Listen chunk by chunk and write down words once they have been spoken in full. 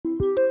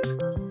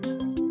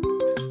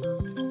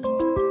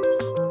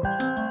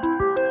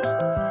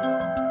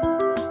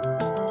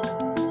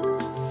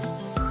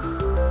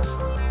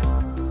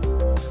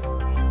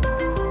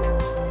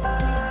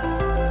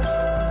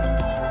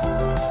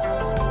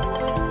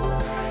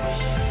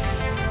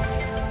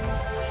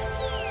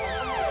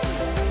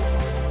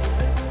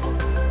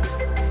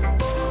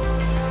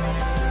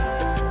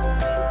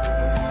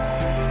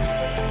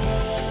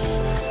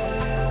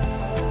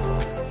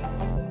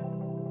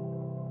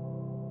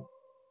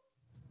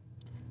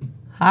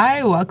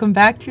Hi, welcome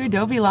back to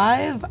Adobe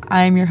Live.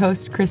 I'm your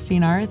host,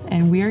 Christine Arth,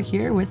 and we are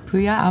here with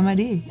Pouya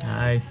Ahmadi.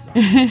 Hi.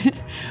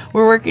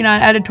 We're working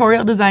on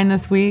editorial design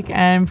this week,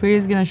 and Pouya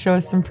is going to show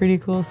us some pretty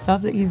cool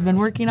stuff that he's been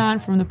working on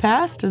from the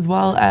past, as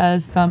well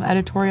as some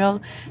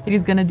editorial that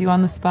he's going to do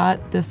on the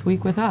spot this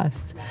week with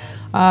us.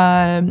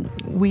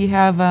 We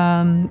have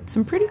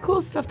some pretty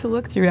cool stuff to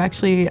look through.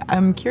 Actually,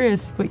 I'm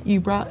curious what you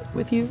brought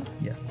with you.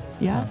 Yes.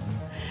 Yes.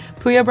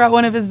 Pouya brought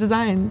one of his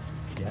designs.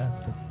 Yeah,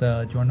 that's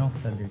the journal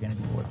that we're going to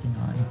be working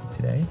on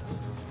today,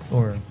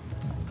 or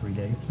 3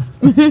 days.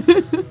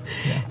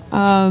 Yeah.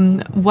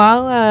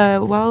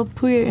 While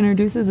Pouya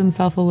introduces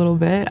himself a little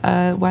bit,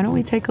 why don't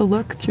we take a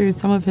look through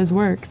some of his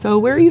work? So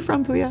where are you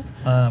from, Pouya?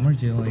 I'm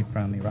originally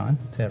from Iran,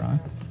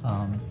 Tehran,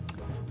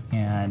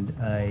 and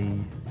I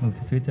moved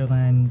to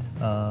Switzerland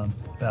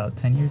about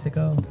 10 years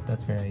ago.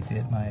 That's where I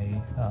did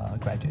my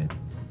graduate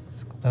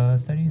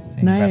studies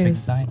in graphic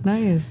design.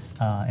 Nice.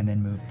 And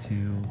then moved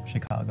to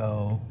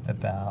Chicago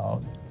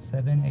about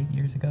 7-8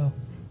 years ago.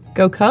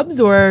 Go Cubs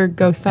or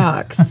go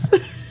Sox?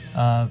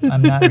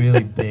 I'm not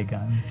really big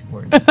on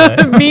sports.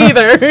 Me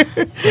either.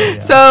 Yeah,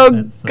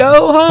 so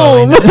go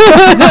home.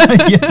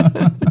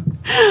 Yeah.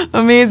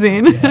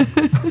 Amazing. Yeah.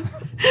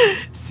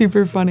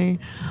 Super funny.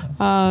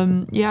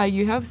 Yeah,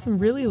 you have some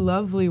really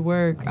lovely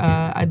work.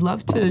 I'd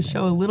love to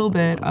show a little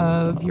bit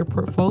of your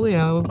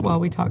portfolio while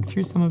we talk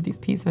through some of these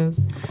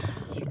pieces.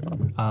 Sure.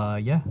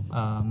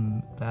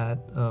 That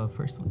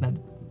first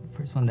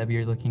one that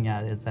we're looking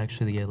at is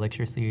actually a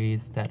lecture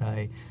series that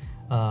I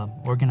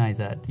organized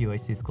at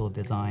UIC School of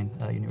Design,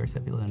 University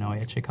of Illinois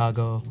at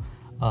Chicago.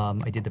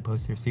 I did the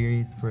poster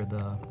series for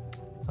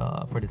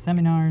the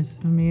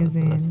seminars.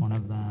 Amazing. So that's one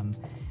of them,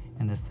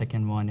 and the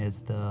second one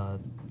is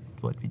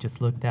what we just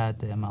looked at,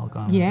 the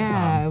Amalgam.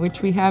 Yeah,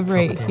 which we have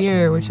right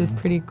here, which is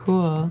pretty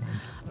cool.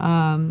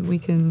 We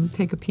can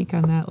take a peek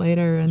on that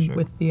later and sure.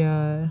 With the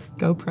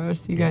GoPro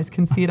so you guys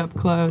can see it up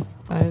close.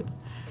 But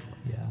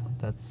yeah,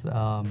 that's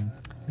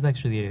it's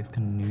actually a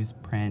kind of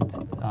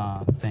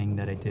newsprint thing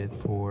that I did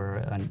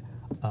for an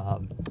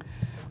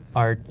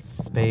art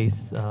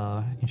space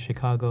in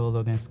Chicago,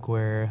 Logan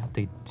Square.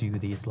 They do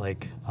these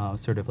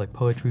sort of like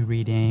poetry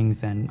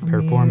readings and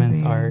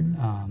performance art.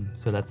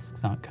 So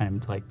that's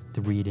kind of like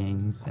the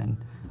readings and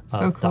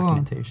so cool.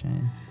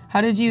 Documentation.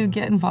 How did you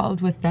get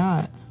involved with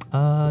that?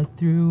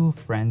 Through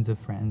friends of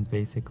friends,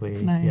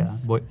 basically. Nice.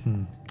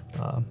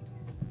 Yeah.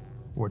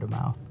 Word of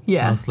mouth.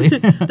 Yeah. Mostly.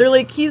 They're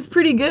like, he's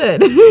pretty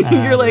good.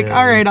 You're like, really.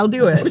 all right, I'll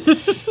do it.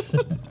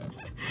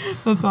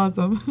 That's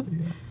awesome.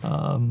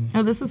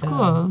 Yeah. This is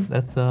cool.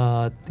 That's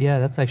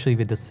actually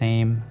with the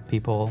same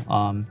people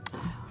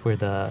for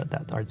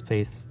that art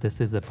space. This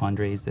is a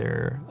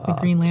fundraiser. The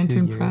Green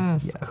Lantern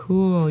Press. Yes.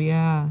 Cool.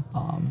 Yeah.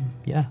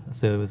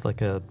 So it was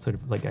like a sort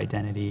of like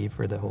identity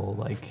for the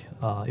whole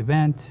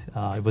event.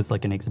 It was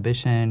like an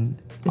exhibition.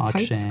 The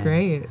auction. type's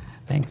great.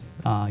 Thanks.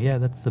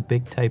 That's a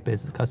big type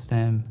is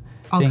custom.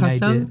 All thing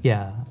custom? I did.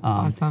 Yeah.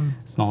 Awesome.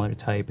 Smaller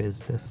type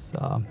is this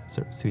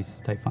sort of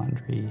Swiss type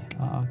foundry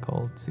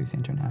called Swiss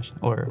International,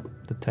 or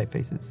the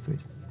typefaces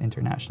Swiss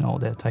International.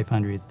 The type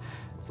foundry is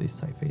Swiss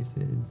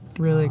typefaces.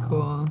 Really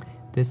cool.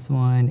 This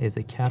one is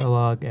a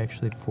catalog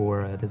actually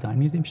for a design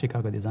museum,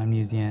 Chicago Design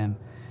Museum.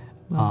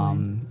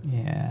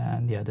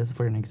 And yeah, this is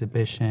for an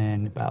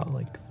exhibition about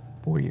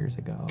 4 years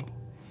ago.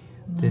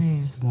 Nice.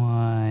 This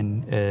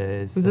one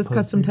is. Was this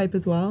custom type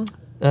as well?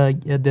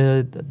 Yeah,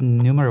 the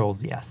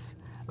numerals, yes.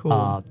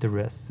 Cool. The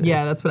rest.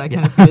 Yeah, that's what I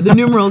kind of figured. The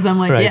numerals, I'm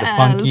like, right, yeah, the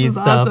funky this is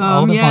stuff, awesome.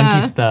 all the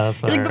funky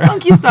stuff. You're like, the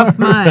funky stuff's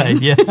mine.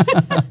 Right, yeah.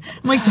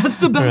 I'm like, that's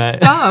the best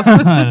stuff.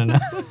 I don't know.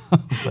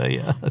 But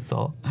yeah, that's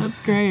all. That's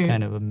great.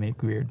 Kind of a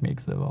weird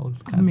mix of all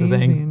kinds of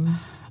things.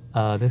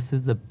 This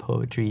is a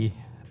poetry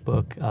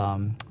book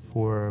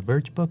for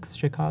Verge Books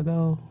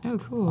Chicago. Oh,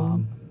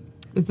 cool.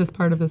 Is this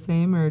part of the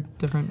same or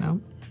different now?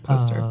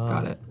 Poster.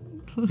 Got it.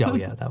 Oh,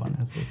 yeah, that one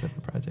is a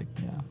separate project.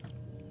 Yeah.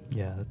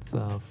 Yeah, it's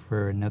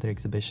for another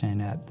exhibition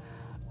at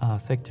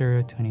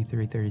Sector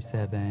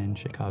 2337,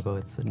 Chicago.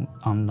 It's an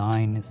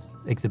online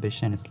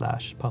exhibition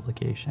 /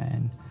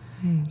 publication.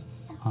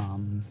 Nice.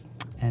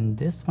 And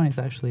this one is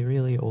actually a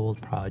really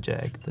old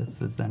project.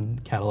 This is a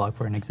catalog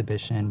for an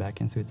exhibition back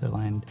in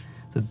Switzerland.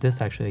 So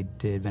this actually I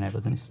did when I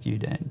was a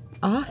student.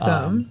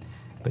 Awesome.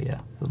 But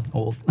yeah, it's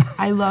old.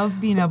 I love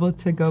being able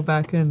to go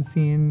back and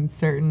seeing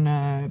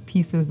certain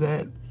pieces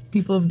that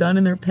people have done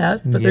in their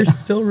past, but they're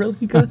still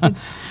really good.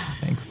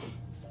 Thanks.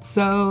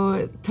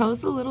 So tell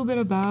us a little bit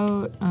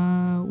about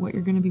what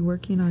you're going to be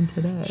working on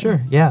today.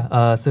 Sure,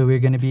 yeah. So we're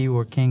going to be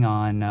working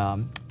on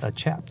a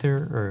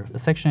chapter or a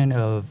section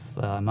of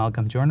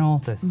Amalgam Journal.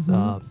 This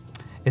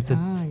it's a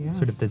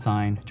sort of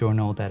design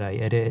journal that I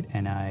edit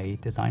and I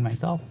design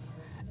myself.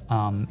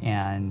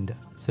 And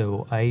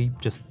so I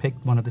just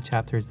picked one of the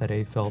chapters that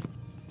I felt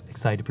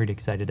pretty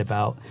excited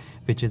about,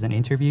 which is an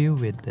interview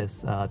with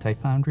this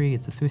type foundry.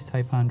 It's a Swiss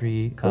type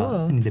foundry. Cool.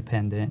 It's an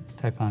independent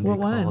type foundry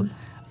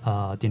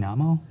called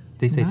Dynamo.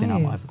 They say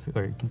Dynamo,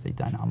 or you can say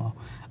Dynamo.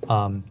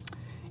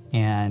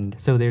 And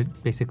so they're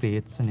basically,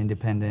 it's an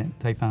independent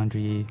type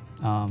foundry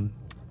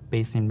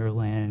based in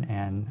Berlin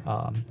and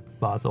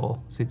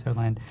Basel,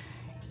 Switzerland.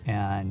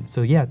 And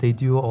so yeah, they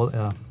do all.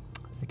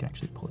 I can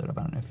actually pull it up.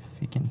 I don't know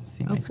if you can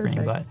see my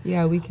screen, but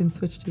yeah, we can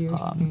switch to your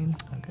screen.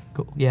 Okay,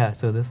 cool. Yeah,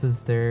 so this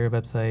is their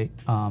website.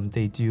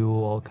 They do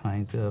all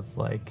kinds of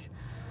like,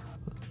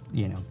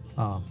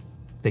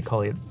 they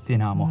call it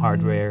Dynamo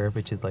hardware,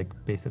 which is like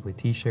basically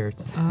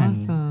T-shirts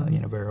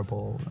and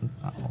wearable and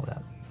all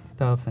that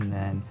stuff. And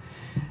then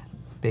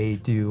they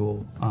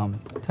do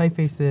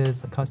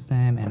typefaces,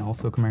 custom, and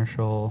also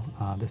commercial.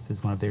 This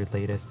is one of their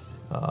latest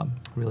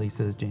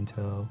releases,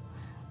 Jinto.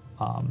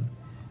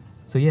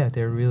 So yeah,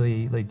 they're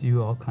really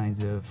do all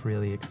kinds of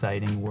really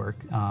exciting work,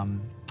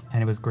 and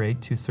it was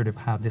great to sort of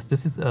have this.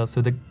 This is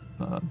so the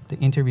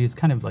interview is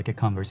kind of like a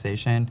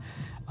conversation.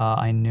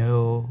 I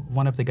know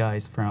one of the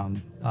guys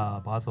from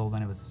Basel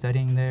when I was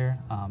studying there.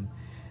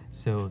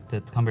 So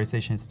the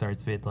conversation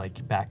starts with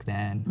like back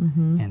then,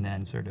 and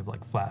then sort of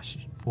like flash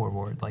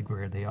forward, like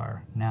where they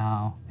are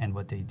now and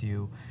what they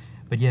do.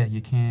 But yeah,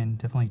 you can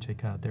definitely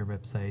check out their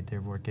website.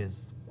 Their work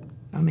is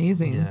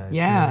amazing. Yeah, it's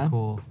really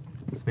cool.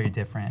 It's very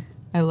different.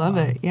 I love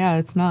it. Yeah,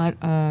 it's not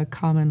a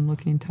common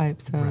looking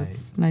type, so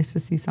it's nice to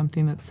see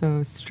something that's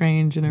so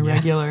strange and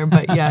irregular,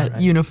 but yet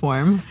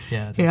uniform.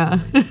 Yeah.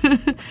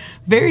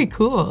 Very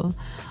cool.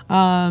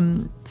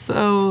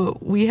 So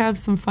we have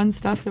some fun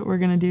stuff that we're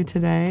going to do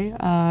today.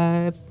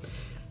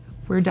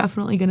 We're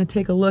definitely going to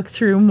take a look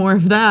through more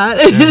of that.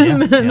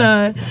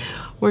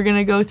 We're going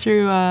to go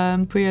through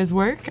Pouya's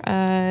work,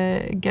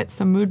 get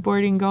some mood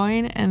boarding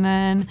going, and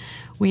then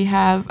we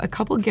have a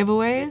couple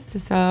giveaways.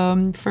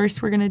 So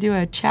first we're going to do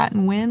a chat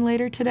and win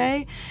later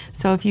today.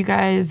 So if you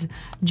guys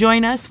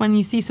join us when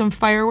you see some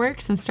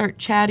fireworks and start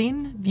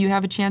chatting, you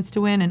have a chance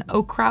to win an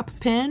Ocrop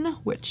pin,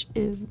 which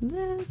is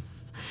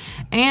this,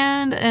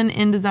 and an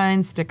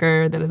InDesign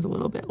sticker that is a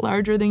little bit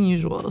larger than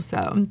usual.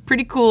 So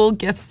pretty cool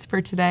gifts for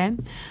today.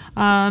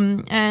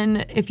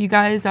 And if you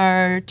guys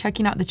are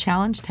checking out the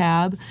challenge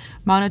tab,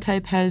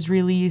 Monotype has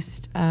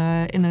released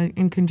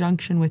in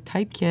conjunction with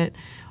Typekit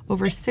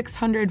over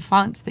 600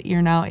 fonts that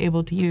you're now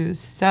able to use.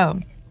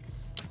 So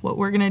what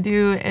we're gonna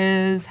do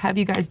is have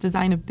you guys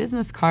design a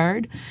business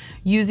card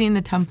using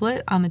the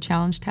template on the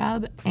challenge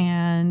tab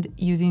and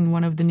using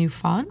one of the new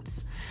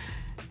fonts.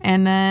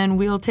 And then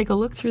we'll take a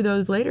look through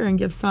those later and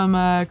give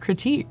some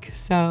critique.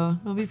 So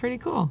it'll be pretty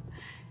cool.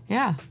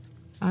 Yeah.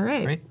 All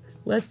right. Great.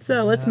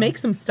 Let's make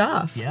some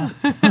stuff. Yeah.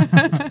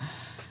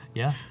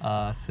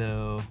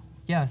 So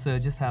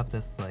just have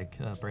this like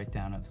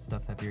breakdown of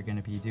stuff that you're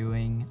going to be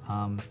doing.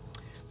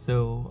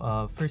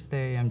 So first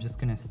day, I'm just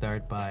going to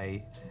start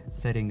by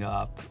setting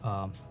up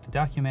the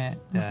document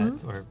that,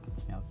 or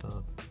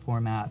the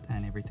format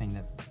and everything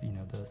that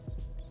the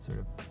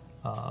sort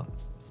of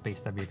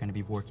space that we're going to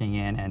be working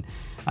in, and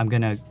I'm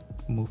going to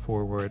move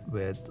forward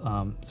with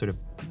sort of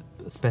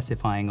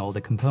specifying all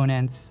the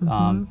components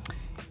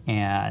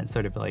and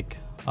sort of like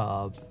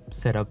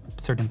set up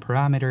certain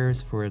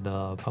parameters for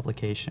the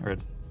publication, or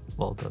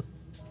well,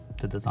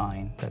 the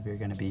design that we're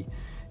going to be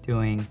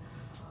doing.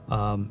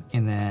 And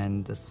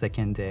then the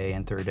second day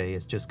and third day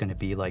is just going to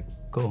be like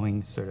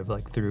going sort of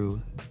like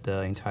through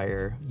the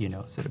entire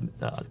sort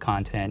of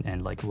content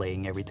and like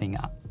laying everything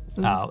out.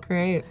 This is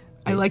great.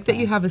 I like that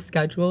you have a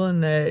schedule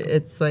and that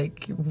it's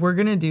like, we're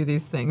going to do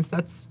these things.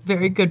 That's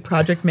very good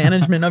project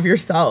management of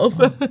yourself.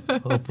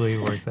 Hopefully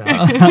it works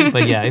out.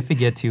 But yeah, if we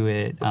get to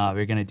it,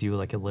 we're going to do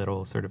like a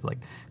little sort of like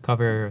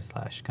cover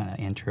 / kind of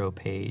intro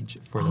page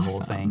for the whole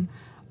thing.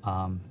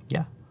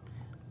 Yeah.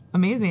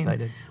 Amazing.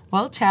 Excited.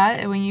 Well,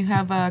 chat, when you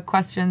have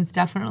questions,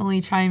 definitely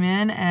chime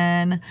in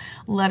and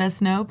let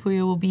us know.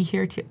 Pouya will be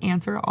here to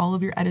answer all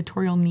of your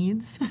editorial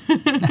needs.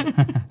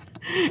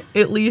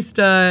 At least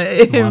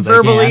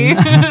verbally.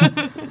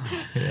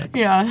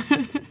 Yeah.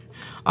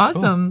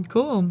 Awesome.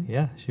 Cool.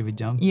 Yeah. Should we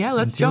jump? Yeah,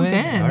 let's jump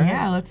in. Right.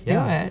 Yeah, let's do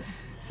it.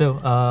 So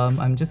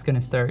I'm just going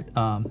to start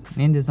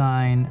in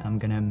design. I'm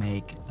going to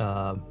make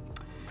a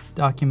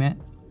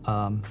document.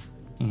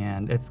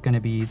 And it's going to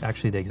be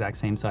actually the exact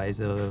same size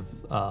of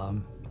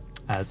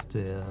as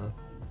the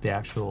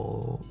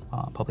actual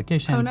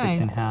publication,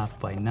 6.5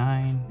 by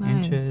 9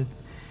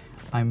 inches.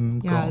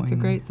 It's a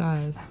great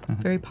size.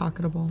 Very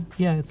pocketable.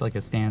 Yeah, it's like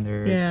a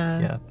standard.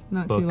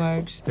 Not book, too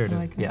large. Sort of.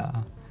 Like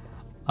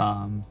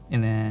and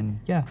then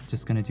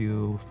just gonna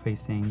do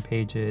facing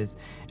pages,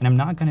 and I'm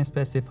not gonna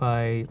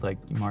specify like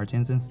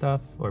margins and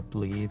stuff or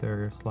bleed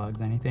or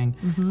slugs, anything.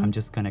 I'm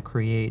just gonna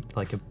create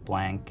like a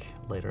blank,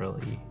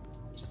 literally,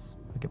 just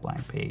like a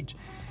blank page.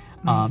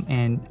 Nice.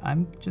 And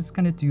I'm just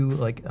gonna do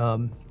like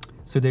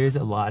so there's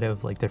a lot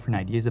of like different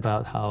ideas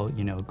about how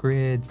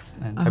grids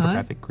and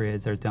typographic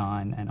grids are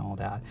done and all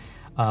that.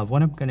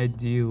 What I'm gonna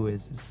do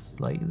is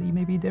slightly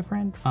maybe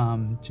different,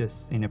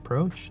 just in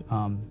approach.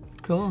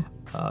 Cool.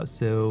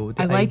 So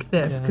I like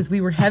this because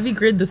we were heavy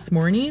grid this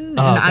morning, and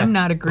I'm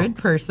not a grid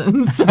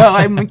person, so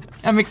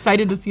I'm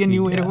excited to see a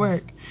new way to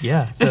work.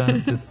 Yeah, so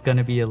it's just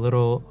gonna be a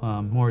little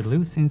more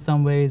loose in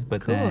some ways,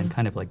 but then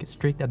kind of like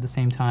strict at the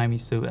same time.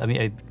 So I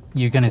mean,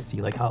 you're gonna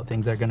see like how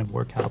things are gonna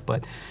work out.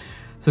 But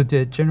so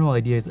the general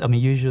idea is, I mean,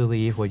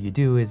 usually what you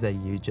do is that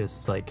you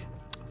just like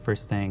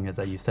first thing is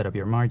that you set up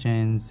your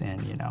margins,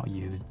 and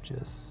you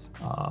just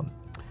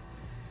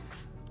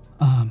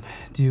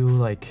do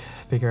like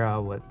figure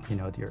out what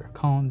your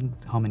column,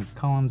 how many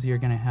columns you're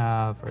gonna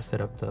have, or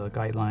set up the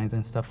guidelines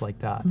and stuff like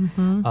that.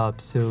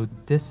 So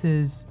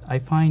I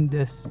find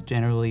this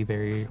generally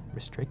very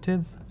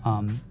restrictive,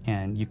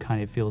 and you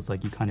kind of feels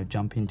like you kind of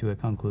jump into a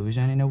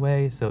conclusion in a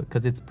way. So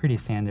because it's pretty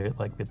standard,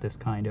 like with this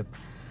kind of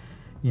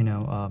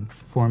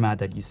format,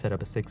 that you set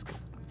up a six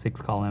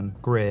column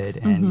grid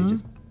and you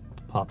just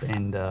pop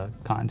in the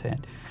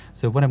content.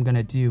 So what I'm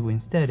gonna do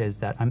instead is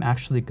that I'm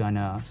actually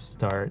gonna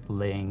start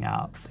laying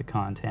out the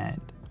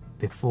content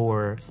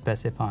before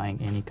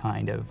specifying any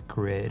kind of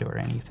grid or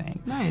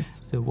anything. Nice.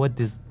 So what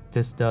this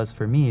does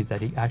for me is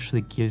that it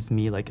actually gives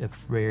me like a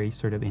very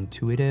sort of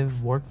intuitive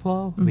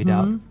workflow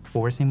without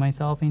forcing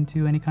myself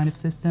into any kind of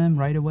system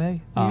right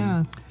away.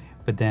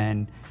 But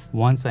then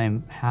once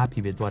I'm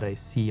happy with what I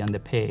see on the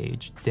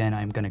page, then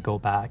I'm gonna go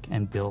back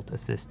and build a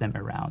system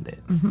around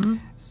it.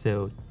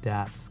 So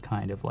that's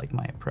kind of like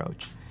my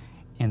approach.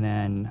 And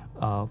then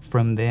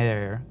from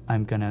there,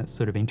 I'm gonna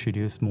sort of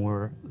introduce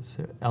more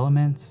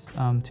elements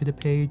to the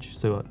page.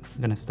 So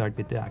I'm gonna start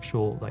with the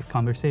actual like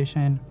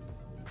conversation,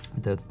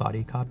 the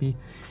body copy.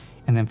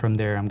 And then from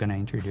there, I'm gonna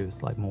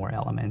introduce like more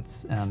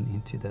elements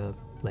into the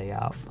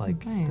layout,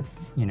 like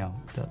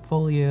the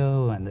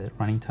folio and the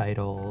running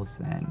titles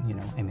and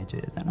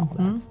images and all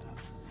that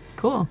stuff.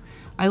 Cool.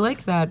 I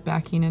like that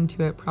backing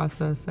into it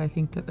process. I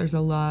think that there's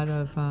a lot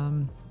of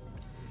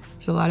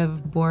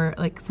more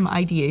like some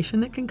ideation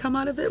that can come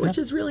out of it, which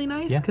is really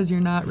nice because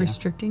you're not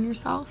restricting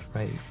yourself.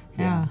 Right.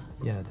 Yeah,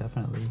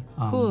 definitely.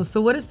 Cool.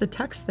 So what is the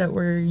text that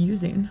we're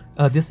using?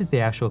 This is the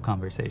actual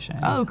conversation.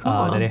 Oh,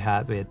 cool. That I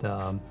had with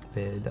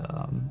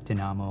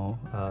Dynamo.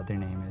 Their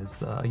name is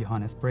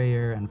Johannes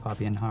Breyer and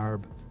Fabian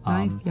Harb.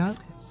 Nice. Yep.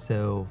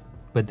 So,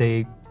 but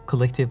they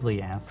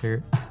collectively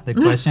answer the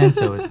question,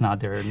 so it's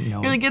not their, It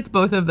really gets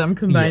both of them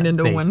combined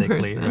into one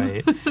person.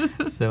 Right.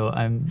 So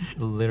I'm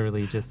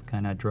literally just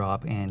gonna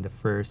drop in the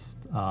first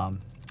paragraph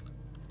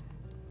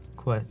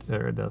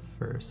or the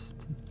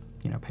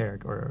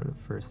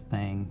first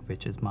thing,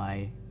 which is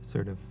my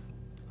sort of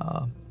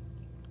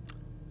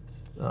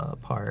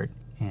part,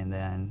 and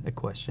then a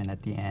question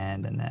at the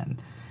end, and then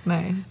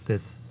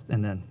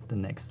and then the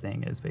next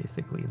thing is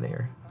basically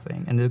their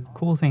thing. And the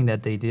cool thing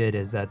that they did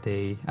is that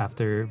we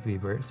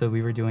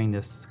were doing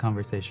this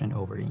conversation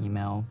over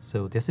email.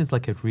 So this is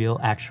like a real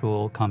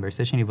actual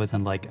conversation. It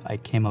wasn't like I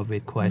came up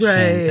with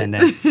questions and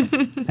then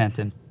sent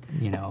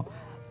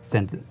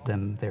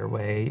them their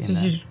way. So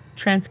did you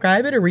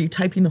transcribe it, or were you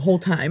typing the whole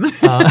time?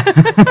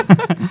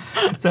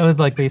 So it was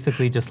like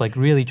basically just like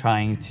really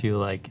trying to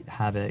like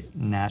have a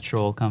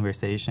natural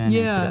conversation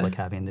instead of like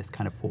having this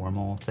kind of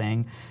formal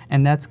thing.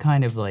 And that's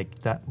kind of like,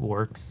 that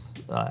works,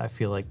 I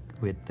feel like,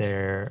 with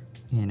their,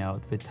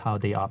 with how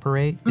they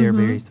operate. They're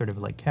very sort of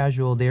like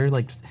casual. They're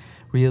like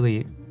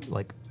really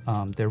like,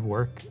 their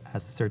work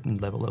has a certain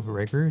level of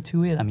rigor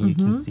to it. I mean, you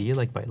can see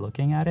like by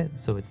looking at it.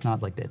 So it's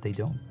not like that they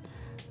don't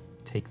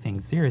take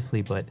things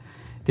seriously, but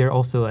they're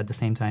also at the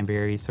same time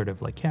very sort of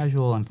like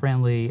casual and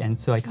friendly, and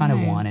so I kind of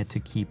wanted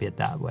to keep it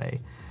that way.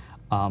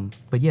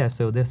 But yeah,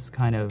 so this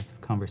kind of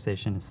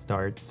conversation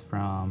starts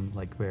from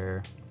like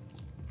where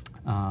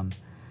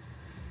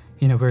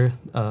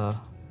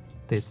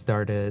they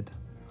started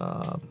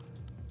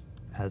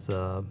as a,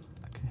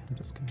 okay, I'm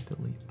just going to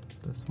delete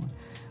this one,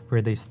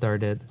 where they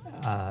started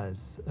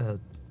as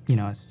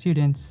as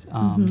students.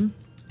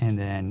 And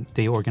then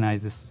they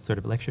organized this sort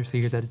of lecture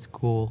series at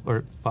school,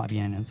 or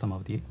Fabian and some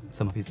of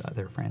his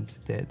other friends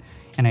did.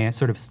 And I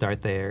sort of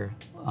start there,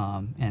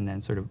 and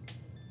then sort of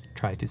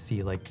try to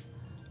see like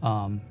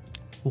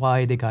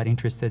why they got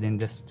interested in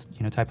this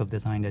type of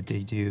design that they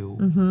do,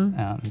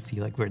 and see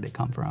like where they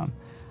come from.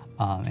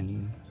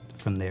 And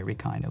from there we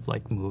kind of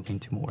like move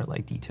into more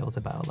like details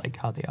about like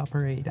how they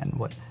operate and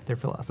what their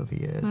philosophy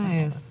is.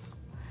 Nice.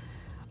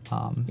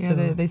 So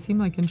they seem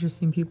like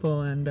interesting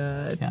people, and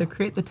to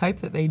create the type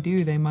that they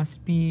do, they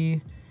must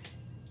be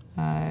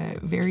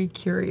very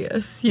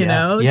curious, you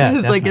know?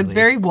 Because like it's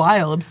very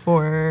wild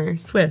for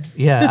Swiss.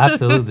 Yeah,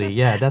 absolutely.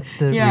 Yeah, that's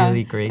the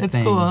really great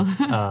thing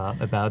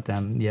about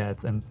them. Yeah,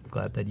 I'm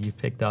glad that you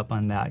picked up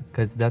on that,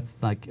 because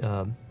that's like,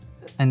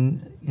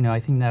 and I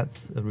think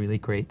that's a really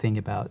great thing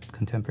about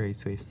contemporary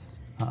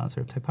Swiss sort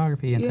of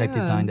typography and type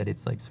design, that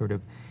it's like sort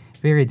of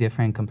very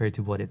different compared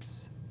to what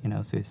it's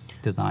Swiss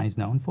design is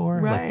known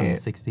for, like from the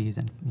 60s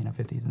and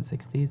 50s and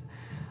 60s.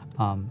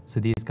 So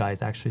these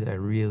guys actually are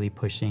really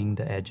pushing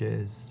the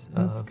edges.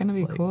 That's gonna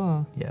be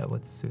cool. Yeah,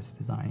 what Swiss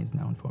design is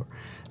known for.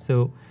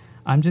 So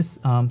I'm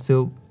just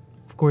so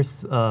of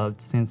course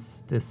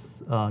since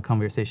this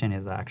conversation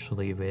is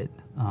actually with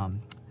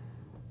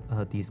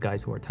these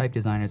guys who are type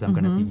designers, I'm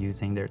going to be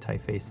using their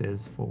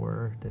typefaces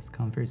for this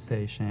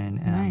conversation.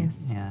 And,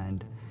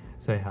 and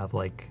so I have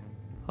like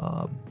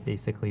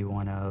basically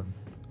I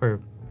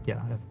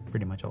have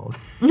pretty much all.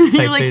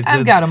 You're like,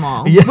 I've got them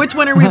all. Yeah. Which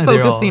one are we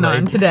focusing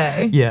on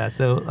today? Yeah,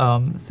 so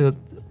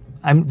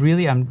I'm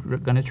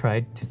gonna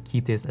try to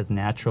keep this as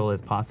natural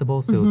as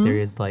possible. So there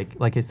is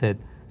like I said,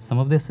 some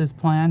of this is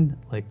planned,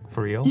 like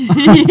for real.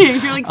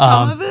 You're like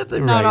some of it,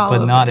 but not right, all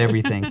but of not it.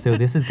 everything. So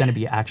this is going to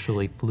be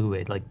actually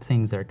fluid. Like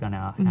things are going to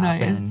happen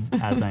Nice.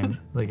 as I'm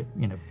like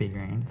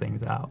figuring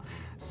things out.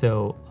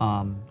 So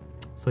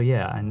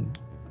yeah, and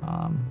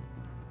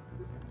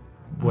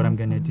what I'm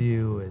going to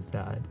do is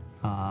that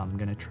I'm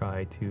going to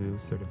try to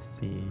sort of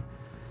see,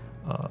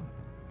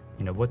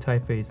 what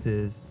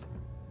typefaces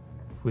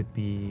would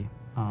be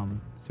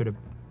sort of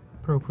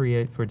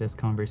appropriate for this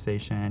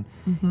conversation,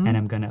 and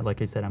I'm gonna,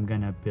 like I said, I'm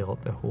gonna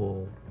build the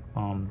whole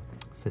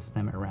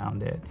system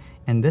around it.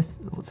 And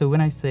this, so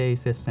when I say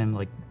system,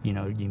 like you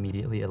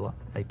immediately,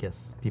 I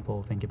guess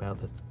people think about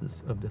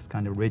this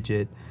kind of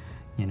rigid,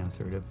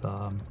 sort of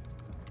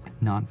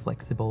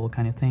non-flexible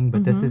kind of thing.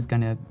 But this is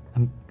gonna,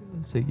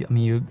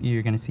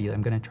 you're gonna see,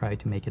 I'm gonna try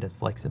to make it as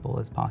flexible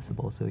as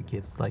possible, so it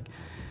gives like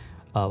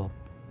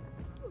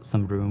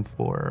some room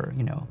for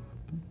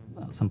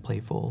some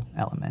playful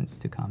elements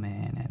to come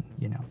in, and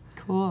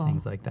cool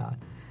things like that.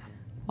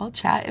 Well,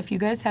 chat, if you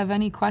guys have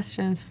any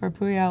questions for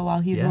Pouya while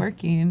he's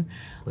working,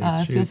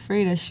 feel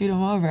free to shoot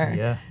them over.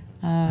 Yeah.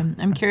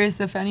 I'm curious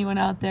if anyone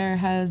out there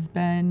has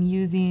been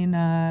using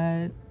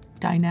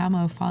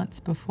Dynamo fonts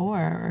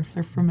before, or if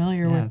they're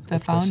familiar with the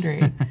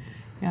Foundry.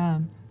 Yeah.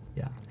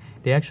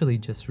 They actually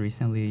just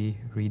recently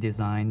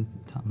redesigned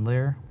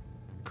Tumblr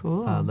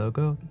cool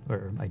logo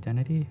or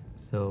identity.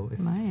 So if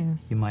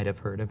nice. You might have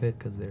heard of it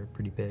because they're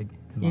pretty big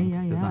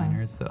amongst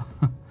designers. So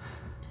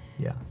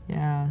yeah.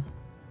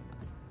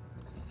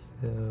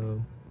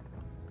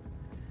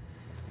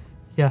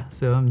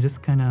 So I'm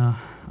just gonna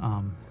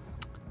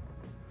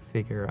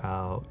figure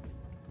out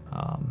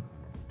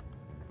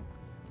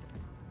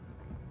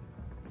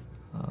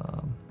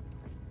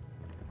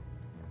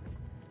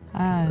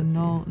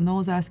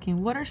Noel's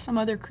asking, what are some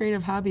other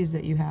creative hobbies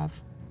that you have?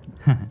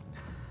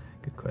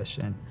 Good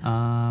question.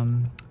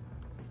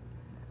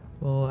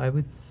 Well, I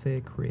would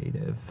say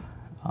creative.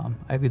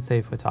 I would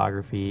say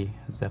photography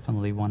is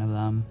definitely one of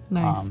them.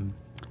 Nice.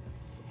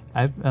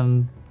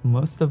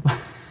 Most of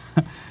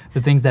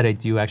the things that I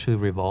do actually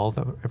revolve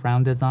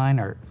around design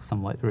are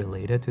somewhat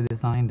related to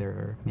design.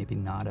 They're maybe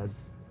not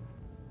as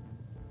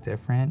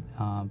different,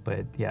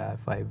 but yeah,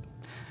 if I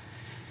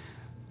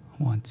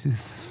want to,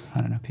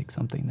 pick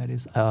something that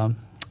is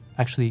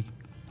actually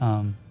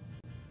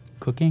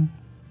cooking.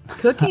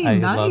 Cooking, I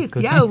nice. love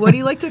cooking. Yeah, what do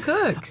you like to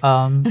cook?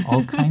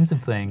 All kinds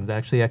of things.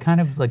 Actually, I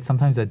kind of like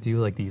sometimes I do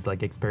like these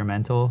like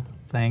experimental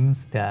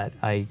things that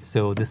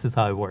so this is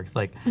how it works.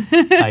 Like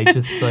I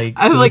just like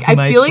I'm like I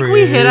feel like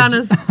we hit on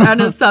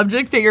a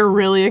subject that you're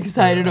really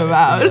excited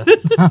about.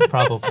 Yeah.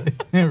 Probably.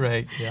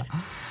 Right. Yeah.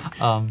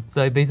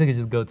 So I basically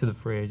just go to the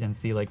fridge and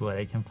see like what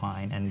I can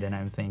find, and then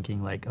I'm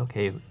thinking like,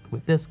 okay,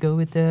 would this go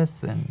with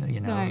this, and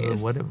nice.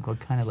 what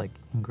kind of like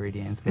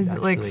ingredients would is it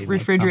actually like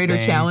refrigerator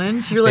make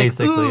challenge? You're like,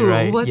 ooh,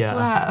 right? what's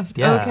left?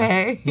 Yeah.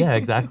 Okay. Yeah,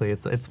 exactly.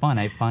 It's fun.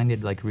 I find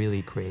it like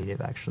really creative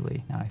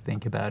actually. Now I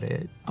think about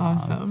it.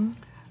 Awesome.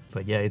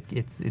 But yeah,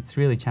 it's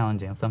really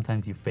challenging.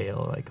 Sometimes you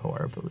fail like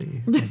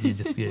horribly, and you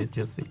just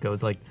it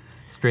goes like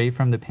straight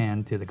from the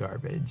pan to the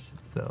garbage.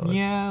 So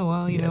yeah,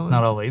 well, it's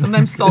not always.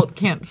 Sometimes salt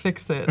can't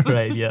fix it.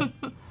 Right. Yeah.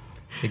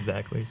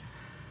 Exactly.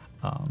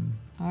 All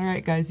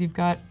right, guys, you've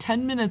got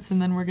 10 minutes,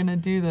 and then we're gonna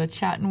do the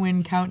chat and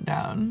win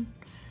countdown.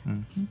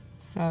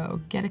 So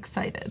get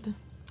excited,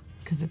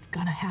 because it's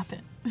gonna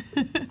happen.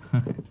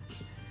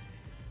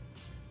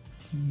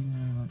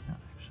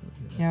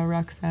 Yeah,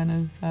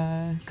 Roxana's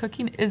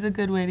cooking is a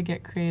good way to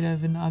get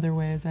creative in other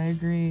ways. I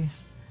agree.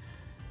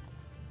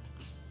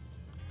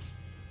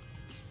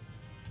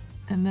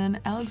 And then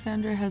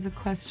Alexandra has a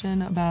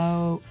question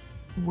about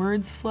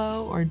words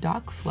flow or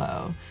doc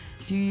flow.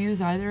 Do you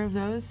use either of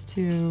those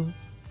to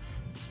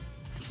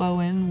flow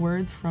in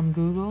words from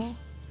Google?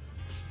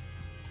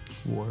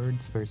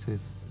 Words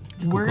versus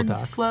Google Words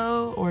Docs.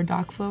 flow or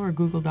doc flow or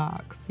Google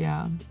Docs,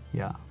 yeah.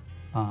 Yeah.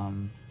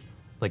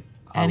 Like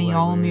any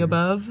all in the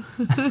above?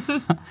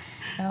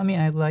 I mean,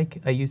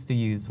 I used to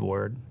use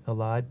Word a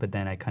lot, but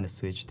then I kind of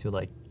switched to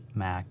like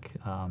Mac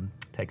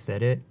text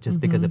edit just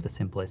because of the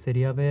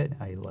simplicity of it.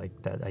 I like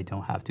that I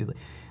don't have to.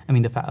 I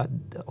mean,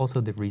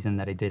 also the reason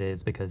that I did it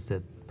is because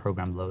the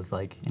program loads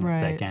like in a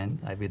second.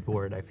 With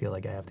Word, I feel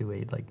like I have to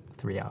wait like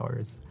 3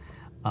 hours.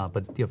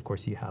 But of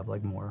course, you have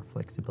like more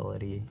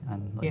flexibility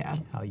and like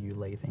how you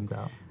lay things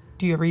out.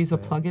 Do you ever use a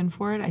plugin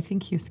for it? I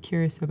think he's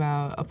curious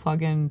about a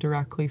plugin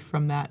directly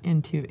from that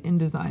into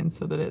InDesign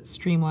so that it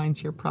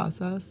streamlines your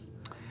process.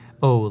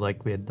 Oh,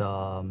 like with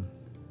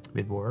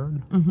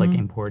Word, like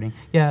importing.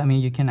 Yeah, I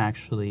mean, you can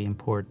actually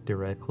import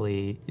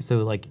directly.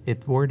 So like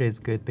Word is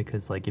good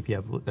because like if you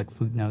have like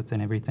footnotes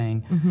and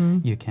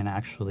everything, you can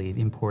actually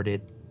import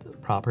it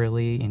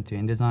properly into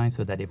InDesign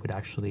so that it would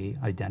actually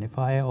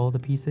identify all the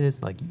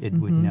pieces. Like it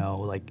would know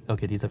like,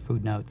 okay, these are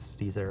footnotes,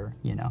 these are,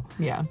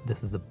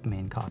 this is the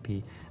main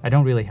copy. I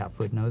don't really have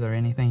footnote or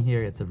anything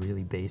here. It's a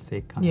really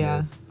basic kind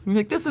of You're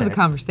like, this text. is a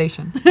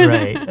conversation.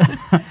 Right.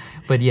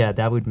 But yeah,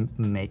 that would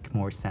make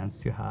more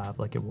sense to have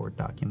like a Word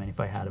document if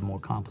I had a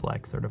more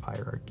complex sort of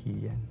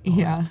hierarchy and all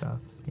that stuff.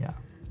 Yeah.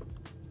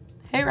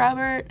 Hey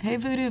Robert, hey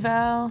Voodoo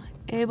Val,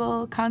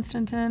 Abel,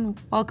 Constantin,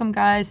 welcome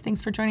guys.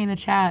 Thanks for joining the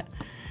chat.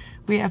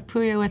 We have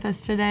Pouya with us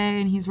today,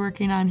 and he's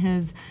working on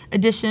his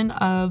edition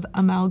of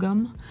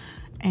Amalgam.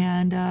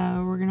 And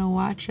we're going to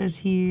watch as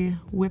he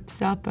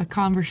whips up a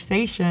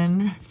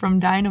conversation from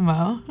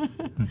Dynamo.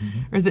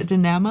 Or is it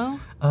Dynamo?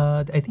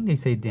 I think they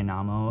say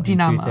Dynamo in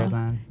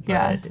Switzerland.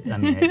 Yeah. But, I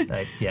mean,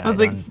 yeah. I was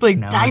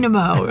like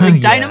Dynamo, like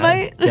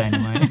dynamite? Yeah,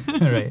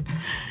 dynamite, right.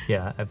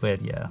 Yeah,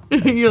 but yeah.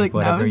 You're like,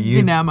 no, it's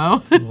Dynamo.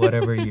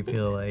 Whatever you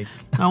feel like.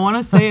 I want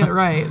to say it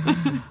right.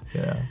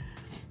 Yeah.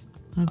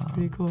 That's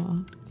pretty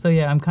cool. So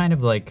yeah, I'm kind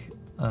of like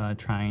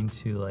trying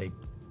to like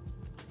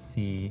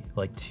see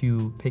like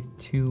pick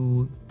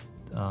two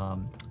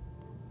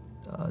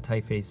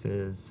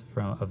typefaces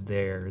of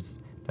theirs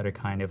that are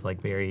kind of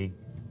like very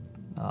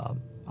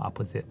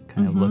opposite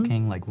kind of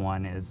looking. Like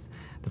one is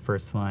the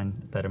first one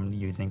that I'm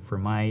using for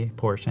my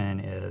portion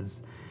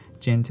is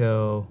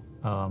Ginto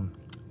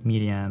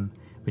medium,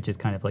 which is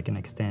kind of like an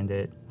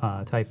extended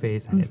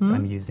typeface, and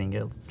I'm using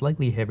a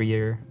slightly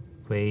heavier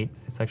weight.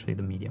 It's actually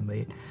the medium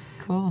weight.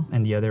 Cool.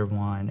 And the other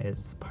one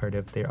is part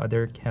of their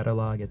other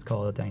catalog. It's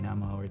called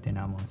Dynamo or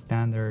Dynamo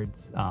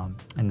Standards,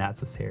 and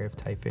that's a serif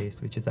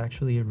typeface, which is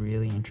actually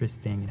really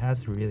interesting. It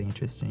has really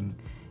interesting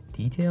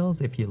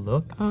details if you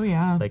look. Oh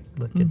yeah. Like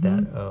look at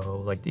that.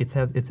 Oh, like it's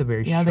a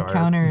very sharp. Yeah, the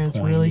counter is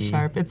pointy, really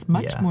sharp. It's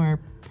much more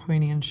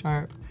pointy and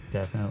sharp.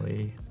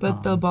 Definitely.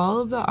 But the ball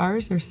of the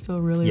R's are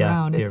still really yeah,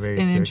 round. It's very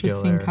an circular.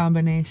 interesting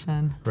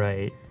combination.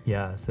 Right.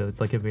 Yeah. So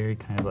it's like a very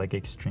kind of like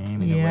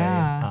extreme in a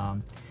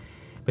way.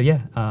 But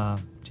yeah,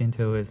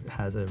 Ginto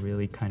has a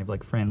really kind of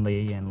like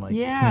friendly and like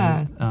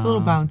smooth, it's a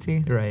little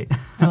bouncy. Right.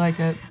 I like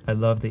it. I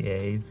love the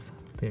A's.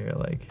 They're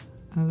like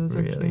those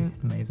really are cute.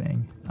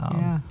 Amazing.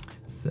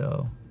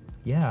 So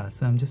yeah,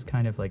 so I'm just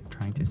kind of like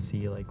trying to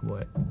see like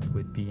what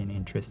would be an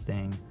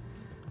interesting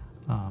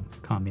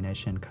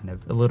combination, kind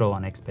of a little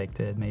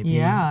unexpected maybe.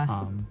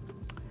 Yeah.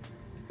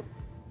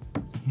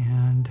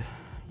 And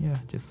yeah,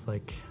 just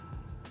like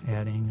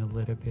adding a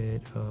little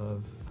bit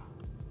of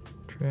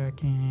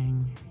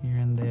tracking here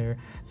and there.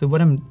 So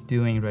what I'm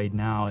doing right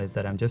now is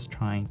that I'm just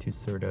trying to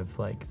sort of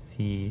like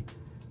see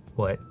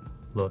what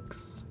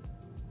looks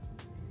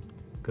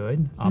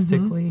good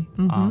optically.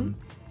 And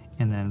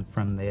then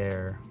from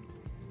there,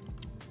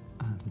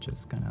 I'm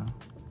just gonna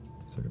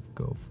sort of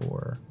go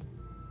for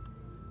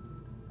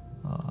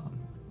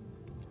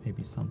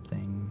maybe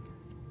something,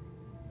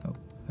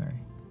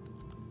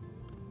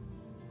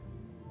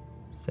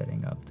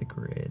 setting up the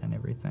grid and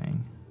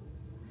everything.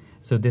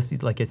 So this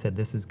is, like I said,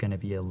 this is going to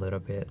be a little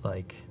bit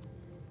like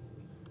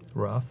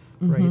rough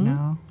right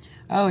now.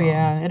 Oh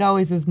yeah, it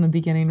always is in the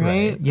beginning,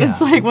 right? Yeah.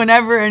 It's like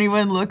whenever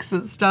anyone looks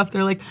at stuff,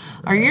 they're like,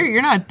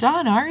 you're not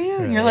done, are you?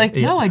 And you're like,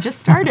 no, I just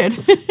started.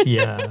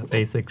 Yeah,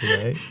 basically,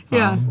 right?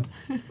 Yeah.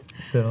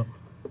 So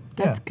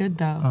that's good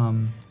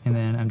though. And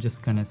then I'm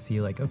just going to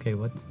see like, okay,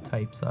 what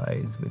type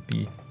size would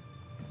be?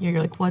 Yeah,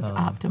 you're like, what's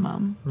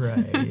optimum?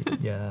 Right,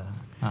 yeah.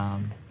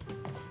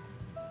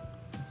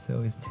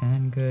 So is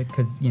 10 good?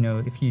 Because, you know,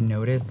 if you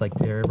notice, like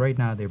right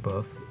now they're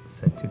both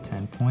set to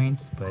 10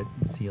 points, but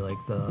see like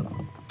the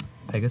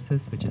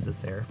Pegasus, which is a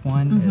serif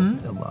one,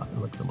 is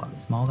looks a lot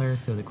smaller.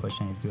 So the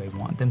question is, do I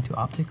want them to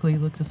optically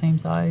look the same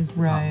size?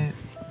 Right.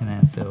 And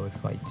then so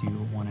if I do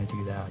want to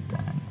do that,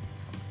 then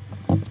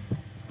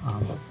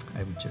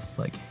I would just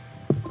like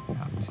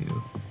have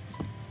to,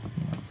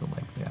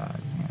 select that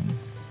and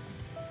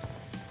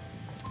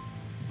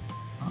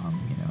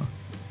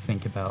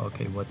think about,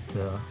 okay, what's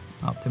the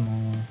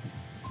optimal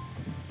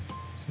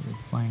sort of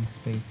blank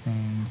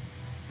spacing,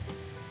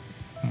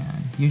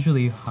 and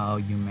usually how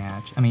you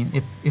match. I mean,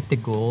 if the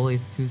goal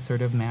is to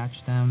sort of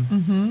match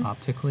them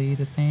optically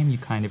the same, you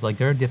kind of like,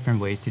 there are different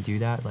ways to do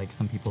that. Like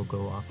some people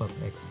go off of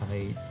X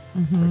height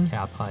or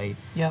cap height.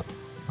 Yep.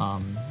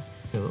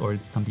 Or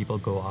some people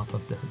go off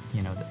of the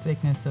the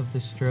thickness of the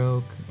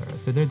stroke.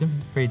 So there are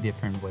very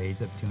different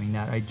ways of doing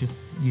that. I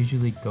just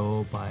usually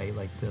go by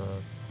like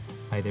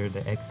either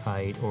the X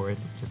height or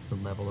just the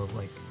level of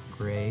like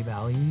gray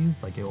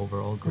values, like the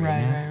overall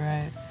grayness.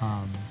 Right.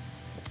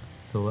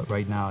 So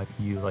right now, if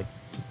you like,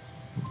 if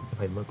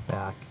I look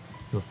back,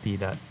 you'll see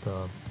that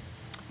the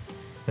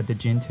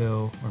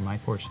Ginto, or my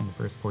portion, the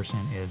first portion,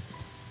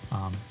 is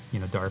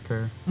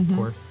darker, of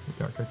course, the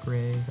darker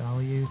gray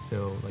value.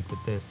 So like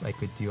with this, I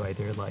could do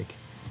either like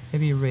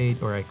heavy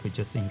rate, or I could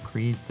just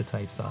increase the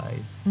type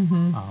size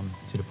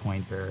to the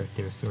point where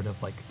they're sort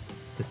of like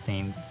the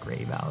same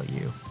gray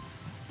value.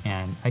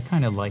 And I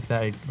kind of like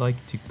that. I'd like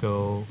to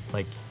go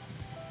like,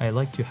 I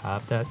like to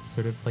have that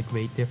sort of like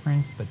weight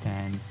difference, but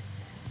then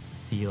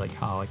see like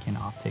how I can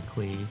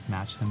optically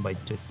match them by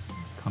just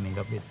coming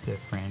up with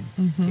different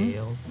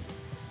scales.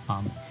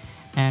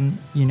 And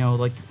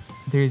like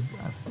there's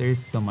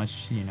so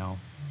much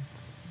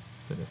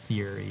sort of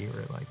theory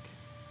or like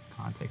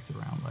context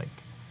around like,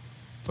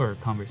 or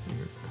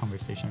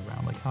conversation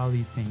around like how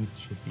these things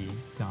should be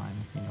done.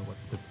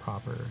 What's the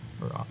proper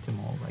or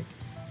optimal like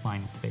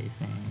line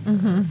spacing.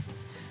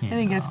 I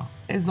think if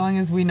as long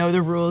as we know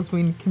the rules,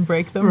 we can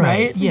break them,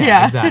 right?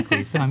 Yeah,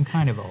 exactly. So I'm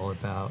kind of all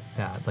about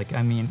that. Like,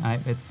 I mean,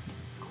 it's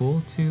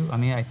cool to, I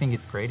mean, I think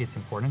it's great. It's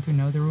important to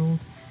know the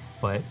rules,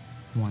 but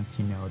once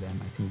you know them,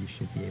 I think you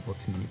should be able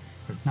to,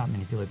 not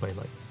manipulate, but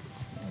like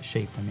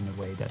shape them in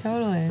a way that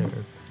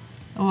serve.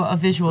 Well, a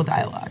visual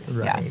dialogue.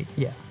 Right,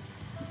 yeah.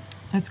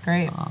 That's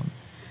great.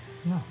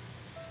 Yeah,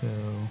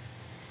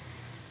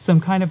 so I'm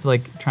kind of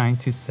like trying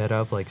to set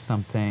up like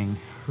something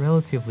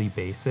relatively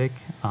basic.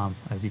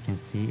 As you can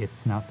see,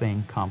 it's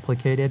nothing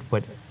complicated,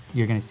 but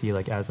you're gonna see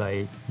like as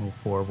I move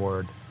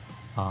forward,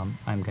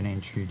 I'm gonna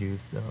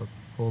introduce a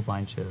whole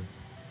bunch of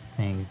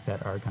things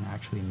that are gonna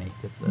actually make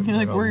this a You're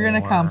like, we're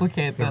gonna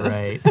complicate this.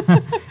 Right.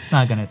 It's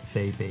not gonna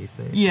stay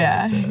basic.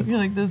 Yeah. Like You're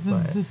like,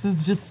 this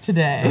is just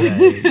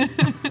today. Right.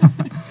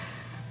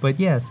 But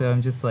yeah, so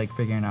I'm just like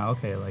figuring out,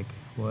 okay, like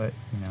what,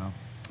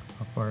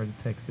 how far the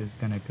text is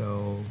gonna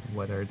go,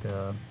 what are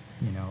the,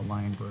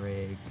 line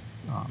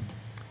breaks,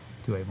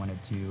 do I want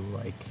to do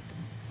like,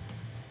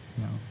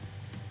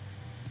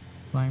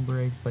 line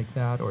breaks like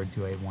that, or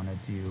do I want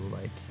to do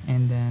like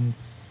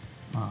indents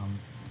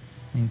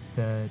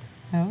instead?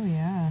 Oh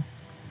yeah.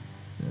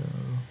 So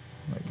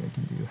like I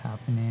can do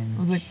half an inch.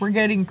 I was like, we're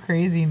getting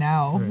crazy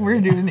now. Right.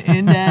 We're doing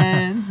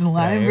indents and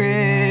line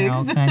breaks.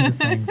 All kinds of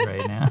things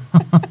right now.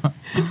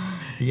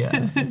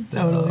 Yeah.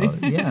 Totally.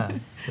 Yeah.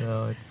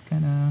 So it's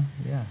gonna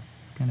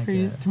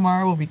good.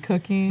 Tomorrow we'll be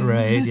cooking.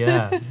 Right,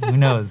 yeah. Who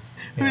knows?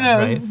 Who Yeah,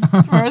 knows?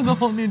 right? Tomorrow's a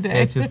whole new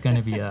day. It's just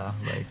gonna be All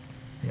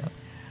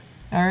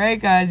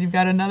right, guys, you've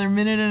got another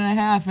minute and a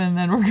half, and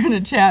then we're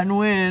gonna chat and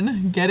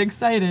win. Get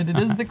excited! It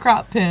is the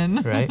crop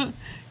pin. Right.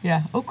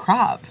 Yeah. Oh,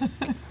 crop.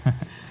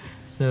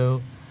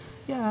 So,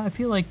 yeah, I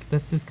feel like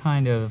this is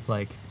kind of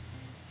like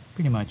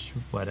pretty much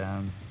what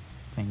I'm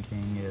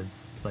thinking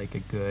is like a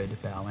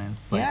good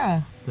balance. Like,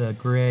 yeah. The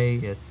gray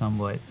is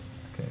somewhat.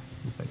 Okay,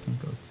 see if I can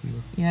go to.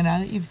 Yeah, now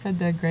that you've said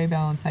the gray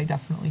balance, I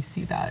definitely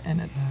see that,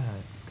 and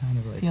it's kind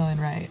of like feeling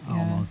right.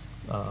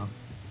 Almost.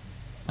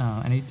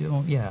 And I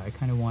don't. Yeah, I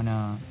kind of want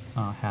to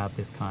have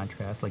this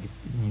contrast, like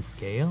in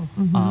scale,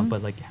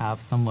 but like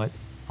have somewhat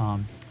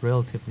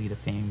relatively the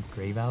same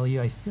gray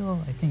value. I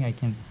think I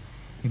can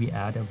maybe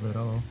add a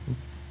little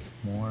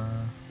more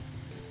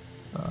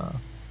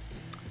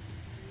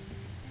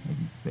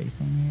maybe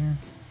spacing here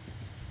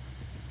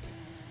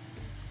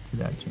to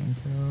that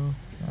Gento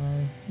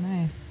guy.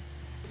 Nice.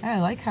 I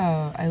like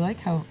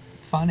how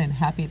fun and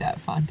happy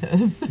that font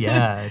is.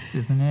 Yeah,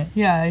 isn't it?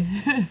 Yeah.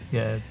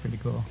 Yeah, it's pretty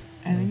cool.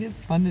 I think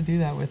it's fun to do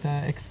that with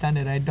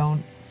extended. I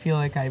don't feel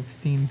like I've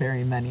seen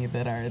very many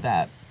that are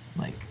that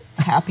like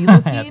happy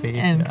looking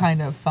and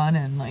kind of fun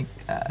and like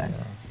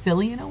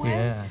silly in a way.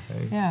 Yeah.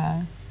 Right.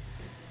 Yeah.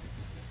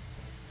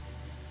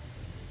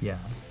 Yeah.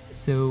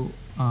 So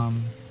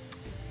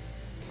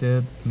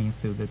the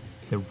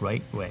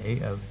right way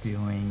of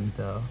doing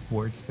the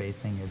word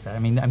spacing is that, I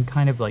mean, I'm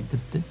kind of like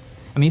if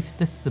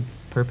the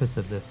purpose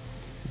of this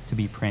is to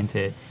be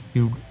printed,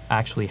 you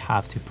actually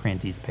have to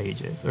print these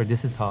pages, or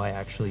this is how I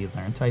actually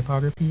learn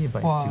typography. If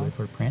I do it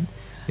for print,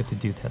 you have to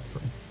do test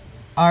prints.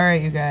 All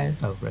right, you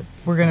guys. Oh, right.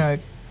 We're gonna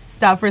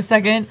stop for a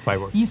second.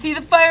 Fireworks. You see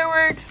the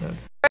fireworks? Okay.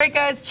 All right,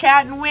 guys,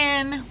 chat and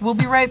win. We'll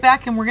be right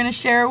back, and we're gonna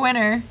share a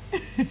winner.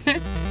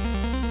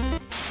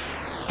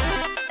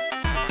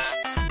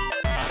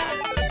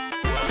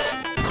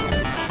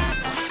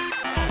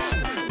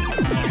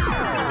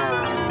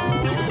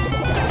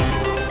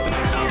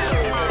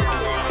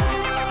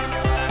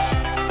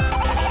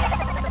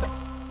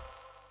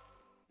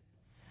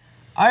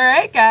 All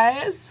right,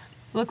 guys.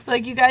 Looks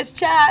like you guys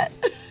chat.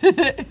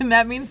 And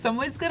that means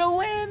someone's gonna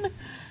win.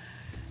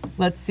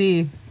 Let's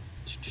see.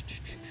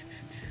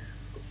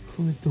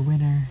 Who's the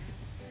winner?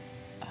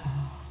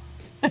 Oh.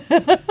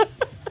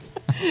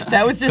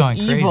 That was just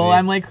evil. Crazy.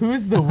 I'm like,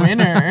 who's the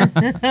winner?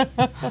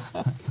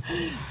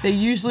 They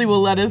usually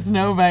will let us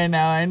know by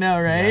now. I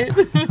know, right?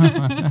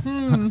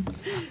 Yeah.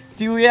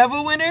 Do we have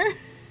a winner?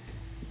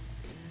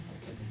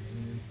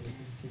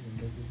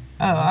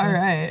 Oh, all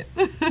right.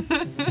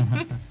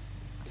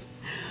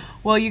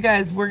 Well, you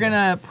guys, we're going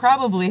to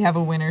probably have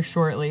a winner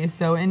shortly.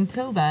 So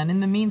until then, in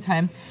the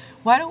meantime,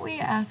 why don't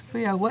we ask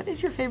Pouya, what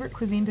is your favorite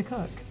cuisine to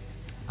cook?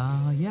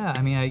 Yeah,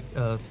 I mean,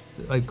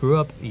 I grew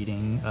up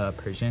eating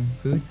Persian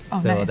food,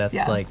 so nice.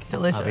 That's like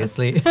delicious.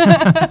 Obviously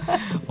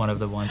one of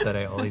the ones that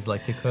I always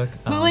like to cook.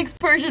 Who likes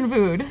Persian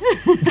food?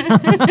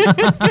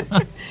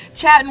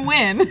 Chat and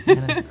win.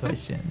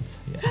 Questions,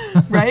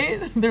 yeah.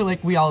 Right? They're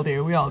like, we all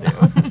do, we all do.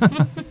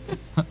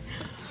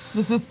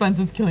 The suspense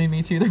is killing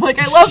me too. They're like,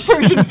 I love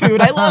Persian food.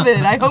 I love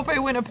it. I hope I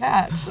win a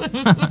patch.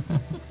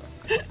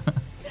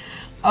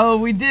 Oh,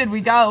 we did.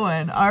 We got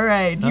one. All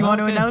right. Do you want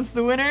to announce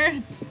the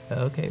winner?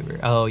 Okay.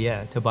 Oh,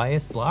 yeah.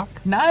 Tobias Block.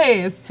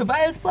 Nice.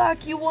 Tobias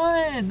Block, you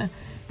won.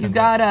 You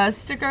got a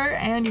sticker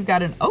and you've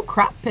got an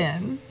crop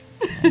pin.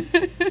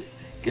 Nice.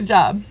 Good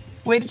job.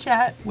 Way to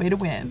chat. Way to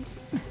win.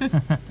 You're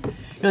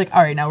like,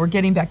 all right, now we're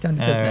getting back down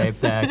to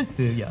business. All right, back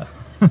to, yeah.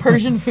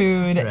 Persian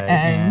food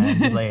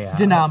and layout.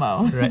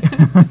 Dynamo. Right.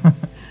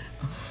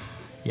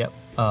 Yep.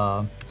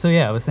 So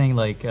yeah, I was saying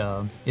like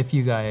if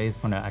you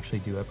guys want to actually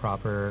do a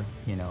proper,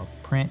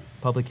 print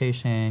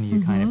publication,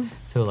 you kind of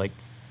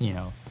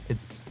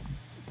it's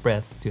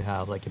best to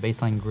have like a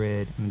baseline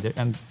grid.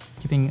 I'm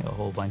skipping a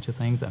whole bunch of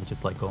things. I'm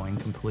just like going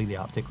completely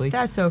optically.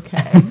 That's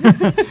okay.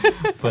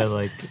 But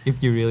like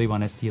if you really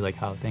want to see like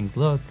how things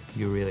look,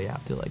 you really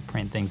have to like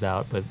print things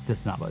out. But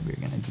this is not what we're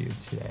gonna do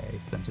today.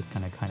 So I'm just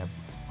gonna kind of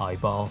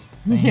eyeball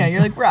things. Yeah,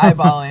 you're like, we're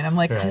eyeballing. I'm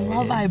like, Right, I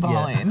love yeah.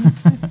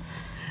 eyeballing.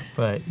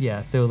 But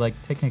yeah, so like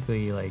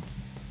technically like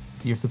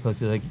you're supposed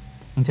to like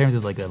in terms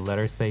of like the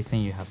letter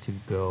spacing, you have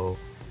to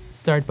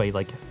start by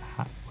like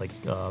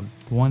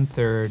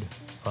 1/3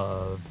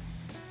 of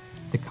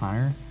the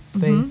corner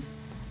space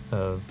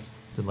of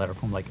the letter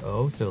form like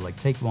O. So like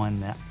take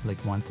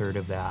 1/3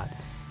 of that,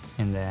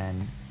 and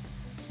then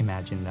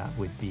imagine that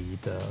would be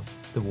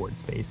the word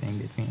spacing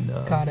between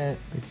the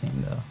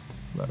between the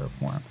letter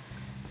form.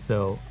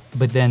 So,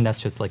 but then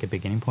that's just like a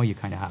beginning point. You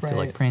kind of have to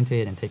like print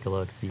it and take a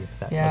look, see if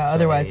that. Yeah, looks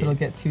otherwise right. it'll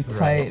get too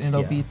tight and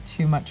it'll be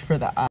too much for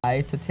the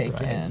eye to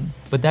take in.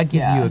 But that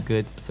gives you a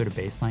good sort of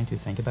baseline to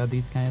think about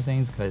these kind of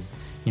things, because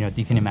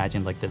you can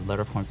imagine like the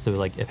letter form. So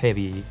like a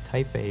heavy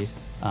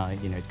typeface,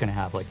 it's going to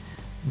have like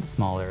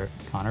smaller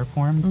corner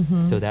forms.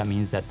 So that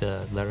means that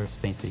the letter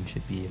spacing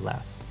should be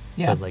less.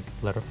 Yeah. But like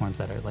letter forms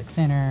that are like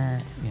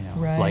thinner,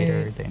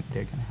 lighter, they're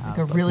going to have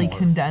like a really more,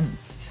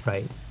 condensed.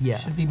 Right. Yeah.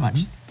 Should be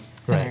much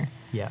thinner. Right.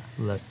 Yeah,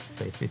 less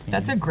space between.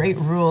 That's a great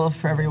rule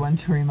for everyone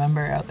to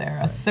remember out there.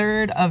 A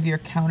third of your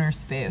counter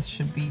space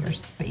should be your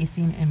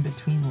spacing in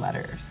between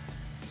letters.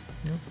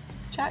 Yep.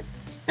 Check.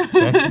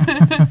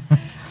 Right.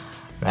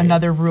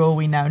 Another rule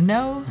we now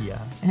know.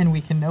 Yeah. And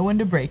we can know when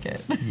to break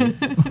it. Yeah.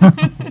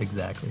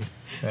 Exactly.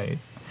 Right.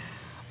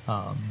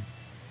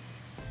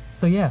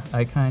 So yeah,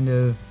 I kind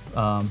of.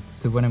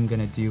 So what I'm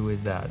gonna do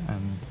is that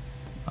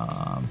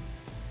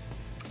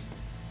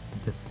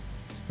this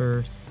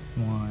first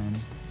one.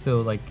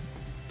 So like.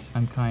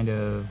 I'm kind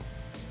of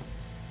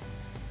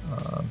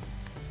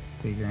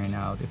figuring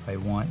out if I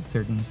want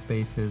certain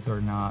spaces or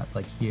not,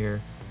 like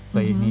here. So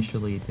I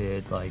initially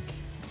did like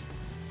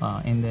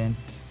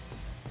indents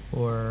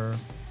for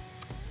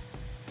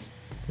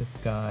this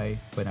guy,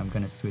 but I'm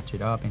gonna switch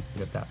it up.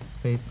 Instead of that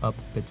space up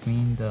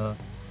between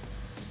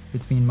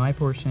my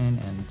portion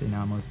and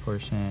Dynamo's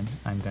portion,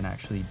 I'm gonna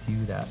actually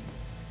do that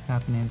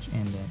 1/2 inch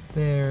indent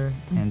there,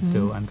 and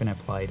so I'm gonna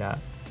apply that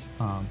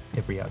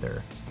every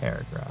other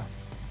paragraph.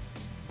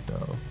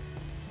 So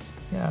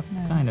yeah,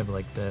 kind of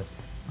like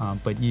this,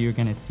 but you're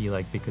gonna see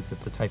like because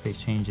of the typeface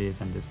changes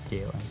and the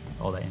scale and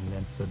all that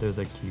indents, so those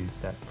are cues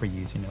that for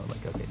you to know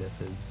like, okay, this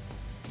is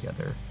the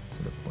other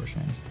sort of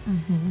portion.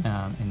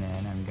 And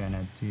then I'm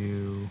gonna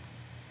do,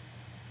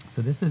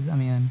 so this is,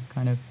 I'm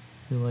kind of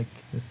feel like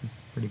this is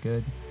pretty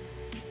good,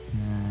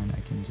 and then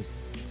I can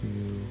just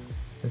do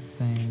this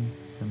thing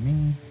for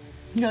me.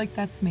 You're like,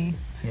 that's me.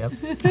 Yep.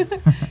 You're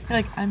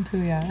like, I'm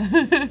Pouya.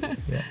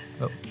 Yeah.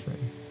 Oh, sorry.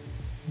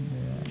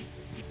 Yeah,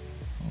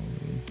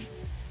 always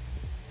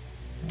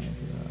drag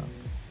it up.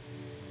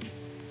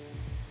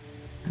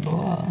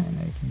 Cool. And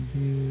I can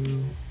do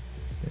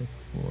this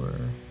for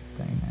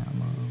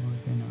Dynamo.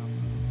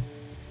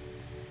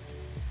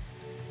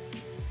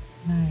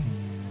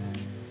 Nice.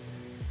 And,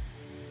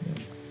 yeah.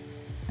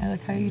 I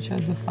like how you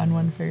chose the fun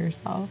one for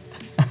yourself.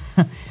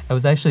 I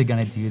was actually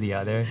gonna do the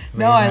other.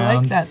 No, I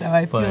like that though.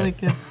 I feel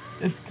like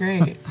it's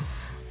great.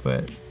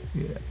 But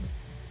yeah.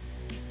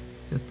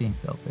 Just being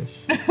selfish.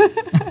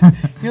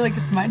 You're like,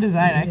 it's my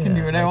design. I can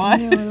do what I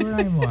want. Whatever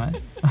I want.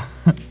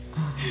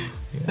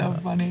 So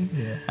funny.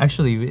 Yeah.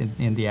 Actually,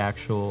 in the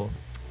actual,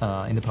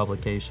 in the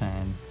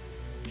publication,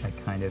 I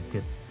kind of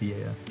did the.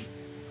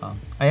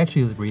 I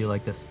actually really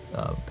like this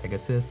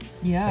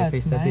Pegasus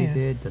typeface that they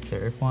did, the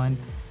serif one.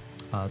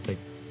 So I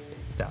picked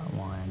that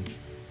one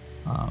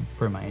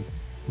for my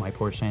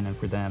portion, and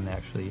for them,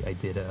 I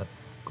did a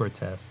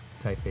grotesque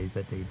typeface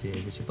that they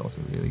did, which is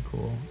also really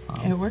cool.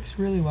 It works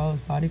really well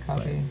as body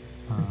copy.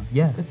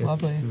 It's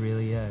lovely.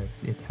 Really,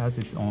 it has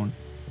its own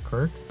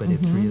quirks, but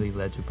it's really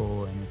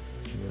legible, and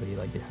it's really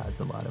like it has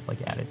a lot of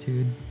like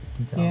attitude. You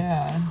can tell.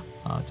 Yeah.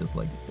 Just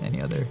like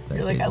any other typeface.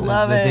 You're like, I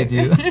love it. They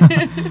do.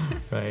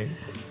 Right.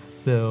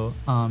 So,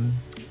 so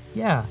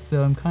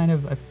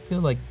I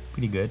feel like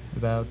pretty good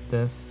about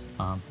this.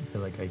 I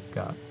feel like I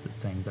got the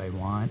things I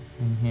want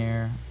in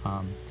here.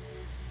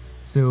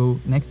 So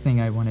next thing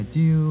I want to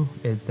do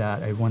is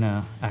that I want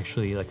to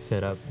actually like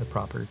set up a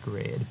proper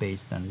grid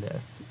based on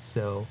this.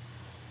 So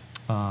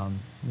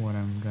what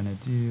I'm going to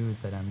do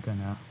is that I'm going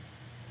to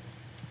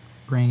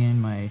bring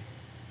in my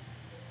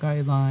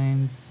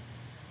guidelines,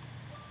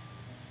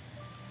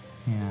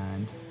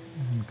 and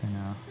I'm going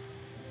to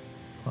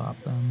plop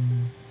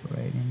them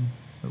right in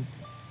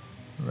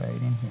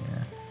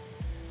here.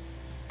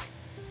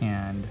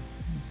 And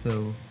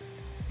so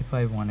if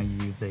I want to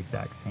use the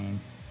exact same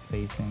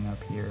spacing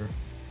up here.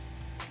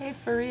 Hey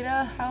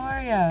Farida, how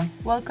are ya?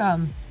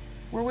 Welcome.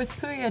 We're with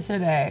Pouya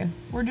today.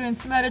 We're doing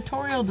some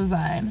editorial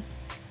design.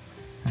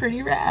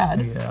 Pretty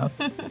rad. Yeah.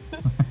 Yeah,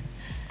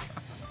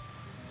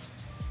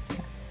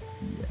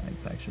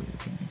 it's actually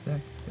the same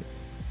exact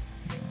space.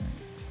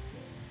 Alright.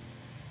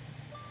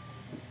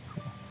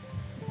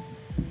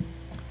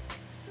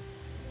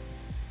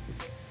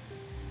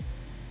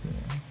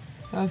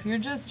 So if you're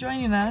just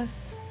joining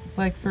us,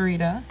 like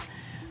Farida,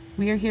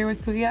 we are here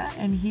with Pouya,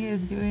 and he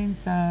is doing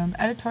some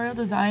editorial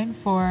design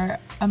for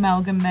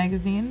Amalgam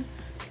magazine.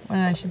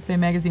 Well, I should say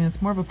magazine,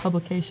 it's more of a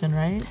publication,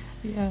 right?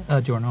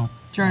 Yeah, journal.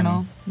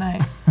 Journal,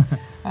 nice.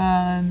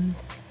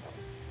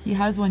 He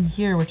has one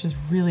here, which is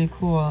really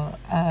cool.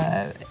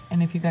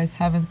 And if you guys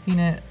haven't seen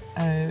it,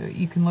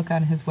 you can look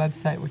on his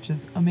website, which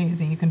is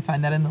amazing. You can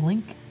find that in the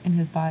link in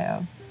his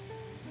bio.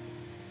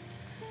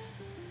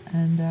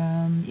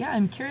 And yeah,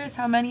 I'm curious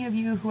how many of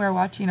you who are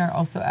watching are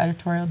also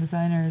editorial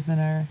designers and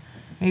are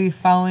maybe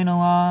following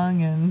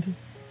along and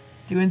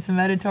doing some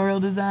editorial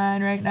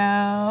design right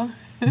now.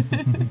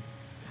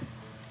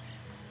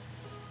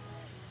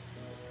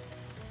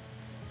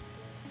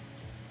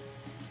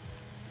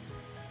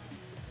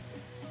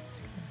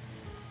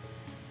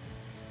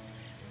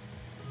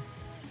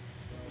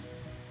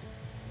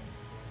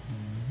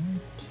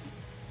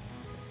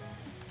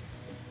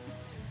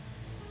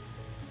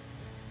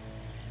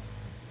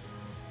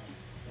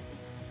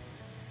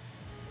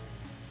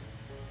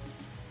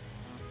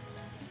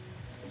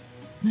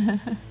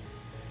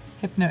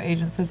 Hypno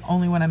agent says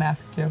only when I'm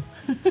asked to.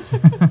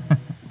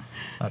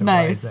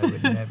 Otherwise, Nice. I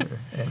would never,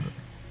 ever.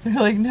 They're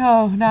like,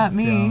 no, not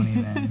me. Don't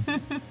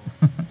even.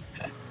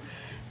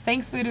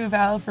 Thanks, Voodoo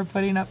Val, for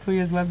putting up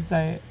Pouya's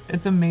website.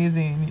 It's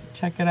amazing.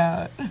 Check it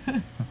out.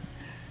 It's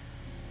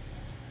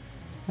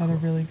a lot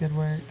of really good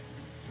work.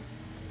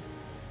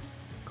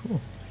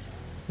 Cool.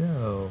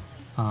 So,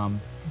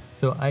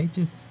 so I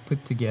just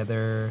put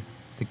together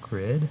the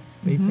grid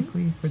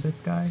basically for this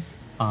guy.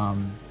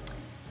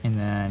 And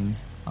then,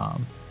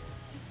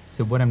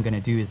 so what I'm going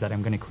to do is that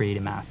I'm going to create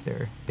a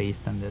master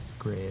based on this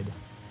grid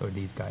or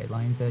these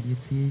guidelines that you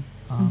see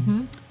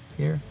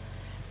here.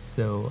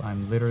 So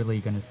I'm literally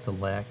going to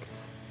select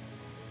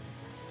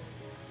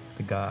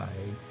the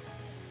guides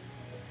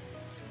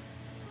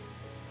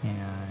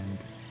and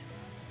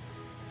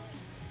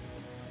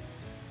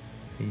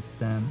paste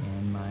them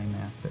in my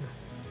master.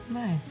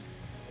 Nice.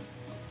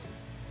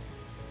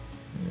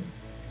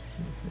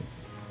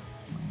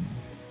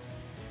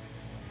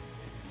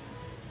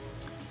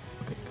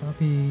 Okay,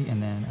 copy,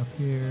 and then up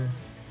here,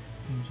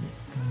 I'm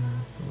just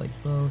gonna select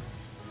both.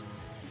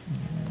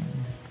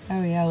 And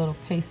Oh yeah, a little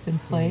paste in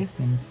place.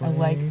 Paste in I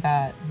like place.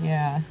 that.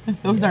 Yeah,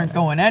 those aren't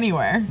going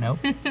anywhere. nope.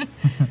 Yeah,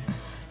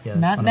 that's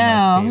Not one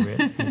now. of my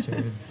favorite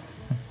features.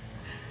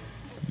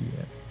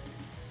 Yeah.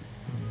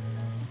 So,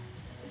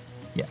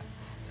 yeah.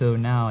 So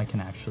now I can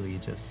actually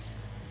just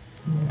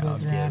Move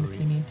those around if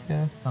you need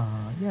to.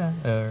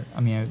 yeah. I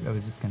mean, I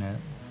was just gonna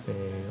say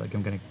like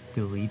I'm gonna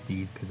delete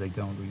these because I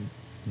don't really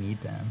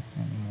need them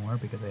anymore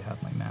because I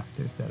have my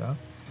master set up.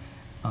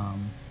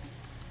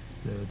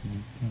 So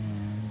these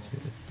can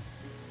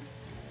just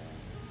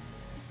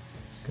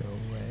go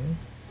away.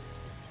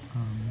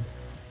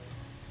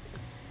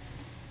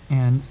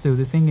 And so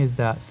the thing is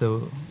that,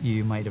 so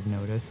you might have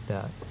noticed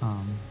that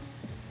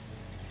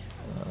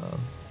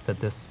that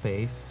this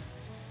space,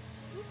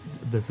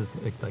 this is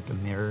like a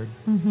mirrored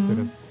sort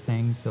of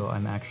thing. So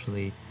I'm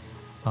actually,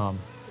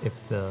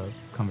 if the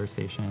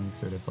conversation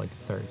sort of like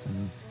starts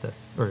on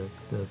this, or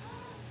the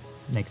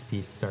next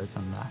piece starts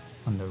on that,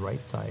 on the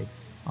right side,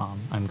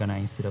 I'm gonna,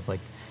 instead of like,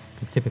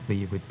 because typically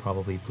you would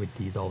probably put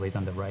these always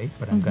on the right,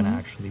 but I'm gonna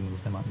actually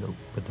move them on the,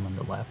 put them on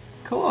the left.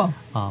 Cool.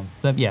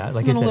 So yeah,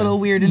 like I said, a little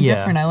weird and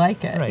different. I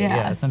like it. Right.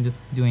 Yeah. So I'm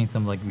just doing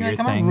some like You're weird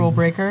like, I'm things. a rule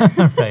breaker.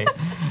 Right.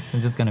 I'm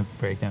just gonna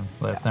break them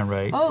left and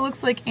right. Oh, it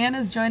looks like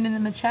Anna's joined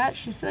in the chat.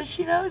 She says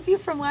she knows you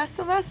from last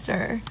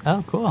semester.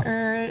 Oh, cool.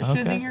 Or she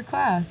was in your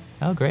class.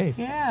 Oh, great.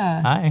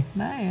 Yeah. Hi.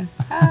 Nice.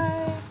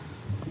 Hi.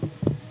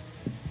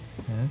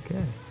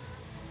 Okay.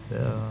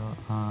 So,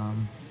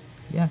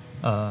 yeah.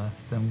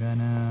 So I'm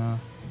gonna.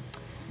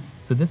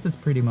 So this is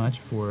pretty much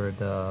for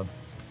the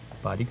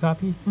body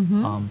copy.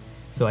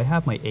 So I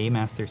have my A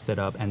master set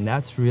up, and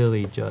that's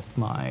really just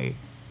my,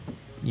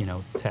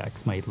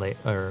 text, my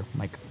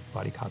my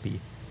body copy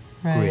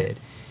grid.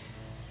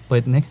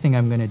 But next thing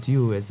I'm gonna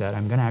do is that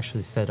I'm gonna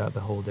actually set up a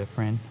whole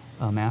different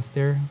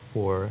master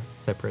for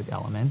separate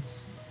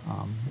elements.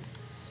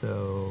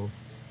 So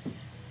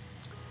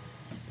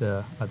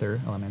the other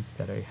elements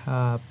that I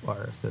have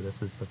are, so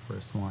this is the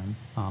first one.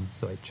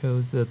 So I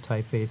chose the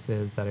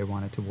typefaces that I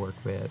wanted to work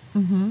with.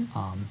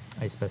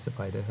 I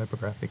specified the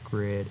typographic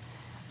grid.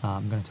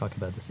 I'm going to talk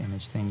about this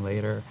image thing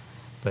later,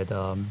 but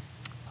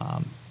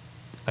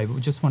I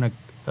just want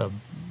to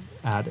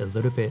add a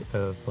little bit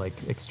of like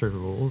extra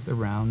rules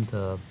around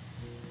the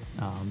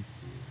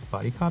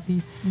body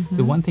copy.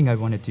 So one thing I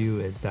want to do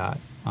is that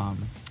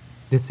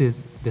this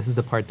is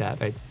the part that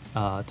I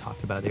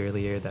talked about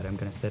earlier, that I'm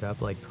going to set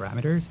up like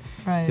parameters.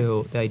 Right.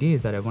 So the idea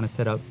is that I want to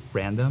set up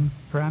random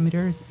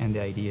parameters, and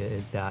the idea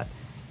is that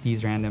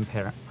these random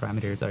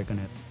parameters are going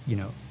to,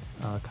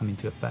 come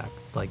into effect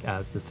like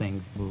as the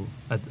things move,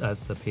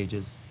 as the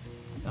pages,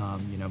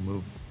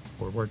 move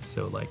forward.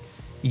 So like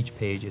each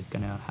page is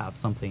gonna have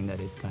something that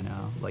is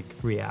gonna like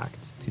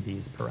react to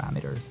these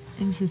parameters.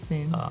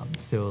 Interesting.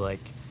 So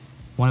like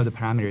one of the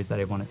parameters that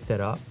I want to set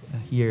up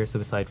here, so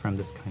aside from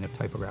this kind of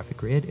typographic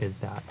grid, is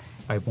that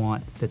I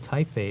want the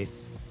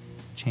typeface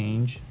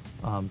change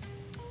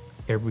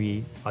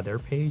every other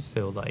page.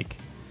 So like,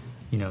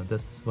 you know,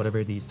 this,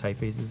 whatever these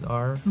typefaces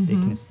are, they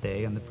can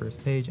stay on the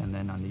first page, and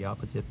then on the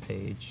opposite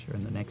page or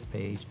on the next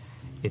page,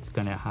 it's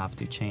gonna have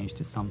to change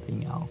to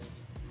something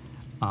else.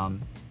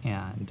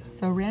 And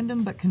so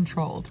random but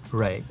controlled.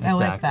 Right, exactly. I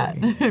like that.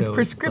 So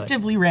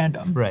Prescriptively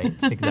random. Right,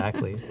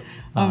 exactly.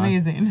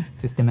 Amazing.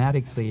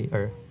 Systematically,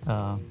 or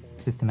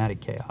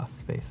systematic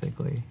chaos,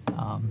 basically.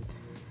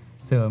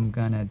 So I'm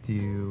gonna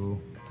do,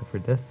 so for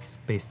this,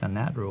 based on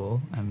that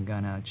rule, I'm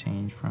gonna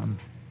change from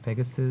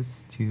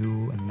Pegasus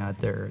to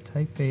another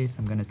typeface.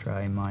 I'm gonna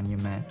try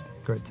Monument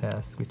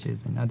Grotesque, which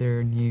is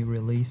another new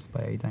release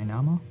by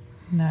Dynamo.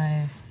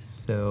 Nice.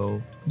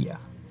 So yeah.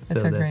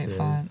 That's a great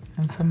font.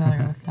 I'm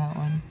familiar with that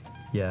one.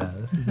 Yeah,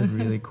 this is a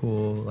really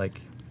cool,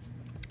 like,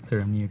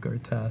 sort of new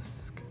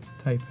grotesque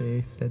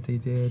typeface that they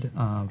did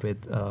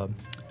with a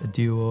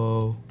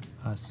duo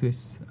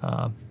Swiss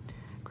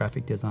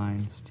graphic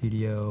design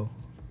studio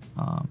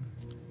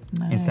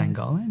in St.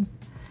 Gallen.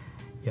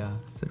 Yeah,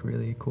 it's a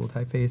really cool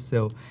typeface.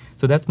 So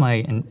that's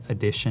my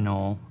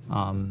additional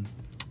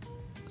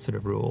sort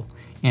of rule.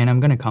 And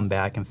I'm gonna come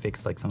back and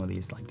fix like some of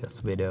these, like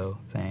this widow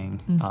thing.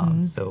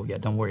 So yeah,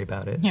 don't worry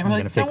about it. Yeah, I'm we're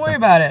gonna like, fix don't worry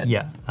them. about it.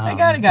 Yeah, I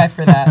got a guy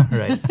for that.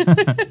 Right.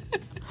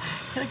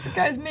 Like, the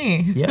guy's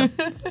me. Yeah.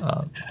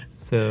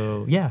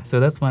 So yeah, so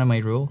that's one of my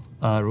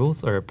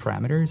rules or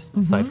parameters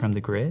aside from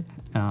the grid.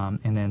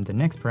 And then the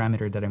next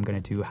parameter that I'm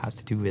gonna do has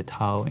to do with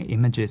how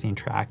images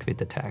interact with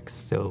the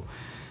text. So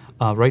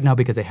right now,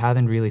 because I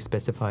haven't really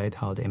specified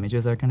how the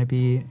images are gonna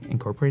be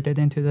incorporated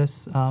into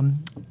this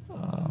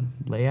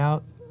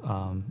layout,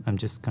 I'm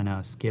just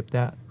gonna skip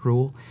that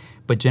rule.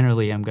 But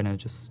generally, I'm gonna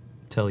just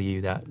tell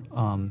you that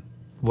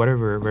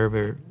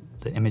wherever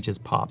the images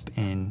pop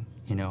in,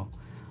 you know,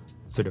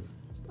 sort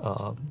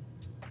of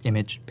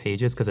image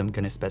pages, because I'm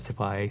gonna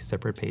specify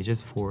separate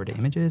pages for the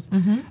images,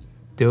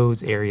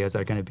 those areas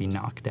are gonna be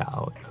knocked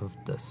out of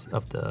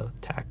the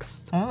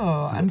text.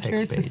 Oh, I'm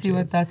curious to see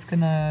what that's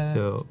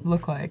gonna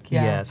look like.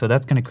 Yeah, so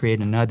that's gonna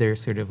create another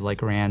sort of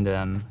like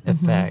random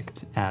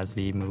effect as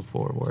we move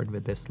forward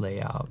with this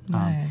layout.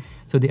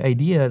 Nice. So the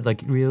idea,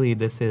 like, really,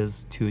 this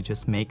is to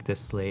just make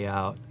this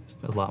layout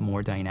a lot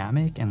more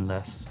dynamic and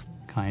less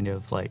kind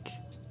of like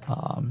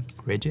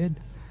rigid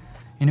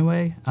in a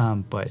way,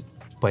 but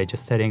by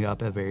just setting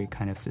up a very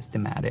kind of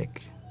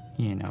systematic,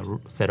 you know,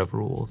 set of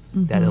rules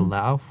that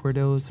allow for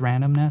those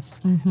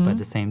randomness, but at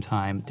the same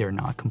time, they're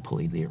not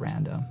completely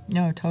random.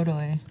 No,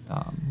 totally.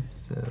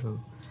 So,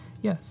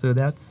 yeah, so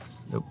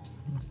that's,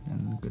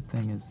 and the good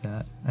thing is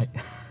that I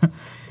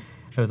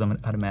was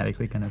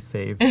automatically going to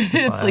save the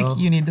It's file. like,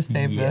 you need to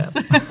save this.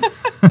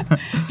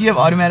 Do you have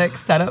automatic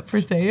setup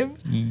for save?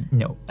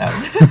 No.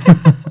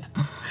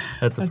 Oh.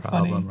 That's a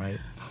problem, funny. right?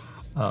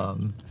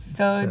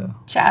 So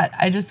chat,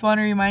 I just want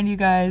to remind you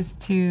guys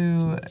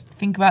to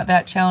think about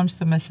that challenge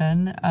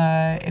submission.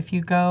 If you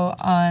go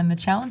on the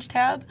challenge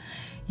tab,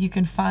 you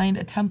can find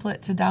a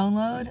template to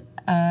download,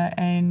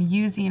 and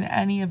using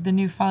any of the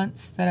new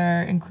fonts that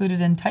are included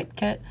in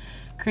Typekit,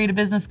 create a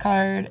business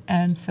card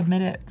and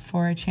submit it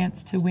for a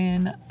chance to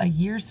win a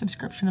year's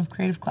subscription of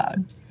Creative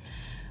Cloud.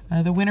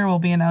 The winner will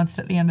be announced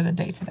at the end of the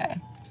day today.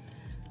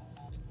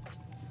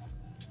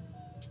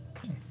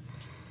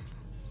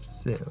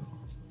 So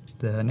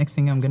the next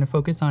thing I'm going to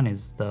focus on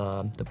is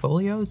the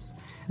folios.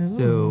 Ooh.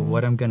 So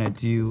what I'm going to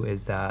do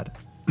is that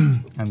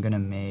I'm going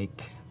to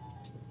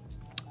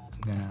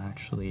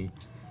actually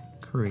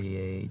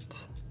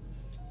create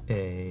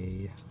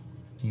a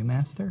new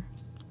master.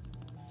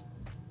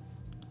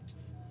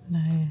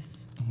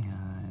 Nice.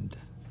 And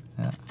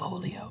the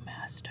folio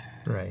master.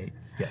 Right,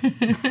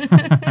 yes.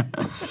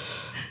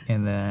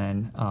 And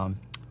then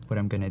what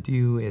I'm going to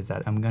do is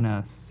that I'm going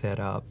to set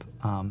up,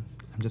 I'm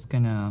just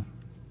going to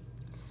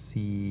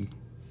see,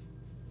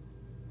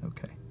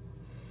 okay,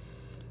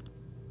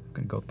 I'm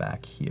gonna go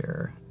back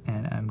here,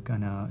 and I'm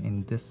gonna,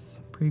 in this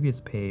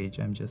previous page,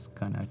 I'm just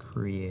gonna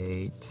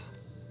create,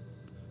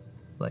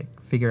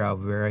 like, figure out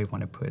where I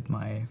want to put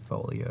my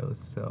folios.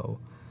 So,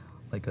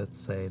 like, let's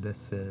say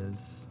this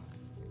is,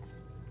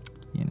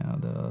 you know,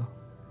 the...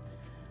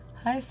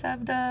 Hi,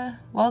 Sevda.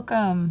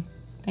 Welcome.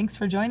 Thanks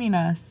for joining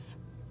us.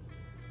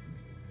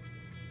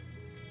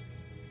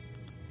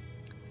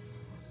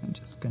 I'm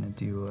just gonna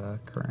do a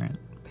current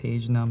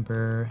page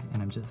number,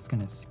 and I'm just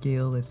gonna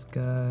scale this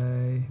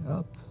guy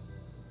up.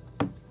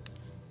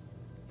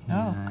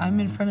 Oh,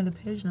 I'm in front of the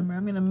page number.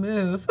 I'm gonna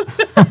move.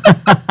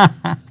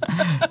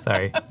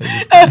 Sorry.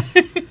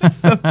 It's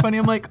so funny.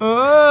 I'm like,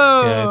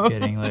 oh. Yeah, it's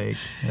getting like,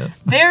 yep.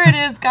 There it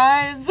is,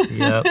 guys.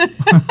 Yep.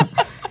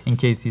 In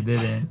case you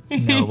didn't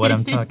know what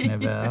I'm talking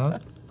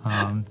about.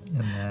 And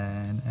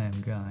then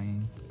I'm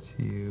going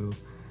to,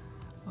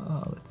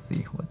 let's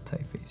see, what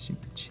typeface should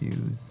we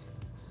choose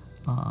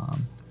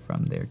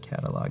from their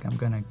catalog. I'm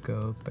gonna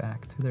go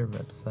back to their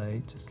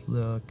website, just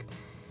look.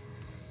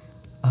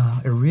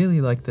 I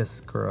really like this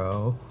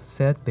Grow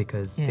set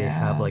because they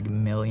have like a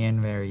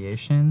million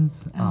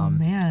variations. Oh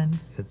man,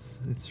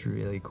 it's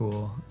really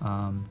cool.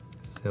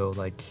 So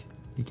like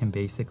you can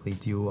basically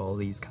do all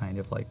these kind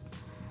of like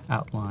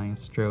outline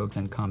strokes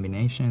and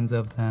combinations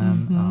of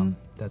them.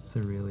 That's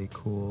a really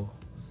cool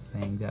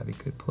thing that we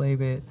could play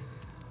with.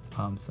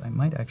 So I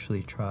might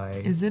actually try.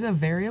 Is it a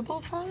variable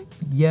font?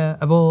 Yeah,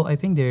 well, I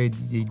think they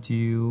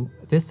do.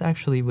 This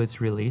actually was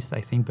released,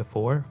 I think,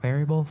 before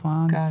variable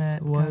font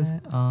was.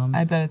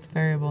 I bet it's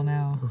variable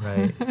now.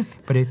 Right,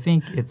 but I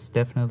think it's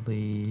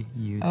definitely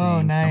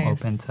using some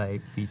open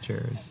type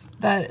features.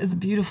 That is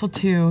beautiful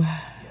too.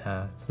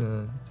 Yeah, it's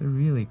a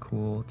really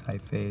cool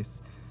typeface,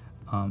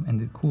 and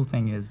the cool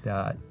thing is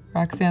that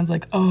Roxanne's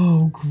like,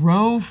 oh,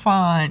 Grow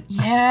font,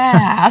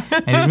 yeah.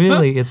 And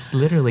really, it's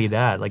literally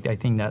that. Like, I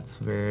think that's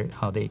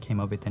how they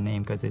came up with the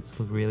name, because it's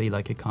really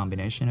like a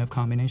combination of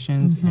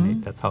combinations,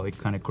 and that's how it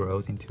kind of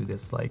grows into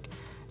this like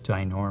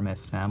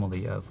ginormous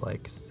family of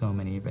like so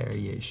many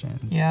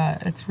variations. Yeah,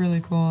 it's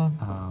really cool.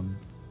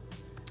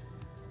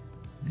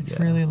 It's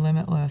really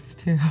limitless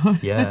too.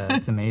 Yeah,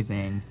 it's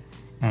amazing.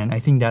 And I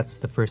think that's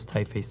the first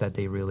typeface that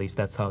they released.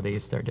 That's how they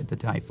started the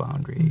Type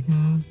Foundry.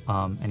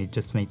 And it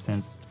just made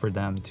sense for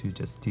them to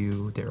just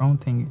do their own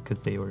thing,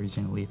 because they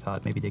originally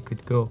thought maybe they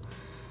could go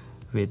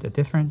with a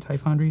different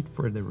Type Foundry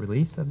for the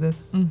release of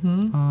this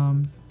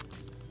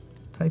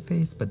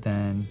typeface. But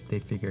then they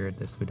figured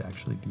this would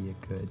actually be a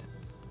good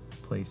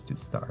place to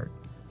start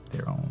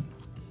their own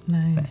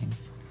thing.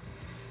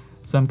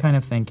 So I'm kind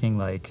of thinking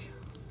like,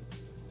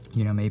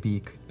 you know, maybe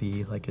it could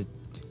be like a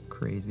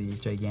crazy,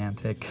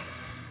 gigantic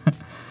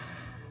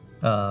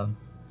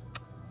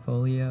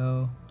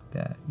folio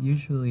that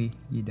usually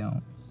you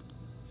don't.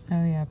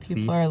 Oh yeah,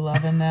 people are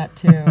loving that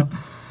too.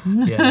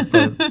 Yeah,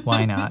 but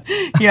why not?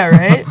 Yeah,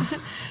 right?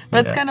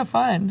 That's kind of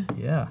fun.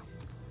 Yeah.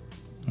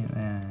 And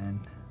then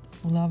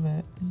love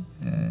it.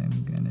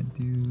 I'm gonna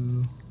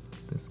do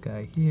this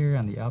guy here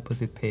on the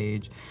opposite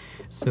page.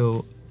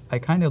 So I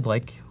kind of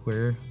like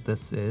where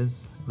this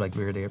is, like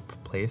where they're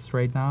placed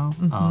right now.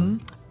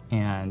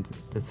 And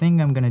the thing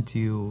I'm gonna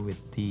do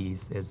with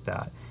these is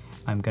that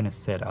I'm gonna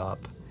set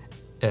up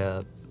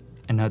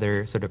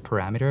another sort of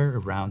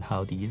parameter around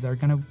how these are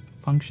gonna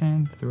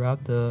function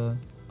throughout the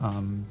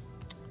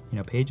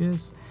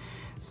pages.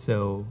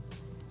 So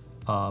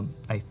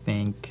I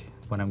think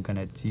what I'm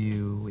gonna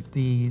do with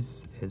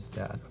these is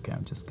that, okay,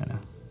 I'm just gonna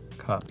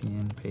copy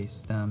and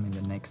paste them in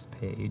the next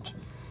page.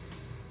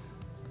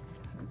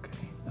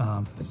 Okay,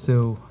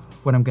 so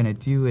what I'm gonna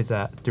do is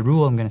that the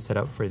rule I'm gonna set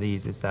up for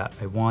these is that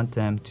I want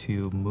them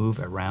to move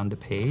around the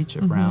page,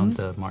 around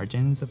the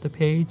margins of the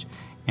page,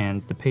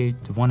 and the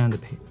one on the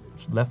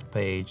left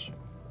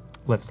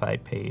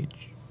side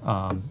page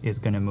is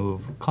gonna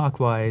move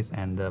clockwise,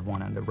 and the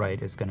one on the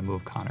right is gonna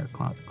move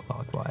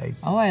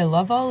counterclockwise. Oh, I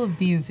love all of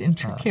these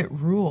intricate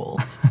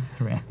rules.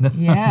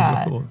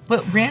 Random rules.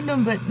 But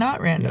random, but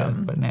not random.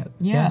 Yeah, but not.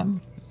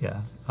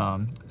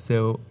 Yeah.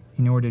 So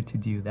in order to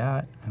do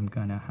that, I'm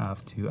gonna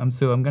have to. I'm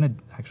gonna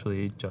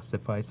actually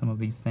justify some of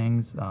these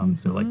things.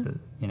 So like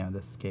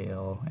the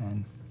scale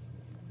and.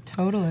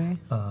 Totally.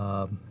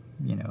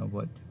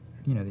 What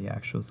the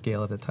actual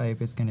scale of the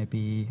type is gonna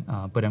be.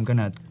 But I'm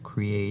gonna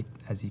create,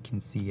 as you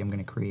can see, I'm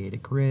gonna create a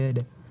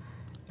grid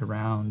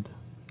around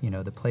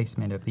the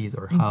placement of these,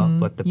 or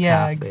what the path is.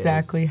 Yeah,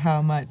 exactly.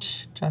 How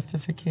much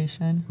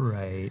justification.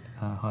 Right.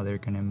 How they're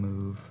gonna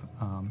move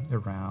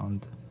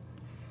around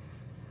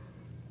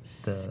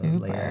the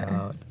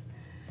layout.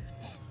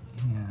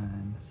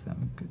 And so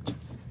I'm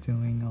just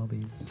doing all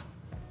these.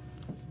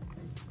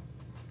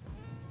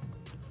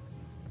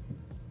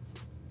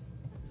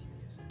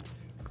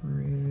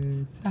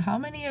 Grids. So how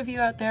many of you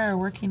out there are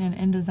working in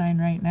InDesign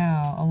right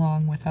now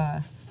along with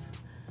us?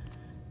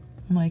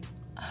 I'm like,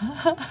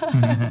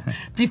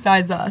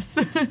 besides us.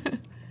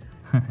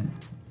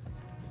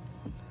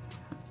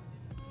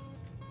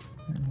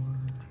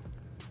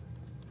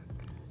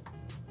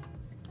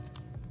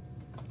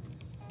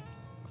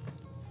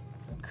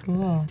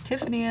 Cool.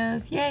 Tiffany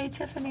is. Yay,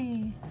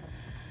 Tiffany.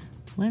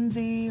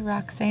 Lindsay,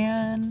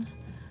 Roxanne.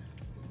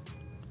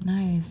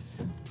 Nice.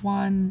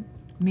 Juan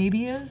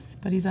maybe is,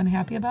 but he's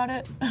unhappy about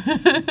it.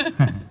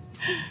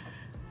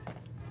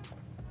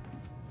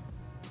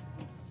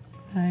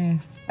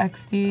 Nice.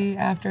 XD,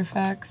 After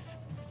Effects.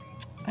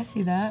 I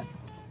see that.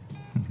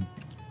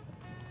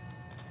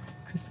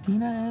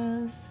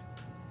 Christina is.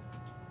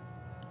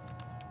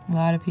 A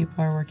lot of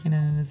people are working in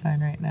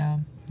InDesign right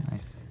now.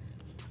 Nice.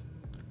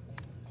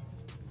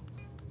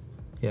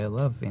 Yeah, I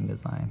love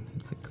InDesign.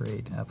 It's a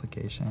great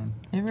application.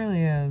 It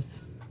really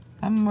is.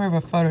 I'm more of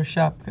a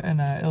Photoshop and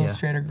an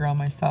Illustrator girl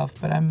myself,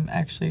 but I'm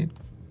actually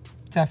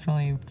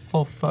definitely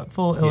full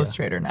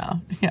Illustrator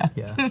now. Yeah.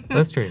 Yeah,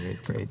 Illustrator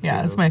is great too.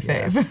 Yeah, it's my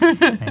fave.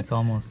 And it's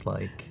almost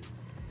like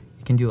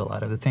you can do a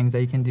lot of the things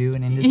that you can do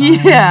in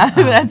InDesign. Yeah,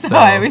 that's how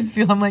I always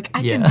feel. I'm like,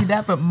 I can do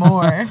that, but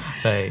more.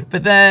 Right.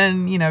 But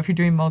then, if you're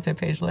doing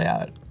multi-page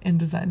layout,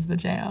 InDesign's the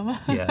jam.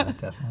 Yeah,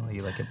 definitely.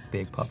 Like a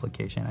big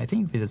publication. I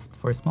think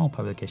for a small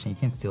publication, you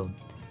can still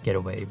get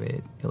away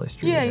with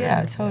Illustrator.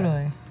 Yeah,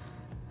 totally.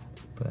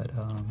 But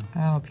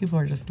oh, people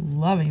are just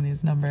loving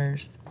these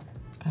numbers.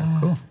 Oh,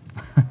 cool.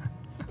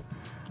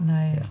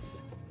 Nice. Yeah.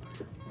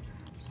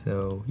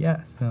 So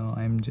yeah, so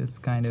I'm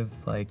just kind of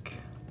like,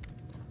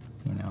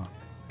 you know,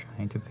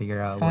 trying to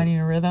figure out finding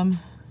a rhythm.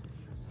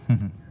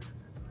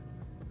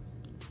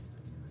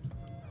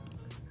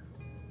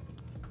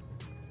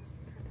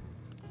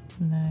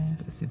 Nice.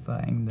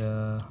 Specifying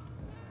the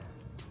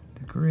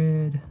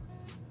grid.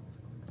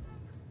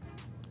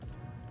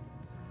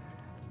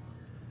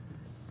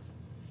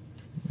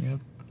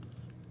 Yep.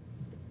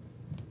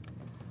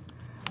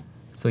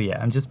 So yeah,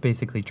 I'm just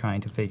basically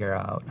trying to figure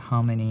out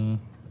how many,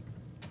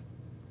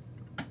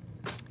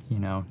 you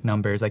know,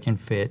 numbers I can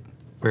fit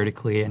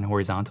vertically and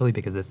horizontally,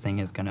 because this thing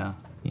is gonna,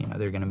 you know,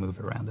 they're gonna move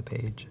around the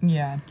page.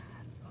 Yeah.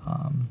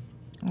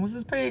 This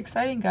is pretty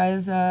exciting,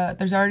 guys.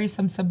 There's already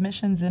some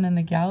submissions in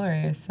the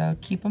gallery, so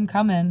keep them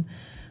coming.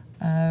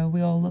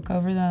 We'll look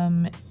over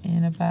them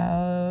in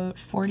about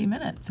 40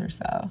 minutes or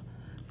so.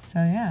 So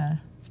yeah,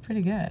 it's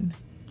pretty good.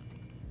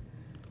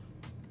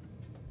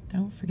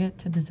 Don't forget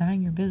to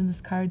design your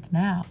business cards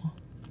now.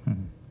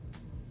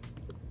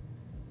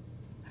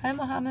 Hi,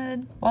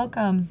 Mohammed.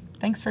 Welcome.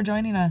 Thanks for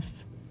joining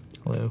us.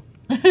 Hello.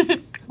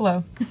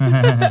 Hello.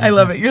 I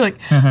love it. You're like,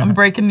 I'm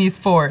breaking these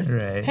fours.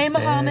 Right. Hey,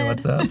 Mohammed. Hey,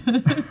 what's up?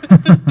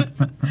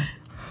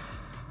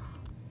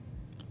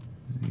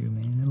 Zoom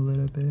in a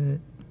little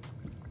bit.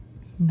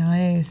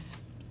 Nice.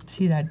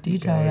 See that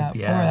detail of that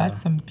four.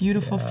 That's some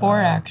beautiful four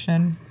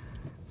action.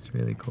 It's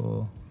really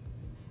cool.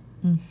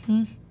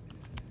 Mm-hmm.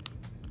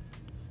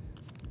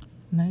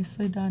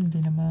 Nicely done,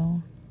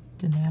 Dynamo.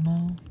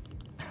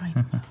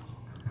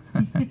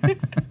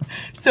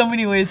 So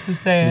many ways to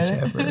say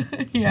Whichever.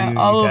 it. Yeah, you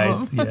all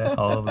guys, of them. Yeah,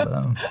 all of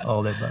them.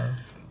 All the above.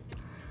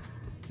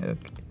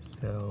 Okay,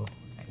 so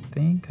I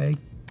think I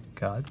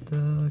got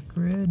the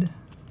grid.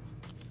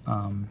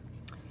 And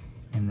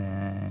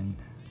then,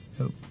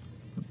 oh,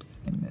 oops,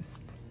 I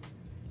missed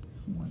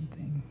one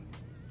thing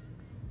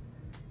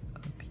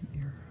up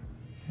here.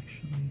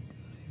 Actually,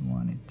 I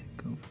wanted to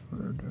go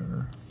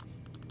further.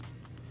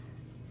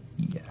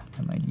 Yeah,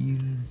 I might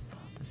use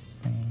the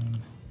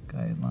same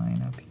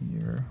guideline up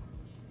here.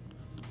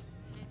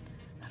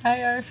 Hi,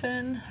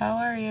 Arfin. How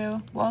are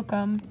you?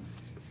 Welcome.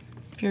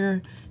 If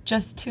you're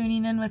just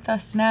tuning in with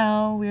us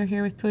now, we're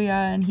here with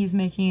Pouya, and he's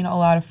making a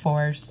lot of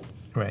fours.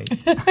 Right.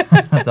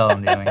 That's all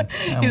I'm doing.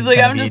 He's like,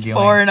 I'm just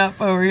fouring up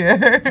over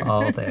here.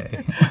 All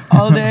day.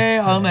 All day,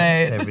 all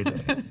night. Every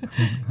day.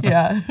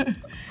 Yeah.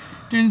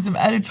 Doing some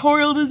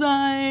editorial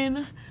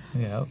design.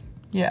 Yep.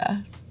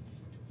 Yeah.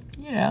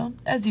 You know,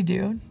 as you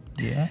do.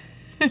 Yeah.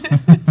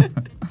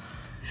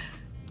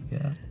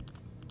 Yeah.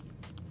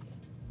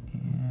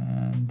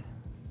 And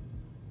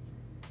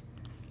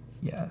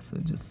yeah, so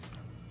just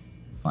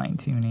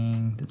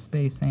fine-tuning the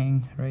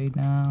spacing right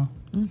now.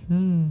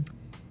 Mm-hmm.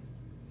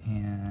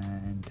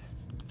 And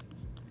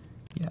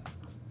yeah.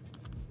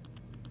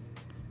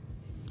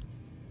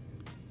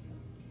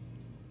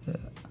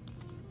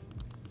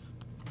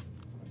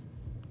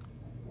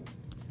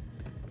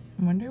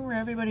 I'm wondering where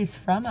everybody's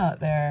from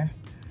out there.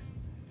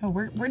 Oh,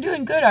 we're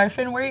doing good,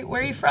 Arfin. Where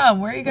are you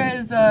from? Where are you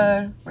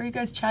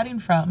guys chatting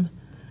from?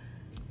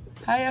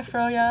 Hiya,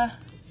 Froya.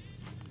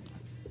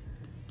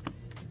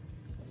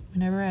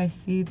 Whenever I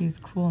see these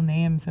cool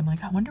names, I'm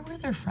like, I wonder where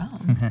they're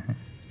from.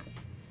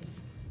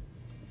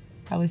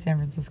 Probably San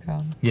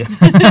Francisco. Yeah.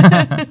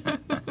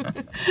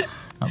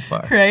 Not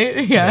far.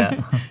 Right? Yeah.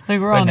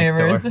 Like we're all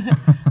neighbors.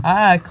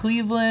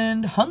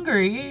 Cleveland,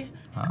 Hungary.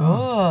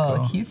 Oh,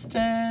 cool.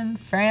 Houston,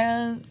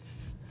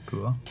 France.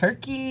 Cool.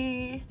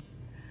 Turkey.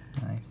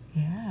 Nice.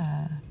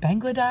 Yeah.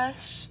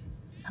 Bangladesh.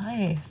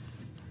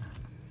 Nice.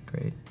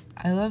 Great.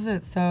 I love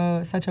it.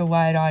 Such a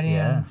wide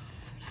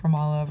audience from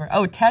all over.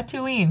 Oh,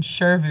 Tatooine.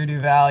 Sure, Voodoo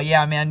Val.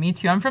 Yeah, man, me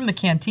too. I'm from the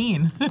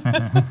canteen.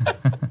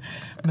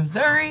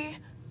 Missouri.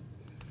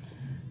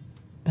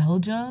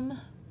 Belgium.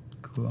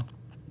 Cool.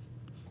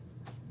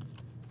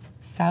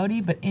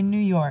 Saudi, but in New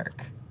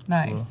York.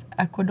 Nice. Cool.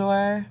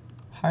 Ecuador.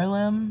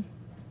 Harlem.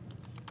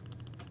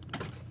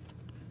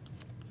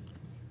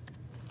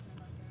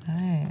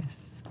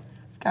 Nice.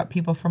 We've got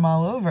people from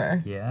all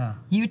over. Yeah.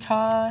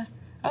 Utah.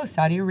 Oh,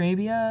 Saudi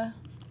Arabia.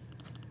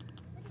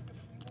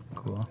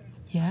 Cool.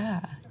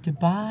 Yeah.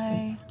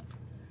 Dubai.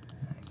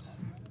 Nice.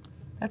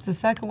 That's the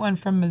second one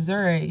from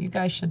Missouri. You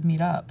guys should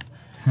meet up.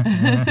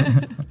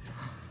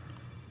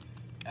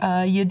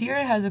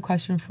 Yadira has a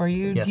question for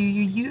you. Yes. Do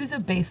you use a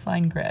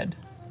baseline grid?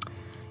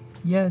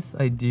 Yes,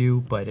 I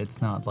do, but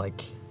it's not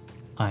like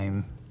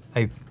I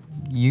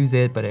use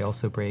it, but I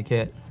also break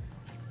it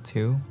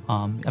too.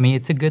 I mean,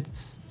 it's a good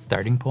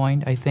starting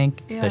point, I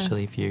think,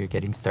 especially if you're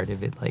getting started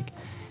with like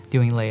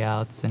doing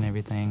layouts and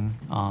everything.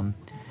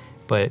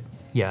 But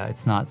yeah,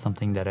 it's not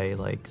something that I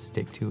like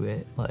stick to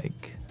it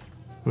like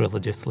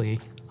religiously.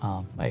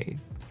 I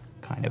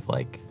kind of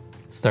like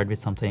start with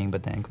something,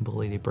 but then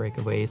completely break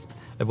away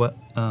from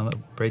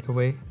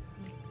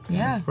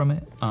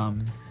it.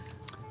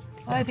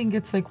 Well, I think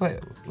it's like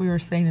what we were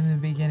saying in the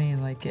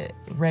beginning, like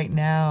right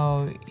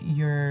now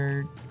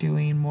you're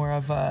doing more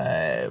of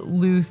a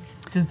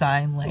loose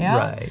design layout.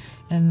 Right.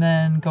 And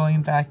then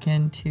going back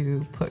in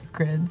to put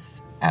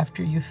grids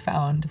after you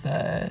found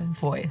the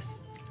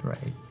voice.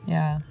 Right.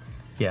 Yeah.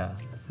 Yeah.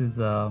 This is,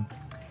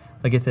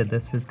 like I said,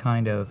 this is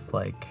kind of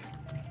like,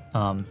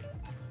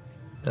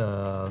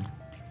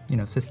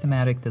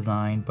 systematic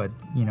design, but,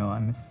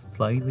 I'm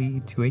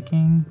slightly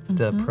tweaking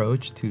the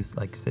approach to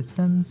like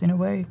systems in a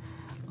way.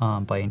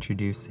 By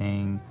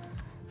introducing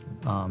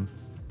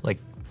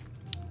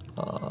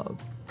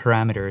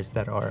parameters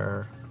that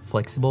are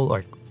flexible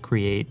or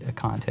create a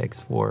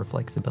context for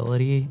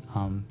flexibility.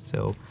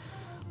 So,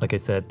 like I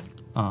said,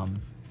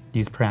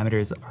 these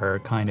parameters are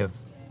kind of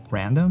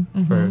random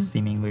or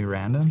seemingly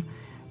random,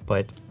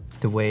 but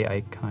the way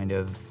I kind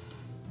of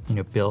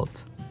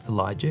built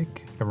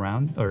logic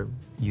around or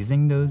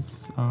using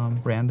those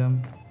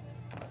random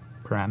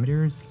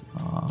parameters.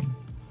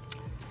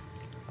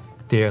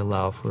 They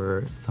allow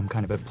for some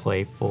kind of a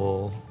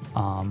playful,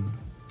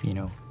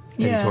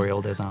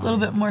 editorial design. A little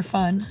bit more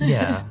fun.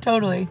 Yeah.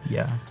 Totally.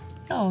 Yeah.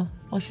 Oh,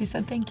 well, she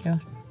said thank you.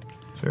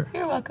 Sure.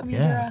 You're welcome, Yadira.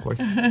 Yeah, of course.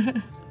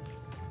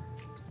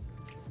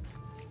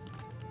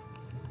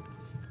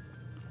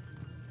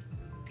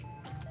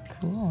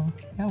 Cool.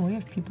 Yeah, we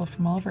have people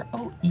from all over.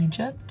 Oh,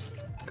 Egypt.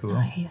 Cool.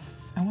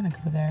 Nice. I want to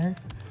go there.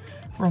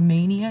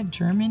 Romania,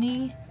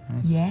 Germany.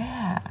 Nice.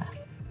 Yeah.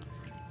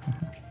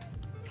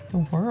 The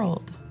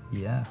world.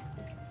 Yeah.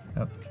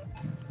 Up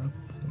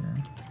there.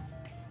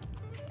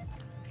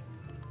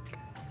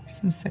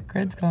 Some sick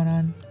grids going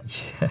on.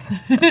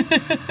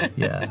 Yeah.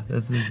 Yeah.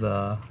 This is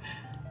kind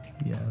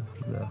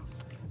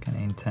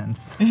of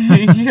intense.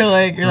 you're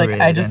like,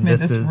 Right, I just and made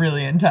this is,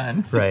 really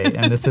intense. Right.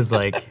 And this is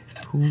like,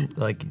 who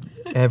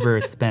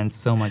ever spends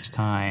so much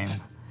time,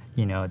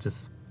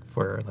 just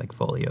for like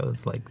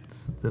folios? Like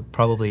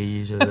probably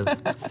usually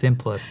the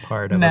simplest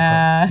part of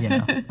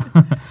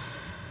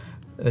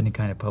any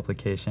kind of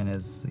publication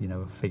is,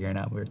 figuring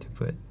out where to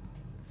put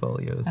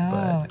folios. Oh,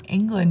 but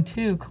England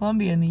too,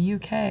 Colombia and the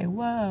UK.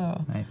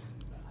 Whoa. Nice.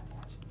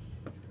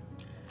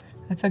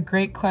 That's a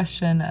great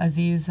question,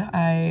 Aziz.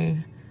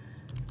 I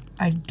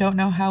don't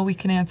know how we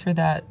can answer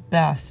that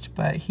best,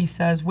 but he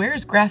says, where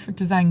is graphic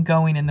design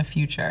going in the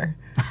future?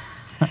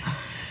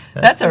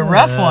 That's a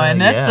rough one.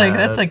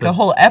 That's like a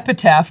whole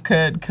epitaph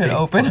could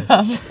open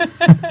up.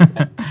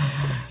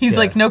 He's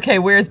like, okay,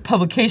 where's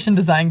publication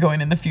design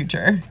going in the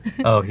future?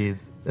 Oh,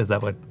 is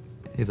that what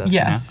he's asking?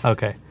 Yes. Now?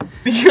 Okay.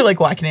 You're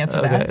like, well, I can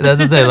answer that. That's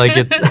to say, like,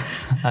 it's,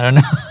 I don't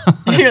know.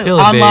 It's still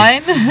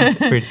online?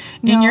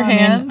 In your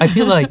hand? I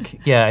feel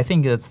like, I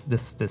think it's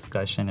this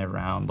discussion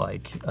around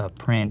like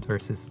print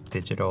versus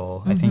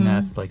digital. I think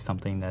that's like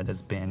something that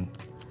has been.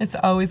 It's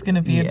always going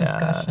to be a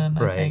discussion,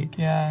 right. I think,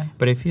 yeah.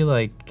 But I feel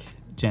like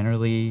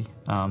generally,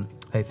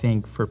 I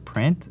think for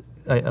print,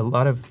 a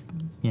lot of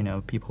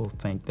people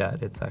think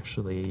that it's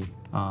actually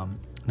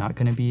not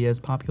going to be as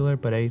popular,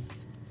 but I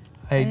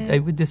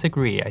would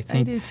disagree. I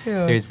think I do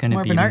too. There's going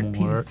to be more of an art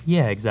more. piece.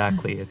 Yeah,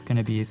 exactly. It's going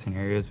to be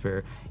scenarios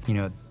where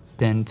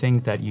then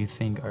things that you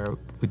think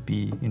would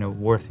be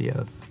worthy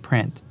of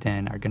print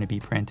then are going to be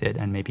printed,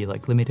 and maybe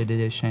like limited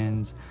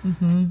editions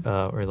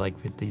or like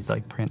with these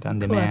like print on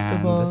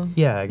demand. Collectible.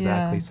 Yeah,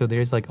 exactly. Yeah. So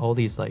there's like all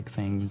these like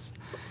things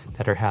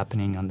that are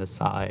happening on the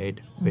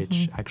side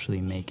which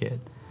actually make it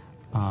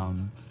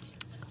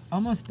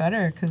almost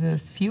better because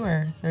there's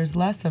fewer. There's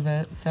less of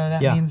it, so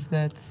that means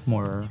that's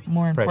more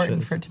important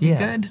precious. for it to be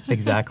good.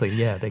 Exactly.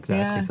 Yeah, exactly.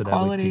 Yeah, so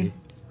quality. That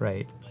would be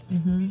right.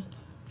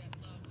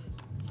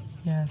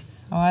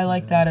 Yes. Oh, I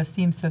like that.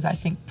 Asim says, I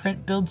think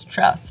print builds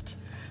trust.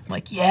 I'm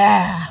like,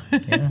 yeah.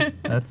 Yeah,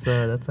 that's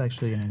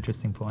actually an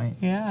interesting point.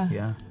 Yeah.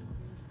 Yeah.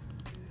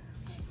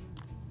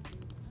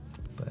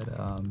 But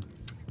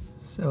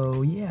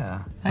so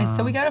yeah. Nice.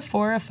 So we got a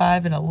 4, a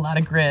 5, and a lot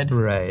of grid.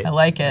 Right. I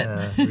like it.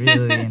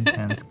 Really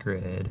intense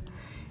grid.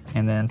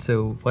 And then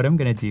so what I'm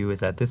gonna do is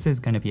that this is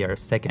gonna be our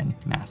second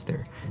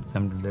master. So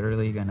I'm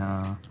literally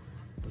gonna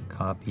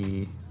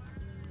copy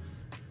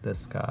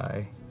this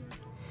guy.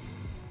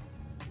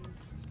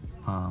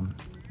 And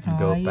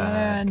go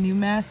back. New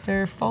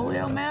master,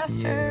 folio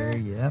master.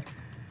 Here, yep.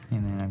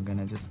 And then I'm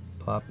gonna just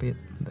plop it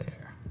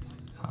there.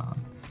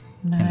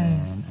 Nice.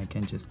 And then I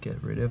can just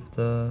get rid of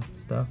the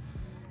stuff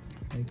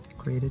I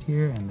created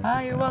here. And this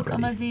is You're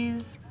welcome, already...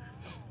 Aziz.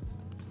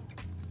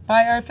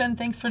 Bye, Arfin.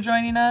 Thanks for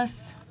joining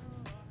us.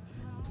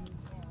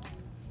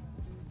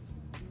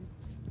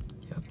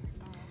 Yep.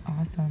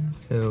 Awesome.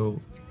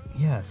 So,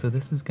 yeah, so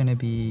this is gonna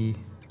be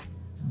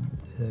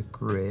the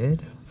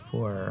grid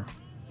for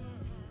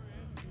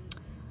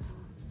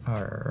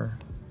our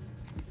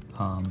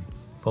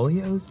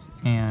folios.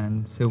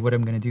 And so what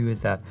I'm going to do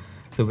is that,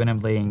 so when I'm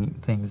laying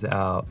things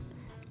out,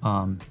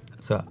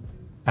 so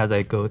as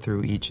I go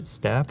through each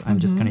step, I'm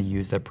just going to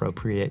use the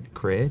appropriate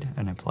grid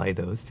and apply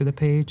those to the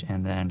page,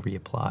 and then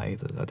reapply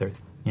the other,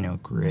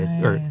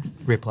 grid, or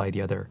reapply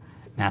the other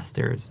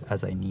masters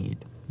as I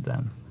need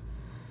them.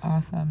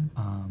 Awesome.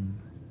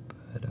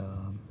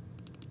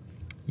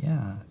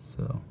 Yeah,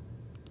 so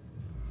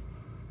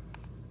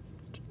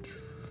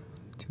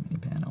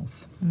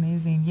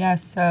Amazing. Yeah,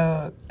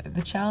 so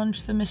the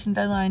challenge submission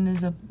deadline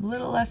is a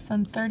little less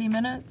than 30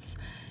 minutes.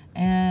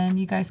 And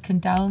you guys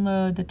can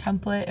download the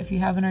template if you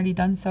haven't already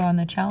done so on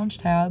the challenge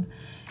tab.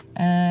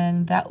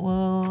 And that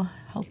will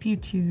help you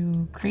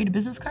to create a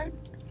business card,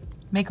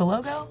 make a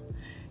logo,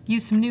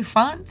 use some new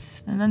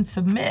fonts, and then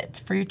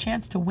submit for your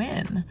chance to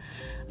win.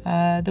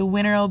 The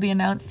winner will be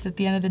announced at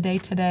the end of the day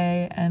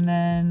today, and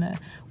then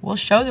we'll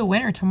show the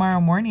winner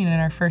tomorrow morning in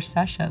our first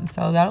session.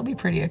 So that'll be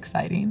pretty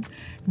exciting.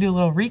 Do a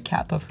little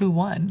recap of who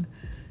won.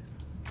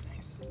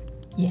 Nice.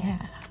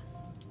 Yeah.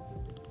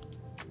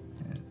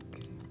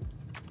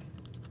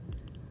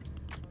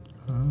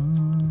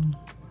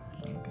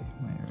 Okay,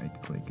 my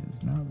right click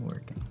is not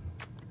working.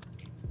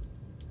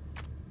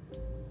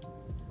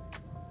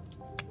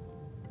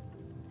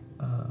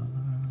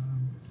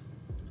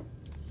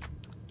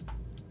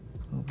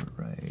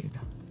 Override.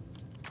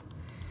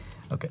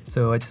 Okay,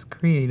 so I just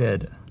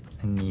created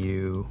a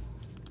new,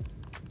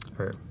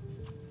 or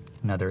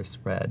another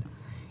spread.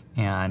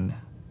 And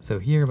so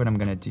here what I'm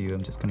gonna do,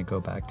 I'm just gonna go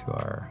back to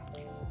our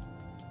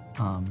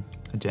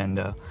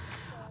agenda.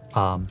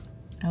 I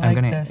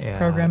like this,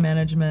 program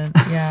management,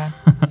 yeah.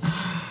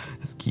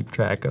 Just keep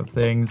track of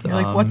things. You're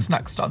like, what's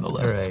next on the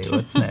list? Right,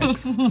 what's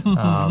next?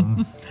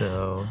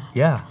 So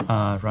yeah,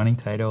 running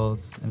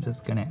titles, I'm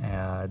just gonna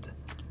add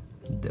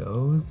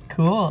those.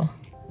 Cool.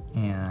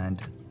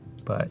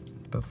 But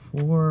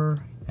before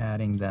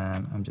adding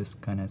them, I'm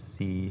just gonna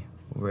see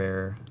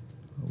where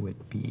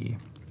would be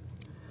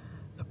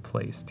a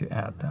place to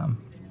add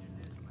them.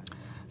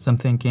 So I'm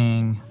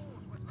thinking,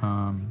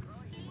 all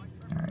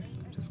right,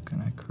 I'm just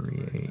gonna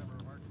create,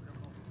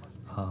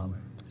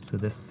 so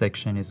this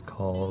section is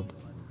called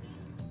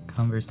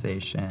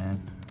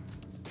conversation,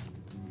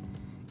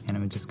 and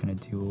I'm just gonna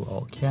do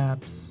all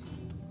caps,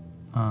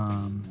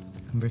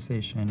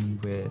 conversation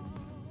with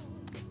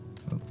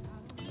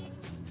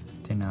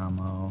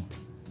Dynamo.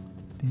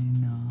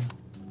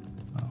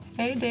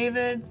 Hey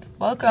David,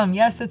 welcome.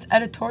 Yes, it's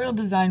Editorial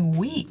Design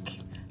Week,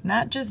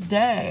 not just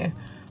day.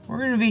 We're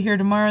gonna be here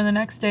tomorrow and the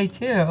next day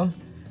too.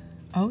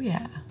 Oh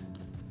yeah.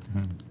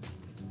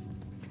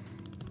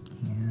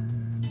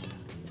 And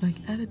it's like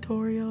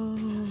editorial.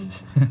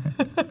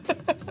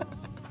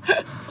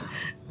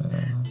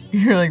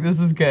 You're like,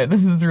 this is good.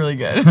 This is really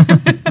good.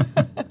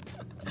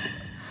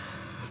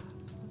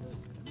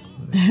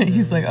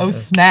 He's like, oh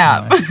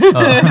snap.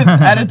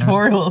 It's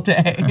editorial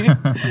day.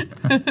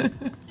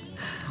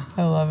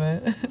 I love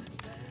it.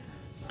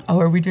 Oh,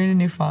 are we doing a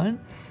new font?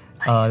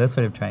 Nice. That's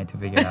what I'm trying to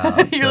figure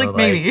out. You're so, like,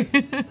 maybe.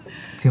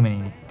 Too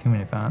many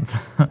fonts.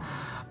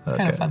 It's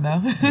kind of fun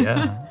though.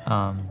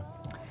 Yeah.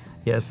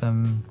 Yes, I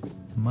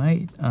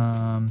might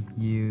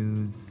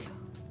use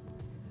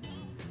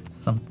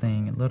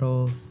something a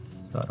little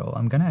subtle.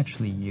 I'm gonna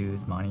actually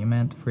use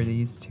Monument for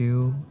these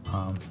two.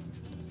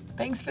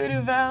 Thanks, Voodoo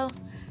Val.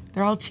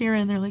 They're all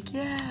cheering. They're like,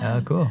 yeah.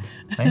 Oh, cool.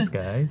 Thanks,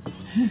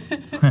 guys.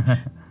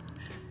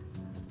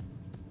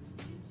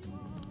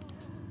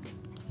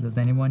 Does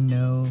anyone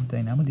know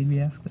Dynamo? Did we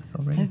ask this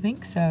already? I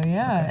think so,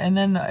 yeah. Okay. And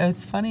then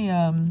it's funny,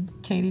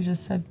 Katie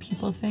just said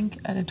people think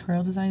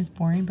editorial design is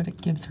boring, but it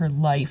gives her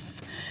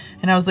life.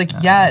 And I was like,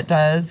 yeah, it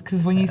does.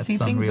 Because when you see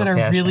things that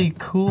are really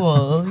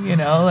cool, you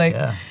know, like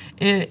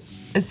it,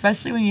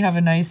 especially when you have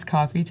a nice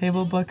coffee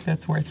table book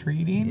that's worth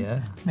reading,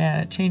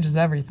 man, it changes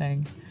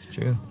everything. It's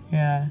true.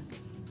 Yeah.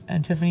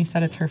 And Tiffany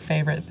said it's her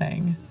favorite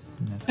thing.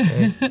 That's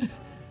great.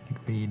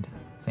 Agreed.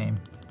 Same.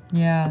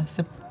 Yeah.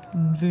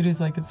 Voodoo's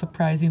like, it's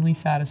surprisingly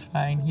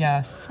satisfying.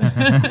 Yes.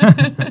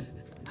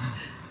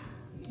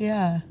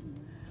 Yeah.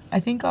 I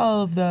think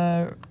all of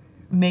the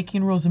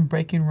making rules and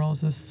breaking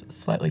rules is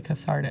slightly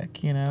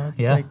cathartic, you know?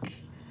 It's like,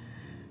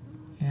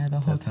 the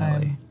whole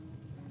time.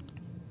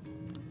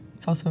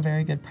 It's also a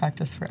very good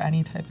practice for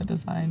any type of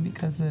design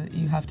because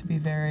you have to be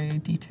very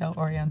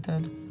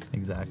detail-oriented.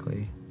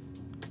 Exactly.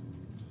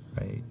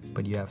 Right.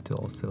 But you have to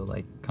also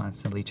like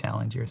constantly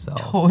challenge yourself.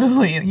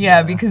 Totally.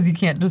 Yeah, because you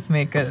can't just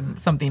make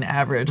something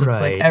average. It's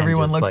like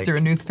everyone looks through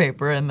a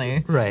newspaper and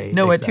they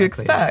know what to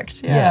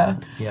expect. Yeah.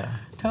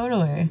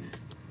 Totally.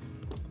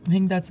 I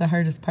think that's the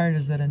hardest part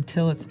is that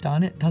until it's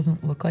done, it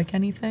doesn't look like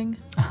anything.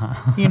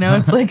 You know,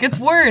 it's like, it's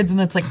words. And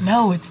it's like,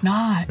 no, it's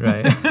not.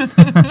 Right.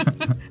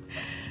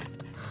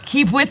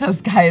 Keep with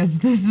us, guys.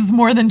 This is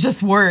more than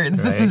just words.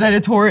 Right. This is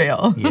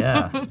editorial.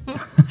 Yeah.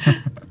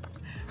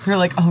 We're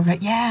like, oh,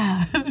 right,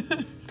 yeah.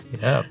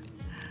 Yep.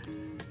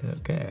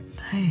 Okay.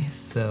 Nice.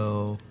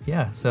 So,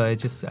 so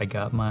I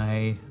got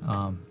my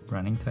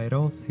running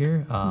titles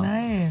here.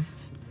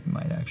 Nice. I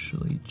might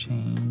actually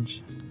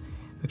change.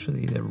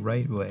 Actually, the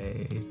right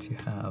way to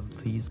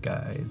have these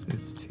guys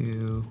is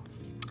to...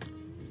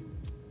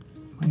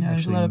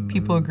 there's a lot of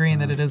people agreeing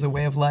that it is a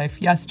way of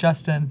life. Yes,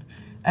 Justin.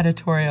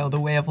 Editorial, the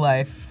way of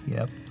life.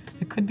 Yep.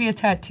 It could be a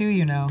tattoo,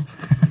 you know.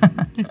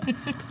 Okay.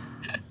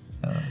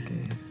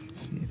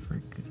 See if we're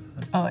good.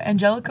 Oh,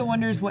 Angelica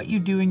wonders what you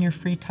do in your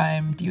free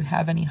time. Do you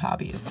have any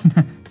hobbies?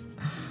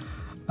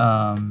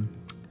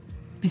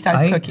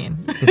 Besides cooking.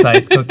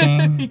 Besides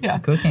cooking? Yeah.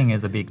 Cooking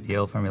is a big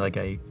deal for me. Like,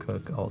 I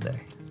cook all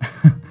day.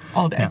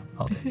 All day. No,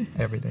 all day,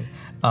 every day.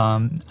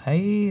 I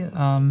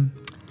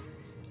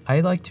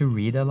like to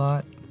read a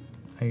lot.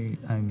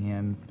 I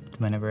mean,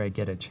 whenever I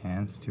get a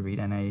chance to read,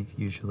 and I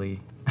usually,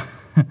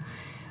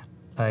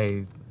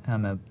 I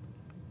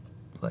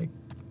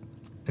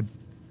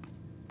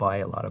buy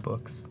a lot of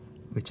books,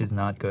 which is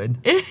not good.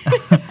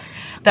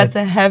 That's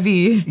a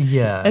heavy.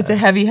 Yeah, that's a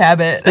heavy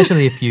habit.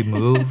 Especially if you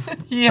move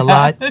a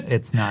lot.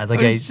 It's not like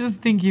I was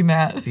just thinking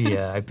that.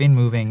 Yeah, I've been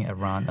moving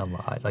around a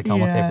lot, like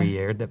almost every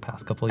year the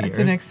past couple of years.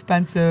 It's an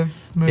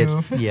expensive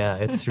move.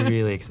 It's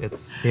really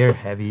they're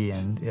heavy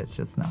and it's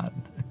just not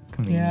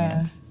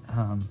convenient.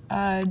 Yeah.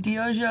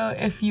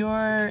 Diojo, if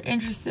you're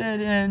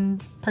interested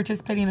in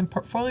participating in the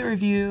portfolio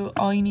review,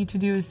 all you need to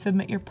do is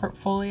submit your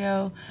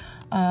portfolio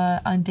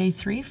on day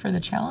 3 for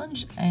the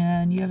challenge,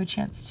 and you have a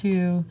chance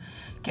to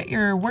get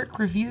your work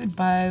reviewed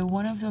by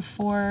one of the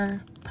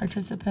 4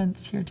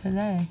 participants here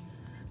today.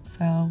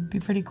 So be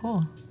pretty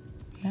cool.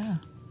 Yeah.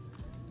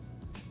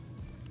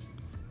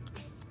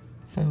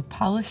 So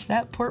polish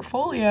that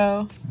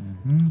portfolio.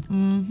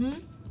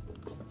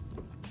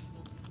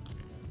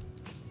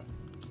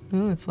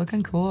 Ooh, it's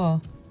looking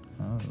cool.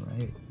 All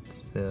right.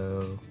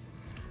 So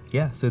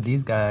yeah, so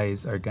these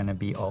guys are gonna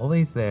be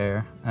always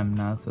there.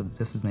 So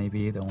this is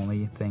maybe the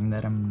only thing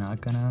that I'm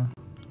not gonna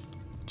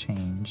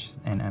change,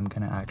 and I'm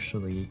gonna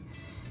actually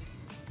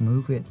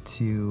move it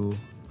to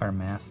our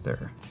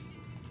master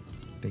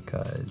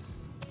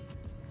because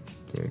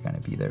they're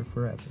gonna be there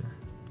forever.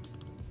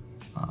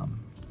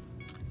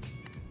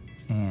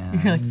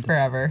 And you're like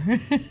forever.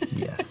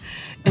 Yes.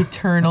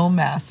 Eternal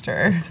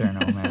master.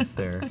 Eternal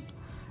master,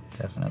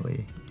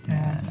 definitely.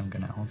 Yeah. And I'm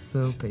gonna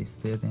also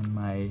paste it in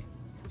my.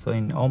 So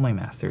in all my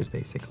masters,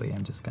 basically,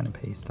 I'm just gonna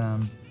paste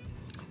them,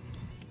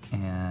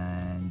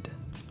 and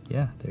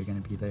yeah, they're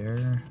gonna be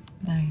there.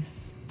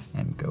 Nice.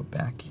 And go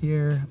back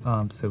here.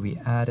 So we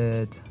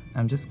added.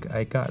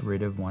 I got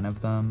rid of one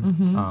of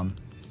them.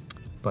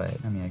 But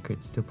I mean, I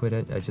could still put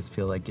it. I just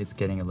feel like it's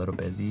getting a little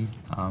busy.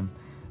 So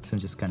I'm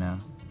just gonna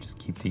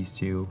keep these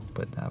 2.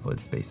 But that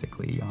was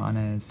basically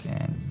Johannes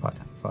and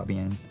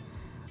Fabian,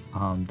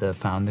 the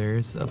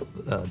founders of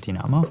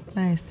Dynamo.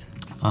 Nice.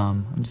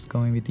 I'm just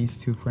going with these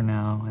 2 for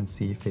now, and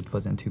see if it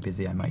wasn't too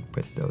busy, I might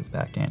put those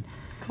back in.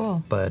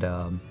 Cool. But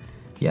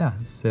yeah,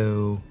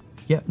 so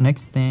yeah,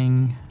 next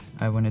thing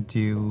I want to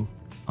do,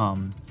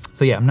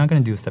 so yeah, I'm not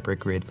going to do a separate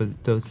grid for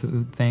those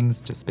 2 things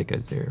just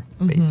because they're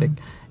basic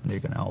and they're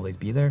going to always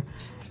be there.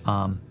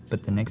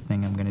 But the next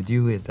thing I'm going to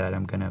do is that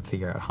I'm going to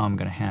figure out how I'm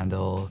going to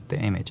handle the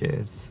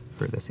images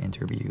for this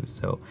interview.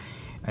 So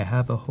I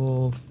have a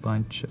whole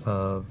bunch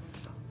of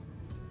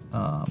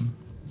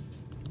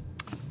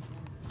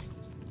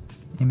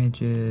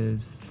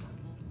images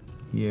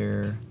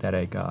here that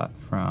I got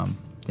from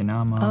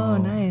Dynamo. Oh,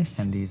 nice.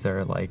 And these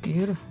are like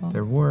beautiful.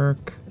 Their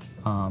work,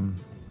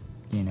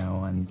 you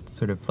know, and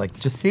sort of like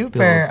just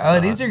super. Oh,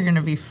 these are going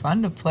to be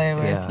fun to play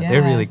with. Yeah,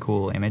 they're really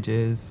cool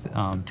images.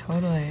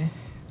 Totally.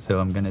 So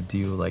I'm going to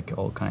do like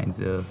all kinds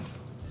of,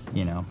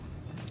 you know,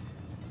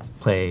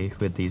 play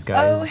with these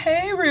guys. Oh,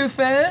 hey,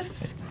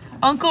 Rufus.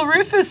 Uncle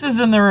Rufus is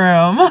in the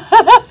room.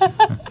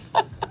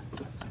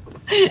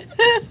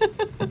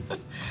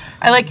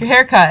 I like your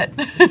haircut.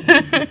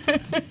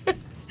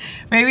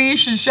 Maybe you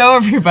should show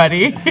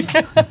everybody.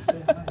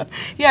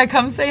 Yeah,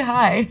 come say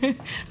hi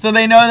so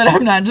they know that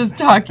I'm not just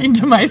talking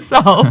to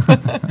myself.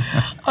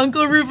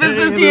 Uncle Rufus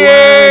is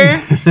here.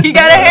 He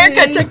got a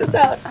haircut. Check this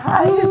out.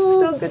 Hi, it's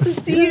so good to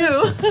see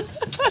you.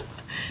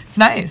 It's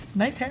nice.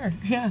 Nice hair.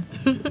 Yeah.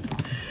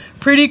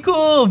 Pretty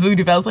cool.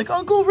 Voodoo Belle's like,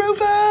 Uncle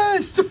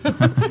Rufus.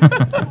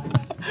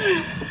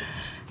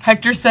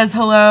 Hector says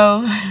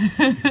hello.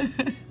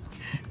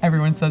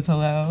 Everyone says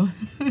hello.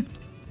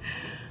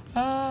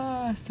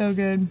 Ah, so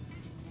good.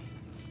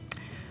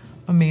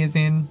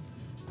 Amazing.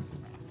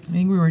 I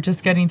think we were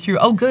just getting through.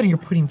 Oh, good. You're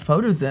putting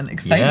photos in.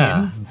 Exciting.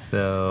 Yeah.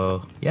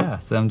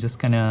 So I'm just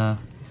gonna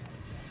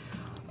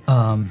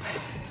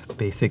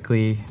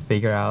basically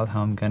figure out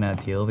how I'm gonna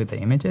deal with the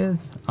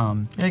images.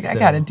 Like, I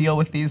gotta deal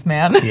with these,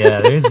 man.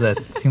 Yeah,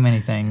 there's too many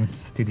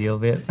things to deal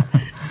with.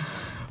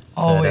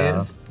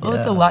 Always. Well,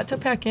 it's a yeah. lot to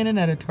pack in an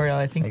editorial.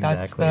 I think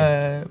Exactly.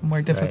 that's the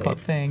more difficult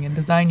thing. In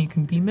design, you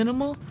can be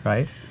minimal.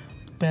 Right.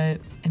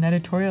 But in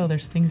editorial,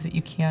 there's things that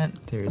you can't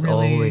There's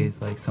really always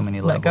like so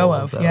many let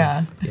levels go of.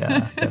 Yeah.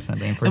 Yeah,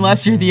 definitely.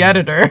 Unless you're the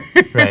editor.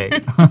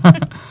 Right.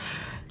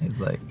 It's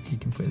like you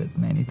can put as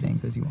many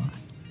things as you want.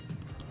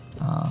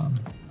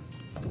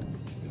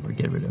 Or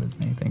get rid of as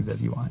many things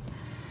as you want.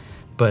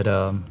 But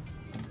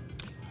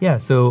yeah,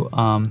 so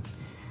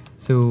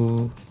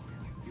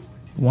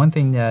one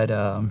thing that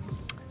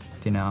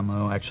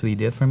Dynamo actually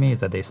did for me is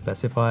that they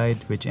specified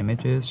which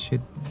images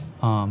should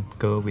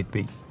go with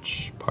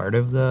which part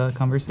of the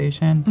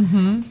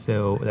conversation.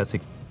 So that's a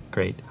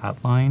great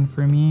outline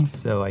for me.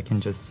 So I can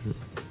just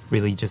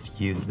really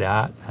just use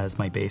that as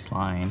my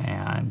baseline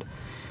and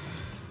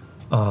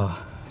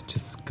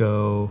just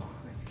go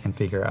and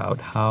figure out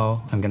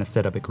how I'm gonna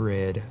set up a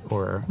grid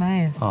or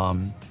Nice.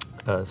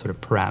 sort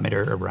of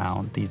parameter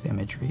around these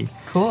imagery.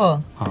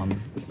 Cool.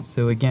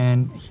 So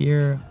again,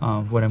 here,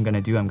 what I'm going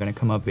to do, I'm going to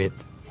come up with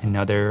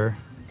another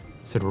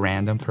sort of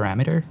random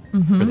parameter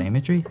for the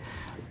imagery.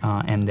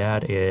 And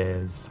that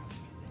is,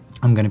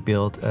 I'm going to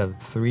build a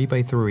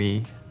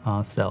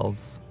 3x3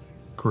 cells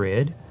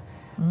grid.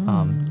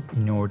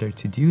 In order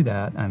to do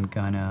that, I'm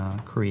going to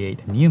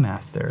create a new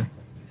master.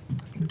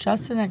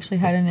 Justin actually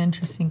had an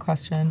interesting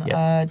question.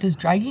 Yes. Does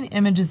dragging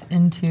images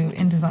into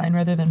InDesign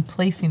rather than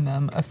placing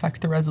them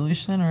affect the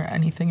resolution or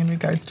anything in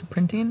regards to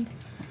printing?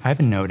 I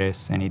haven't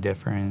noticed any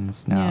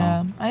difference, no.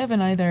 Yeah, I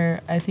haven't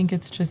either. I think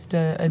it's just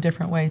a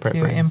different way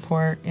to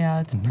import.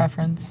 Yeah, it's a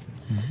preference.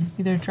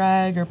 Either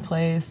drag or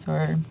place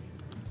or,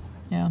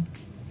 yeah.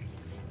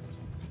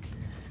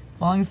 As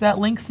long as that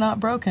link's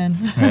not broken,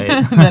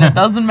 Right. then it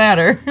doesn't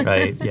matter.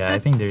 Right, yeah, I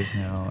think there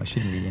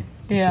shouldn't be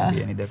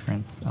any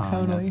difference in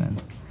that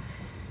sense.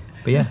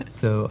 But yeah,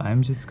 so I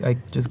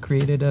just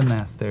created a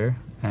master.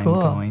 I'm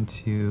going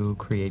to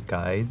create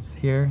guides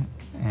here.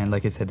 And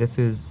like I said, this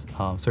is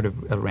sort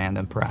of a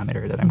random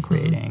parameter that I'm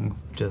creating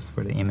just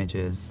for the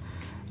images.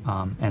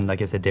 And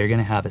like I said, they're going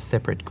to have a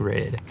separate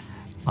grid.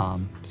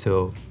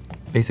 So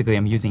basically,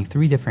 I'm using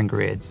 3 different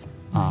grids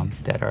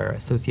that are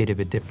associated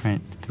with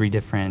three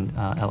different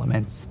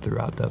elements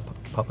throughout the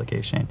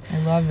publication. I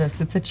love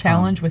this. It's a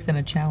challenge within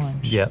a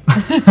challenge. Yep.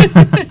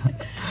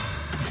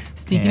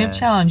 Speaking of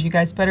challenge, you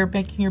guys better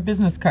making your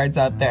business cards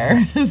out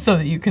there so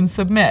that you can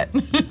submit.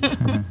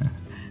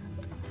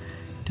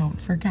 Don't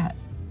forget.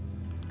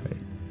 Right.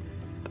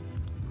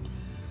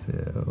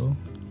 So,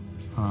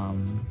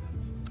 I'm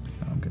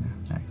going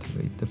to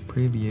activate the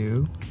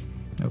preview.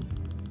 Nope,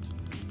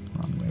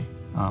 wrong way.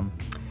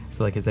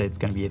 So like I said, it's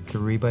going to be a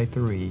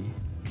 3x3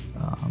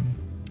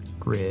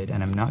 grid,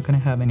 and I'm not going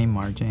to have any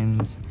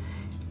margins.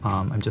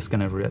 I'm just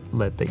going to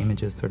let the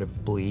images sort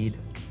of bleed.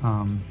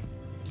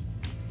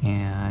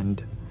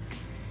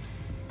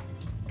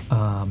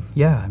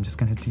 Yeah, I'm just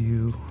going to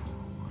do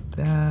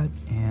that,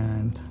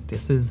 and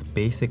this is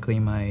basically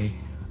my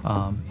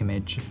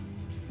image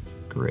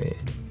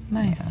grid.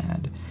 Nice.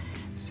 And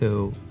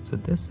so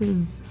this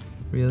is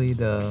really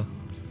the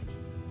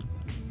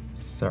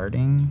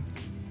starting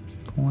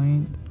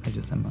point. I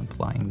just am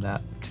applying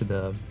that to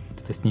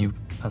this new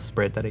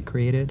spread that I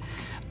created.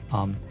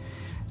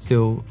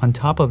 So on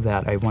top of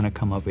that, I want to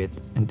come up with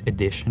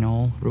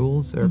additional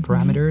rules or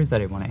parameters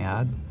that I want to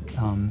add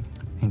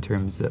in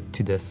terms of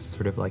to this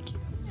sort of like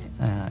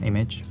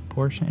image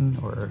portion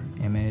or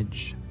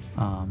image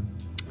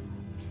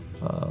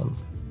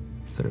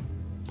sort of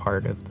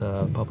part of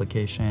the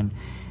publication.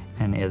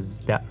 And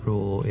that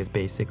rule is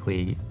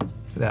basically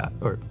that,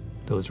 or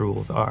those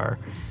rules are,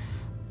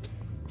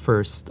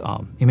 first,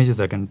 images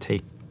are going to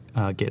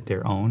get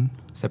their own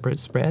separate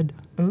spread.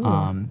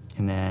 And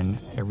then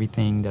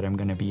everything that I'm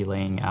going to be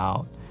laying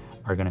out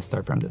are going to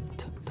start from the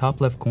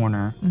top left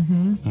corner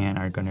and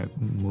are going to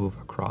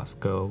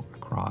go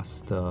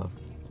across the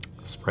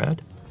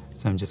spread.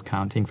 So I'm just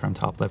counting from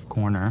top left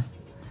corner.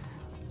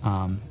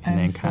 And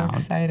then so count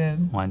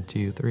excited. 1,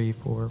 2, 3,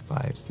 4,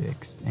 5,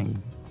 6,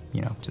 and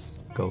just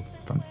go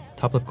from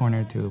top left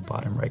corner to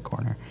bottom right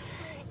corner.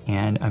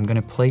 And I'm going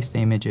to place the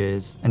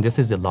images, and this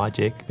is the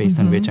logic based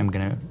on which I'm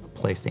going to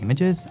place the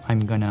images. I'm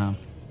going to,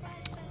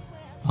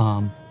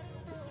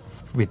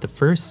 with the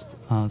first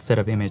set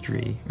of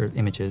imagery or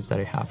images that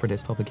I have for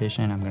this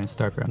publication, I'm going to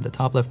start from the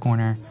top left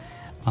corner,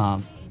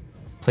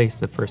 place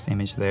the first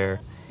image there.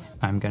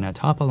 I'm going to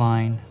top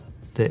align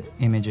the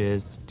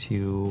images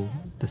to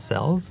the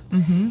cells.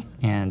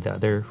 And the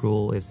other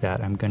rule is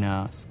that I'm going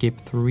to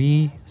skip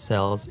 3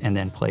 cells and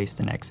then place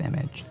the next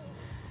image.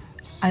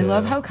 So, I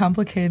love how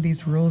complicated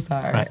these rules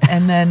are. Right.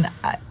 And then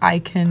I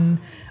can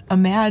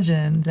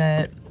imagine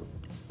that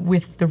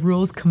with the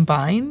rules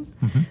combined,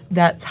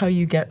 that's how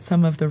you get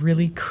some of the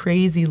really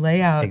crazy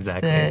layouts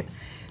that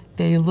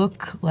they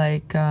look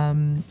like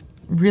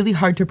really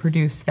hard to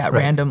produce that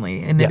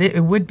randomly. And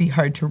it would be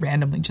hard to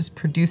randomly just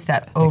produce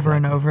that over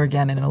and over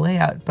again in a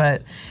layout.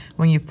 But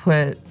when you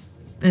put,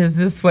 is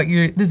this what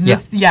you're, is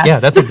this, yes. Yeah,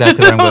 that's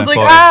exactly what I'm going for.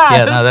 I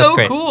was like, that's so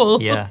great.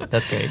 cool. Yeah,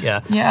 that's great, yeah.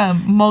 Yeah,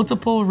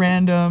 multiple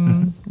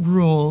random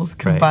rules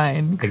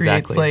combined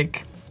creates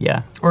like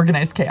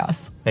organized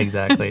chaos.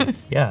 Exactly.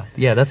 Yeah,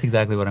 that's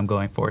exactly what I'm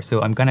going for.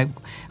 So I want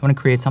to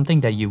create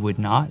something that you would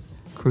not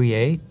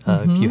create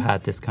if you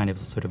had this kind of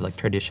sort of like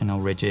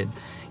traditional rigid,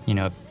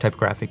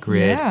 typographic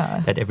grid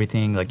that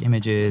everything like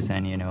images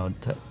and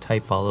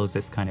type follows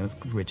this kind of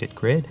rigid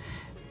grid.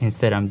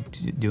 Instead, I'm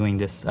doing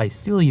this. I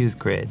still use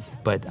grids,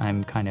 but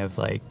I'm kind of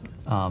like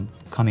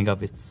coming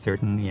up with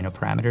certain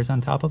parameters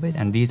on top of it.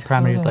 And these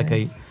parameters, like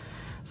I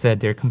said,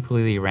 they're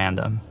completely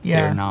random.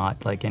 They're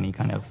not like any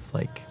kind of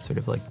like sort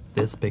of like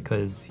this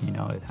because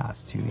it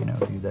has to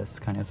do this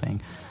kind of thing.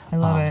 I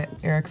love it.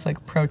 Eric's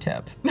like pro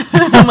tip.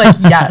 I'm like,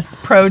 yes,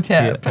 pro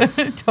tip.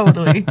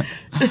 Totally.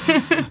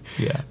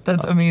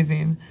 That's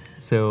amazing.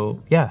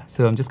 So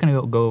so I'm just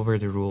gonna go over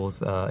the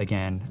rules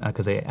again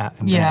because I'm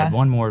gonna add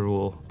one more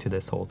rule to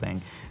this whole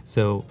thing.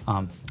 So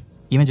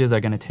images are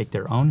going to take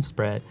their own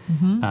spread.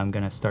 I'm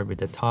going to start with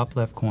the top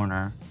left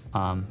corner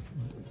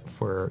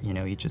for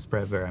each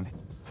spread where I'm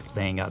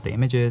laying out the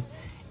images,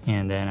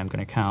 and then I'm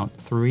going to count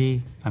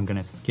 3. I'm going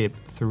to skip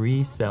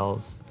 3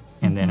 cells,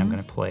 and then I'm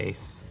going to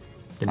place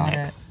the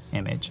next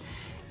image.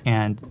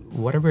 And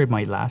whatever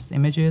my last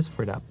image is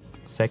for that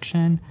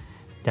section,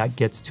 that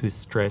gets to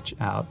stretch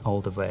out all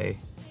the way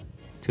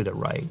to the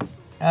right.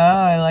 Oh,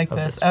 I like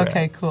this.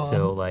 Okay,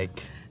 cool.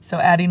 So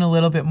adding a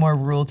little bit more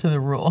rule to the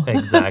rule.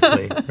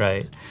 Exactly,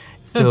 right.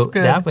 So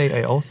that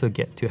way I also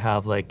get to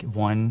have like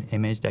one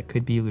image that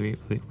could be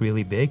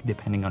really big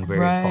depending on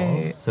where it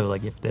falls. So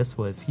like if this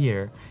was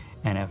here,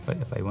 and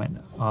if I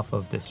went off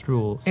of this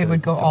rule, so it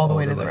would go all the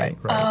way to the right.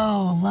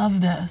 Oh,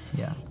 love this.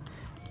 Yeah.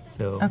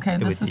 So okay,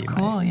 this is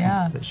cool.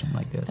 Yeah. Position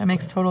like this. That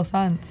makes total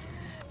sense.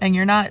 And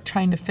you're not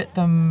trying to fit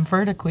them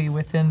vertically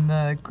within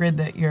the grid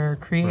that you're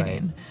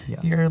creating. Right.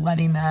 Yeah. You're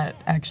letting that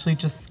actually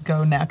just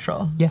go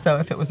natural. Yeah. So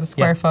if it was a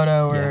square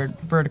photo or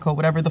vertical,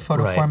 whatever the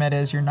photo format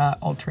is, you're not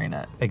altering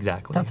it.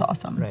 Exactly. That's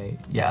awesome. Right.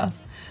 Yeah.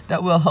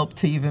 That will help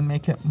to even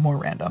make it more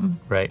random.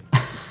 Right.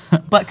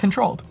 But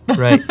controlled.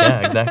 Right.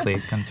 Yeah, exactly.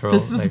 Controlled.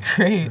 This is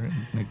great.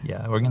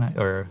 Yeah,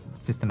 or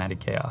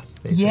systematic chaos,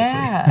 basically.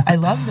 Yeah, I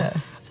love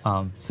this.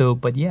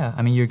 But yeah,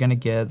 I mean, you're going to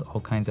get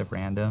all kinds of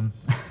random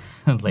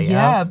layouts.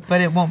 Yeah,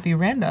 but it won't be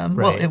random.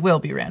 Right. Well, it will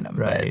be random,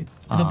 right.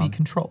 But it'll be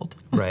controlled.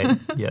 Right.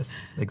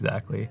 Yes,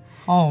 exactly.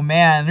 Oh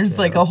man, there's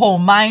like a whole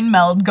mind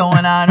meld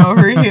going on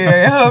over here.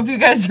 I hope you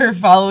guys are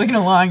following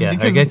along. Yeah,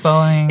 are you guys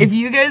following? If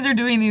you guys are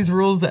doing these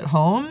rules at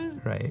home,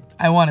 right,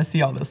 I want to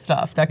see all this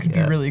stuff. That could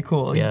be really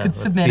cool. Yeah, you could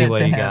submit it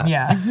to him.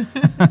 Yeah.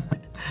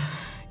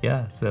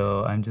 Yeah,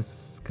 so I'm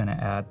just gonna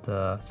add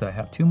so I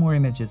have 2 more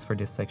images for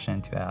this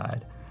section to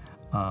add.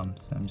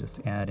 So I'm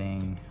just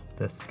adding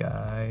this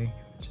guy,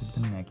 which is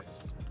the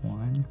next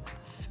one.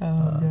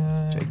 So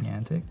it's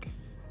gigantic.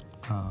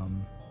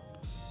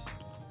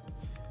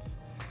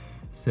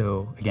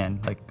 So again,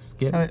 like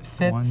skip. So it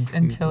fits 1, 2,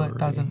 until 3. It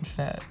doesn't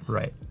fit.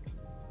 Right.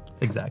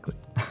 Exactly.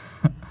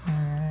 All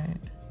right.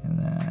 And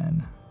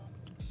then,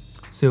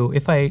 so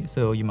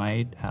you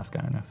might ask,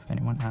 I don't know if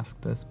anyone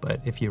asked this,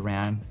 but if you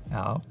ran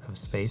out of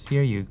space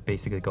here, you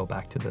basically go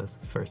back to the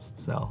first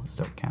cell,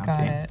 start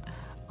counting. Got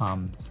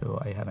it.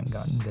 So I haven't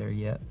gotten there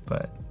yet,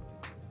 but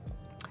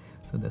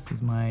so this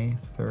is my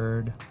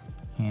 3rd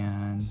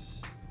and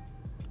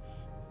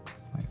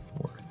my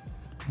 4th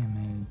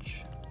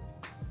image.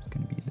 It's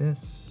going to be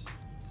this.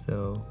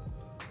 So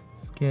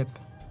skip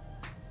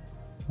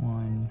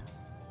 1,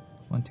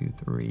 2,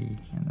 3,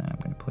 and then I'm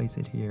going to place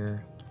it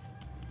here,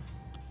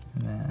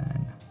 and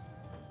then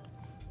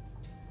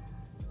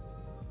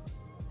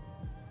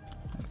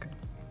okay.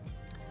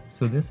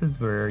 So this is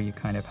where you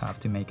kind of have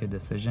to make a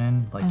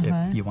decision, like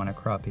if you want to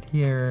crop it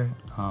here,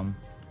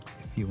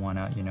 if you want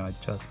to,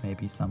 adjust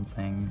maybe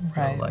something.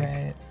 So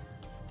right.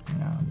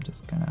 I'm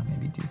just gonna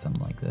maybe do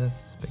something like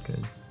this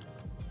because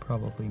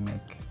probably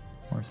make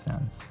more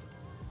sense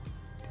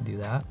to do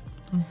that.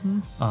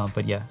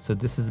 But yeah, so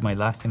this is my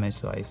last image,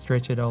 so I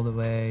stretch it all the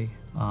way,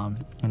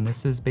 and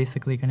this is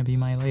basically going to be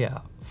my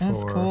layout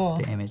for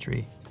the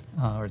imagery,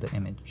 or the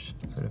image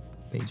sort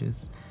of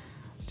pages.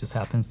 It just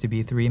happens to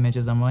be 3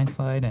 images on one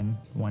side and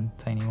 1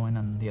 tiny one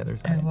on the other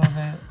side. I love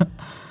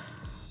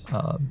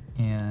it.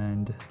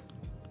 And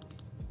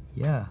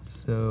yeah,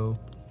 so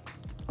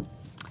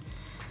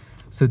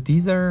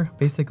these are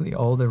basically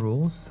all the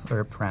rules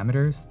or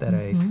parameters that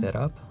I set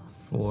up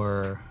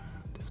for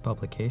this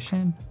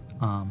publication.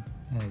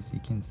 As you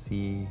can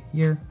see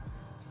here,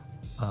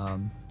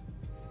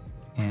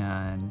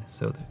 and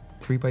so the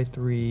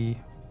 3x3,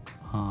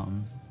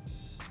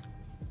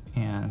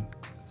 and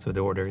so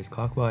the order is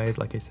clockwise,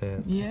 like I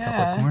said, top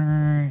left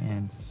corner,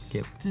 and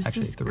skip this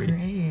actually is 3.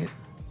 Great.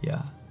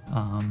 Yeah.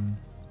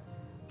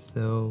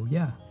 So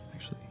yeah,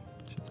 actually,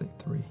 I should say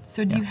 3.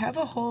 So do you have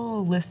a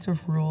whole list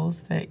of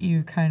rules that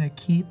you kind of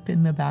keep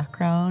in the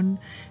background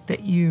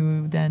that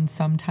you then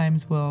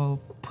sometimes will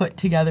put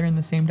together in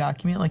the same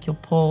document? Like you'll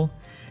pull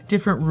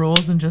different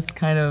rules and just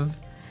kind of,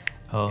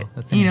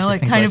 that's an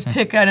interesting kind question. of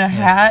pick out a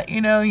hat,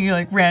 you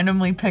like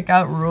randomly pick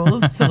out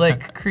rules to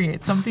like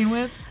create something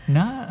with?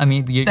 No, I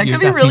mean, you're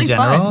asking really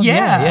general? Fun.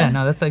 Yeah.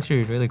 No, that's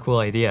actually a really cool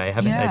idea.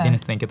 I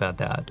didn't think about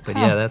that. But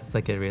yeah, that's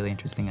like a really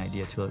interesting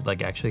idea to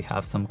like actually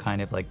have some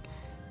kind of like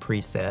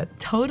preset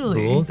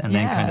rules and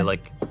then kind of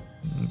like,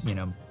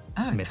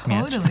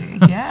 mismatch. Totally,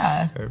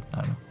 yeah. Or,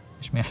 I don't know,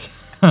 mishmash.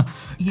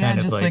 Yeah,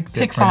 just like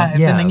pick 5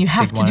 and then you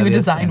have to do a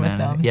design with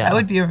them. Yeah. That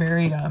would be a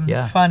very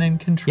fun and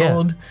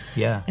controlled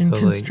and totally.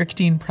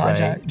 constricting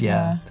project. Right.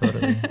 Yeah,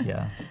 totally.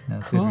 Yeah,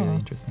 that's a really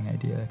interesting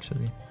idea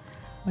actually.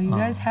 Well, you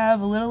guys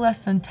have a little less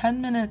than 10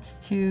 minutes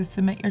to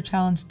submit your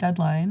challenge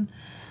deadline,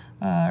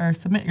 or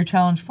submit your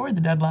challenge for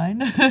the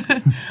deadline.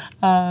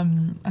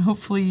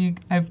 Hopefully,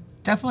 I've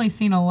definitely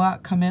seen a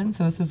lot come in,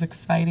 so this is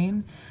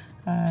exciting.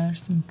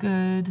 There's some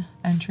good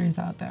entries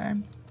out there.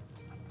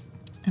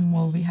 And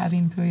we'll be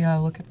having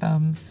Pouya look at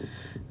them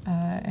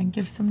and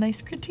give some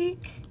nice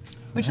critique,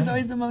 which is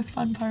always the most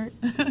fun part.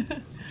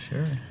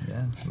 Sure,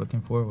 yeah,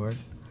 looking forward.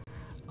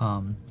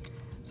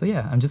 So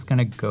yeah, I'm just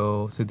gonna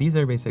go, so these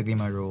are basically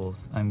my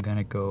rules. I'm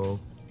gonna go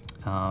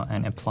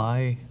and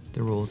apply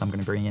the rules. I'm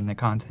gonna bring in the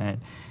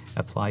content,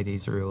 apply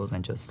these rules,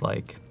 and just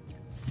like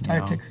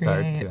start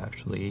to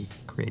actually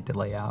create the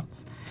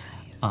layouts.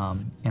 Nice.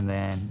 And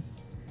then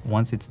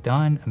once it's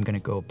done, I'm gonna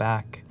go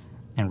back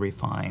and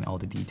refine all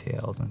the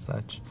details and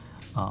such,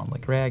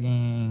 like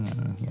ragging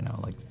and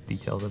like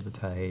details of the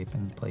type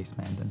and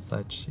placement and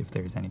such, if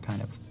there's any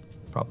kind of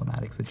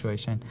problematic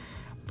situation.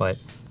 But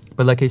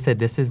like I said,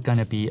 this is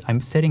gonna be,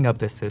 I'm setting up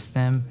the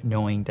system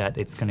knowing that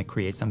it's gonna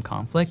create some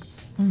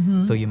conflicts.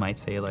 So you might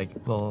say like,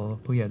 well,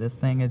 yeah,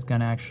 this thing is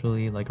gonna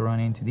actually like run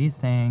into these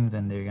things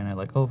and they're gonna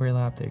like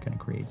overlap, they're gonna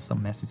create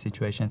some messy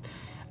situations.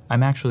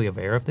 I'm actually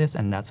aware of this,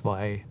 and that's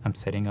why I'm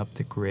setting up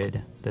the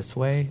grid this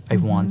way. I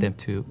want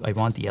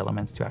the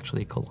elements to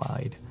actually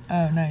collide.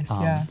 Oh, nice,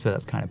 yeah. So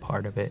that's kind of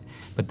part of it.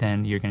 But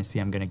then you're gonna see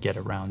I'm gonna get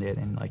around it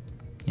and like,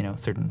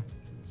 certain,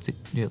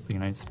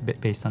 it's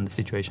based on the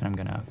situation, I'm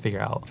gonna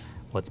figure out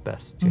what's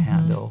best to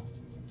handle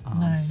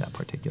that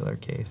particular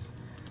case.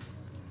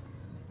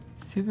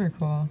 Super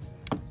cool.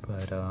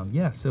 But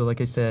yeah, so like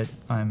I said,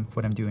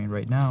 what I'm doing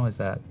right now is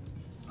that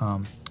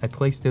I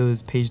place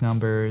those page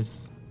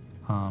numbers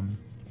on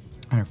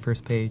our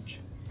first page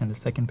and the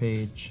second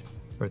page,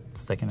 or the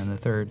second and the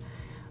third,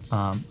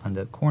 on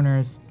the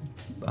corners,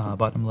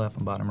 bottom left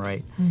and bottom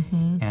right.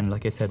 And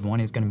like I said, one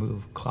is going to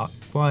move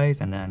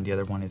clockwise and then the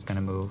other one is going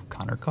to move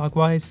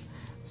counterclockwise.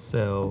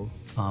 So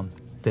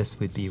this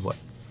would be what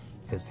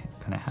is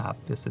going to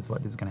happen. This is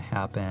what is going to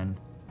happen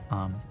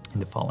in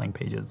the following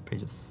pages,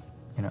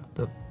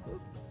 the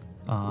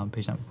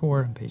page number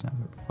 4 and page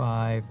number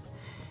 5.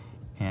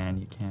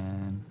 And you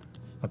can,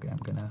 okay, I'm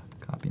going to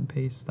copy and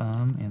paste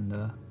them in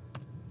the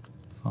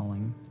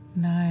following.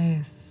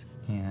 Nice.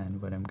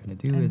 And what I'm going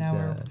to do is now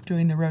we're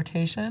doing the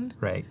rotation?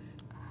 Right.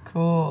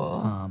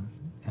 Cool.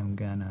 I'm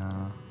going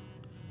to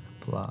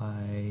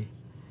apply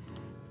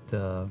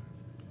so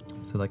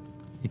like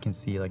you can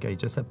see, like I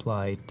just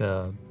applied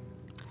the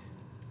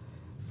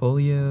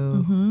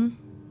folio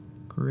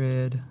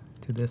grid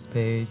to this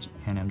page,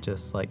 and I'm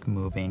just like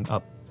moving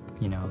up,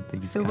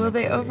 these. So will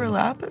they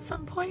overlap at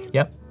some point?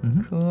 Yep.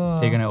 Cool.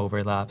 They're gonna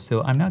overlap.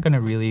 So I'm not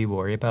gonna really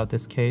worry about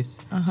this case,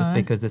 just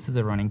because this is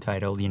a running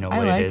title. You know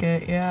what it is. I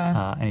like it.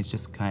 Yeah. And it's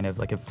just kind of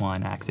like a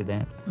fun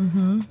accident.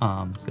 So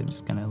I'm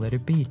just gonna let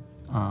it be,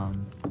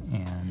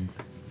 and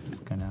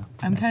just gonna.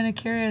 I'm kind of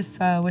curious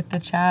with the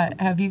chat.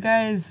 Have you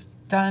guys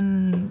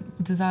done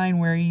design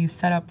where you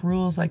set up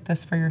rules like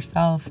this for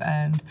yourself,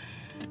 and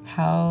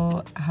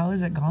how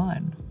has it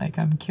gone? Like,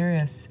 I'm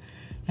curious.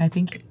 I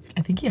think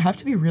you have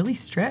to be really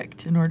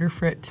strict in order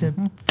for it to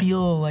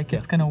feel like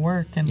it's gonna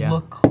work and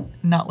look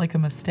not like a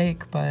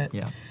mistake, but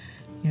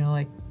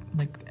like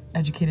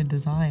educated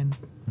design.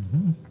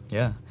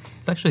 Yeah,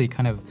 it's actually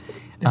kind of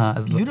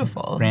it's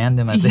beautiful,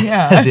 random as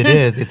as it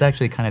is. It's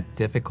actually kind of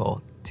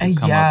difficult to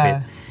come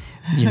up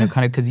with,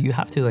 kind of, because you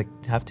have to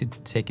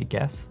take a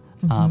guess,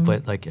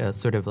 but like a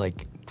sort of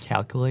like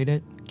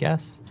calculated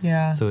guess.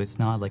 Yeah. So it's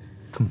not like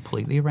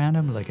completely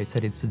random. Like I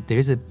said,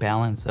 there's a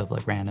balance of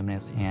like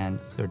randomness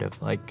and sort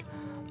of like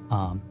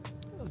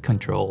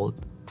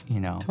controlled,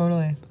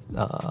 Totally.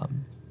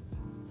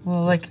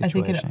 Well, like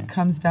situation. I think it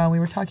comes down. We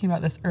were talking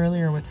about this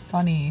earlier with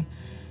Sunny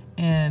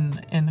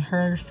in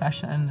her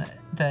session,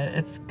 that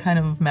it's kind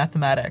of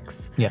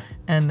mathematics. Yeah.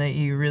 And that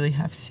you really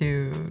have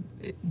to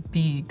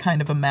be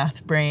kind of a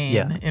math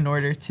brain in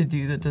order to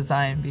do the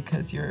design,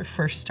 because you're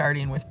first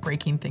starting with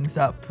breaking things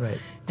up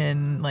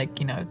in like,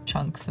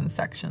 chunks and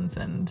sections,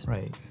 and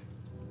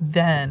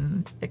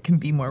then it can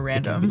be more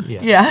random.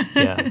 Yeah,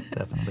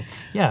 definitely.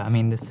 Yeah, I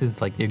mean, this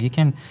is like, you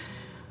can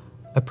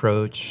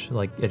approach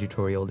like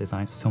editorial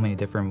design so many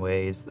different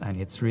ways, and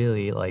it's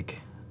really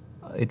like,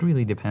 it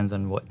really depends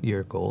on what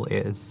your goal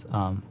is,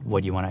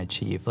 what you want to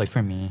achieve. Like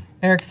for me,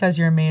 Eric says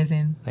you're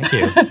amazing. Thank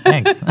you.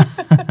 Thanks.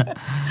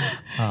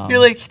 You're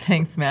like,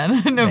 thanks,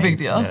 man. No big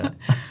deal. Yeah.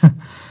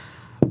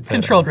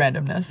 Controlled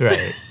randomness.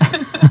 Right.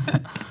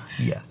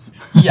 Yes.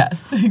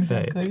 Yes,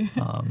 exactly.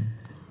 Right.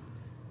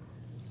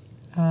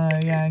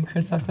 Yeah, and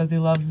Christoph says he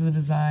loves the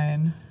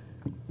design.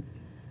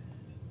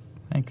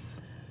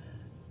 Thanks.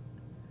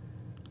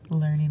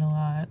 Learning a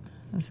lot.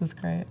 This is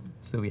great.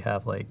 So we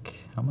have like,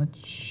 how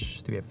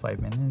much? Do we have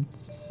 5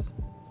 minutes?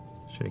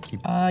 Should I keep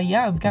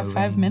yeah, we've got moving?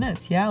 5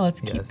 minutes. Yeah, let's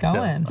keep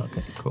going.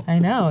 Okay, cool. I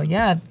know,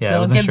 yeah.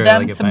 They'll give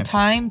them some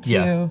time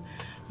to,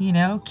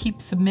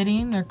 keep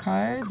submitting their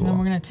cards, and then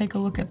we're going to take a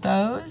look at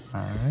those.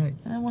 All right.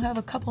 And then we'll have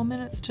a couple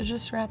minutes to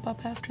just wrap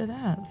up after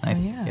that. So,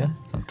 nice. Yeah,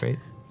 sounds great.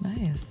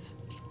 Nice.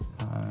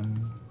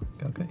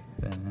 Okay,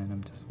 then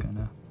I'm just going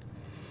to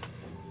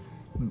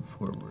move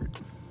forward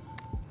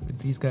with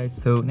these guys.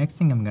 So next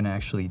thing I'm gonna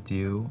actually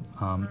do,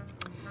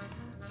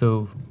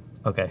 so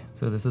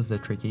this is the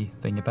tricky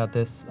thing about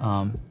this.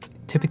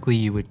 Typically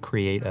you would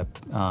create a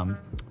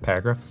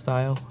paragraph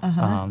style.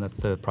 That's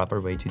the proper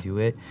way to do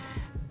it.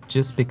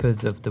 Just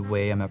because of the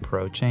way I'm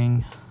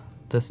approaching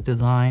this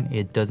design,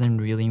 it doesn't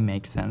really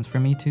make sense for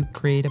me to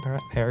create a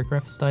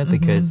paragraph style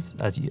because,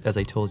 as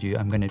I told you,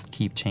 I'm going to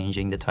keep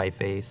changing the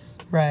typeface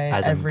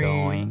as I'm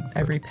going.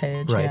 Every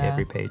page, Right, yeah.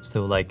 every page.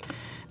 So like,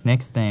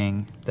 next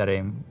thing that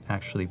I'm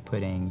actually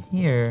putting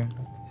here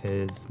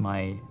is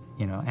my,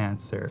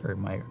 answer or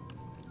my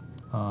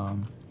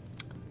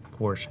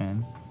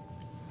portion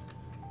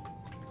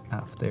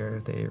after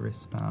they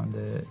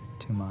responded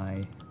to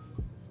my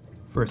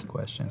first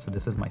question. So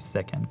this is my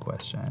second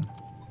question.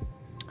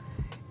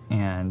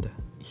 And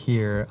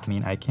here, I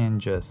mean, I can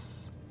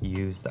just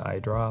use the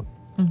eyedrop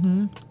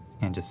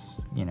and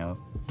just,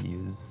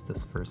 use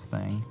this first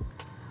thing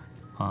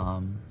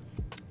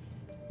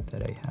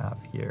that I have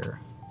here.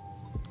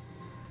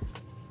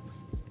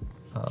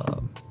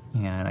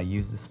 And I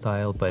use the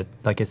style, but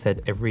like I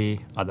said, every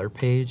other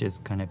page is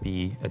gonna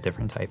be a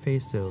different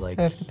typeface. So like,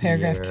 so if the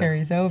paragraph here,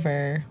 carries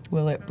over,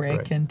 will it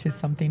break into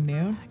something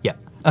new? Yeah.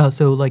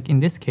 So like in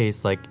this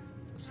case, like,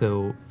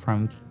 so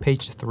from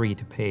page 3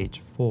 to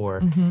page 4,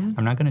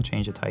 I'm not gonna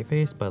change the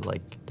typeface, but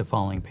like the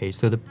following page.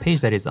 So the page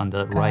that is on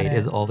the right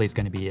is always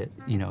gonna be,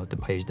 the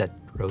page that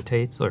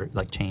rotates or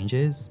like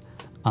changes.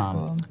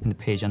 Cool. And the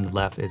page on the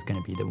left is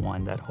gonna be the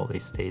one that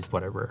always stays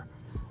whatever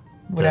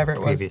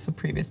it was the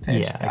previous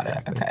page. Yeah, Got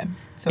exactly. it. Okay.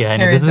 So yeah, it I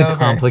know carries this is over.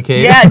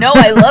 complicated. Yeah, no,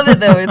 I love it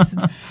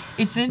though.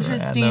 It's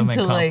interesting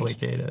to like.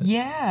 Complicated.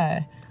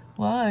 Yeah.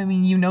 Well, I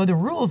mean, you know the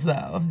rules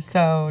though,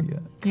 so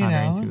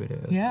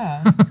counterintuitive.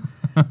 Yeah.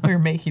 We're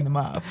making them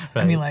up.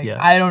 Right, I mean, like, yeah,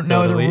 I don't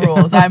know the totally.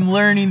 rules. I'm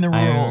learning the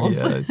rules.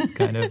 It's just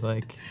kind of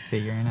like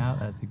figuring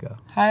out as you go.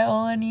 Hi,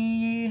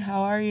 Olani.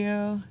 How are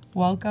you?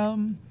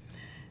 Welcome.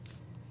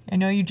 I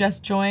know you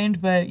just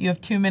joined, but you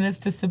have 2 minutes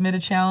to submit a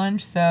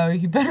challenge, so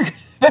you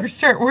better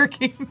start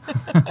working.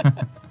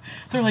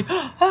 They're like,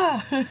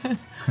 ah.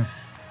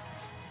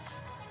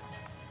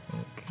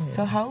 Okay,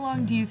 So how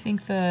long do you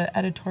think the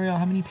editorial,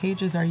 how many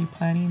pages are you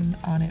planning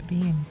on it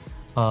being?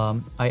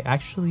 I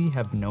actually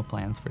have no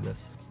plans for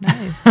this.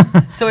 Nice.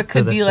 So it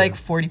could be like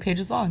 40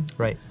 pages long.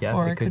 Right, yeah.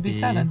 Or it could be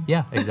 7.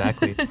 Yeah,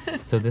 exactly.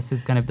 So this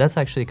is that's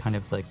actually kind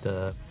of like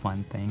the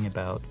fun thing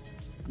about,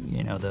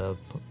 the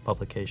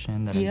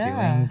publication that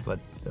I'm doing, but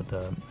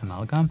the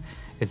Amalgam,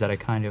 is that I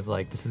kind of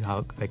like, this is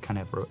how I kind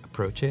of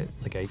approach it.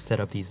 Like I set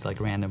up these like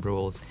random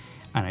rules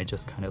and I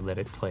just kind of let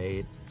it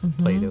play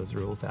those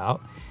rules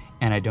out.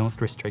 And I don't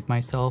restrict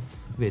myself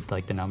with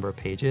like the number of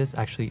pages.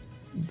 Actually,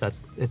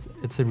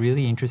 it's a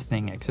really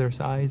interesting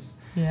exercise.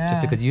 Yeah.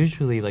 Just because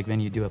usually like when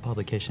you do a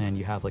publication,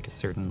 you have like a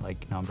certain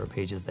like number of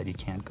pages that you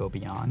can't go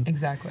beyond.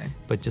 Exactly.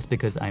 But just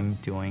because I'm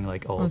doing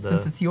like all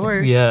since it's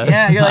yours.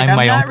 Yeah, you're like, I'm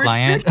my not own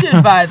client.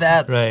 restricted by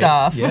that Right.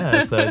 stuff.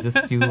 Yeah, so I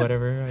just do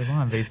whatever I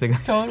want basically.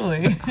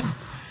 Totally.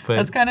 But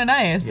that's kind of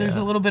nice. There's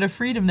a little bit of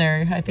freedom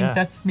there. I think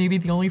that's maybe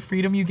the only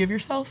freedom you give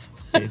yourself.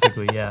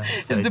 Basically, yeah.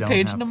 So is the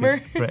page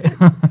number. Right.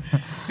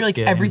 You're like,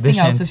 everything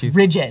else is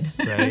rigid.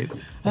 Right.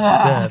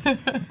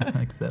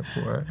 Except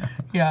for.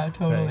 Yeah,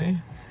 totally.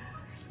 Right.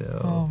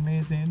 So. Oh,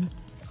 amazing.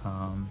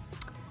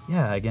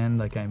 Yeah, again,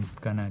 like I'm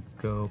gonna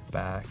go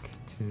back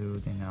to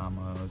the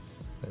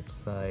Namo's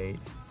website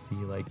and see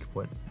like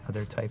what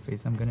other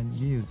typeface I'm gonna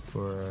use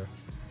for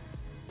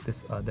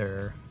this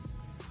other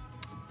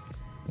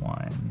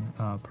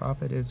one.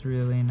 Profit is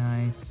really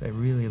nice. I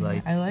really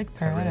like. I like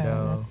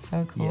Pareto. That's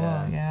so cool.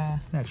 Yeah.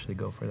 I can actually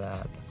go for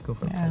that. Let's go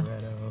for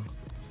Pareto.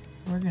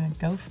 We're gonna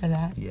go for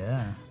that.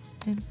 Yeah.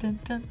 Dun, dun,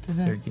 dun, dun,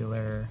 dun.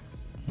 Circular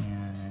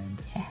and.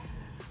 Yeah.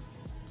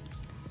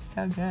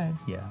 So good.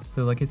 Yeah.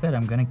 So like I said,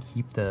 I'm gonna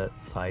keep the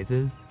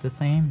sizes the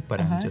same, but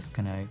I'm just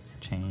gonna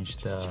change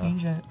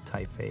the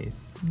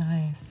typeface.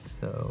 Nice.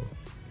 So,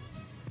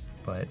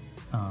 but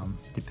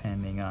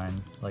depending on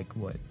like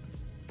what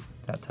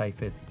that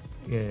typeface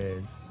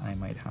is, I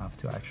might have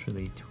to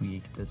actually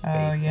tweak the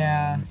spacing. Oh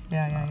yeah.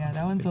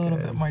 That one's a little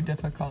bit more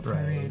difficult to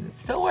read. It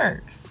still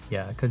works.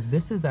 Yeah, because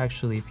this is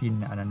actually,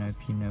 I don't know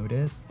if you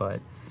noticed, but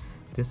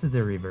this is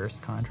a reverse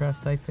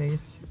contrast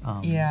typeface.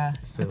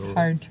 So it's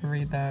hard to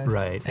read those.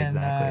 Right,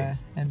 exactly.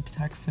 And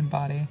text and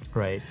body.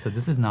 Right, so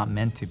this is not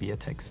meant to be a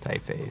text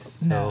typeface.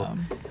 So,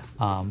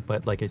 no.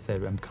 But like I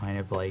said, I'm kind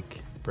of like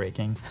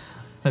breaking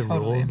the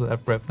rules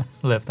left and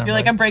right. You're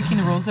like, I'm breaking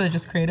the rules that I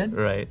just created.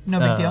 Right. No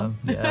big deal.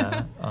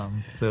 Yeah.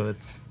 So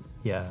it's,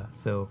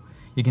 so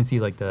you can see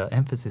like the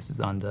emphasis is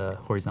on the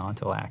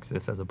horizontal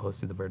axis as opposed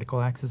to the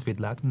vertical axis with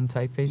Latin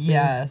typefaces.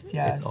 Yes.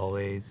 It's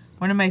always...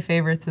 One of my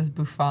favorites is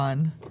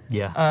Buffon.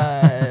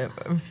 Yeah.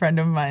 A friend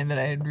of mine that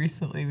I had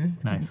recently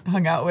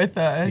hung out with,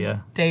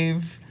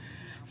 Dave,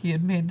 he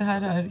had made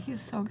that.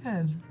 He's so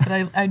good.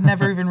 But I'd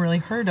never even really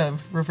heard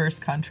of reverse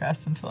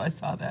contrast until I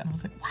saw that. And I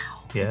was like, wow.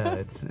 Yeah,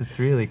 it's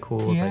really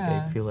cool. Yeah. Like,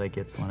 I feel like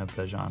it's one of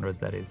the genres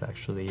that is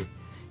actually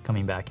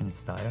coming back in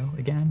style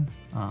again.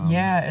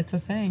 Yeah, it's a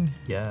thing.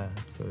 Yeah,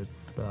 so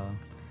it's...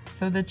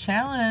 So the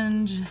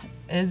challenge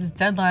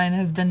deadline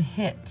has been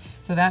hit.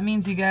 So that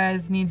means you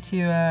guys need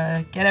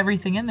to get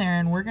everything in there,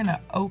 and we're going to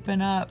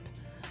open up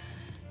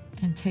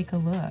and take a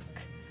look.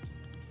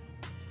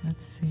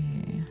 Let's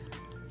see.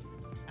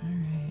 All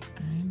right,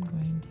 I'm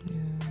going to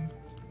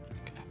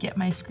get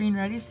my screen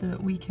ready so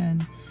that we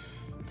can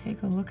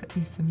take a look at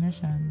these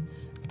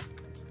submissions.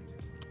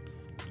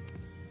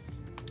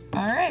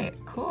 All right,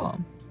 cool.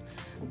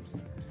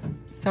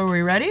 So are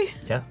we ready?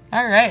 Yeah.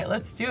 All right,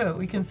 let's do it.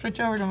 We can switch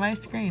over to my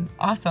screen.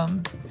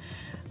 Awesome.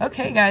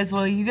 Okay, guys,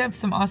 well, you have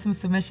some awesome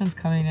submissions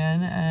coming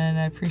in, and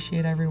I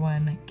appreciate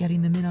everyone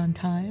getting them in on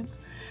time.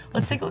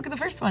 Let's take a look at the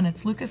first one.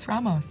 It's Lucas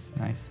Ramos.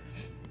 Nice.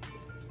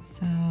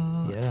 So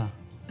Yeah.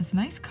 it's a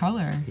nice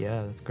color.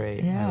 Yeah, that's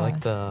great. Yeah.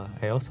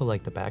 I also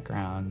like the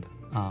background.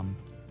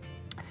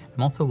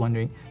 I'm also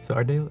wondering, so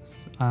are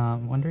those,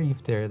 wondering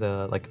if they're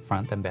the, like,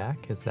 front and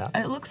back? Is that?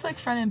 It looks like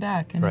front and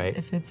back, and Right.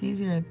 if it's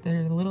easier,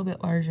 they're a little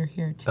bit larger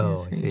here too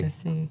Oh, for you to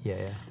see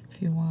Yeah,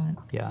 if you want.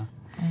 yeah.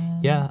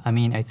 Yeah, I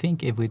mean, I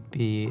think it would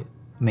be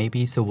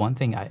maybe, so one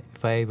thing,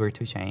 if I were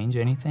to change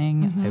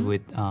anything, I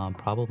would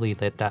probably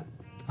let that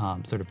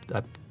sort of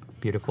that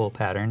beautiful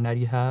pattern that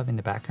you have in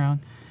the background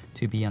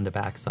to be on the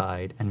back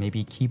side, and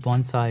maybe keep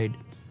one side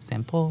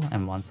simple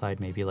and one side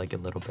maybe like a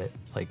little bit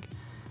like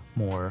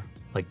more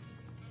like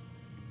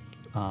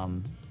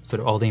sort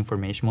of all the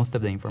information, most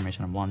of the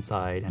information on one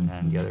side, and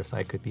then the other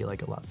side could be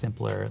like a lot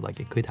simpler. Like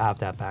it could have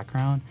that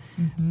background,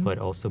 but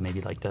also maybe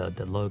like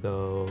the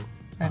logo.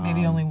 Right,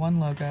 maybe only one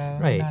logo,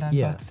 right, not on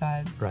both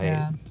sides. Right.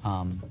 Yeah.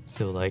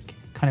 So like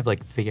kind of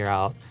like figure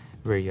out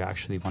where you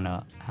actually want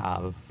to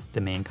have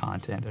the main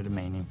content or the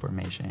main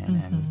information,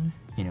 and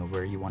you know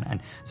where you want to, and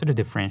sort of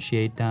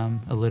differentiate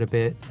them a little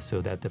bit so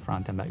that the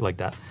front and back, like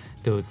that,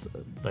 those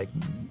like,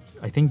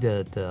 I think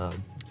the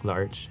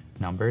large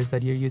numbers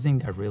that you're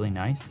using are really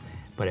nice,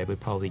 but I would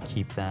probably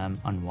keep them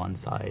on one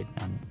side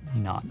and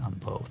not on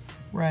both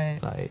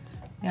sides.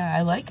 Yeah,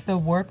 I like the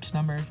warped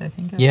numbers. I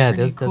think that's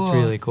that's cool. That's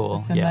really cool.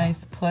 It's a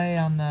nice play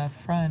on the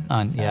front.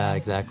 Yeah,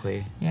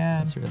 exactly. Yeah.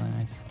 That's really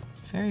nice.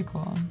 Very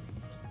cool.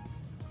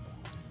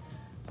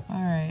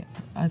 All right.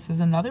 This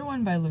is another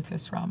one by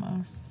Lucas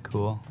Ramos.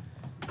 Cool.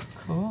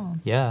 Cool.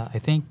 Yeah, I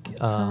think...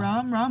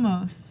 Haram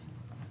Ramos.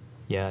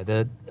 Yeah,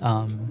 the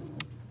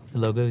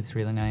logo is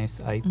really nice.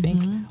 I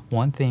think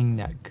one thing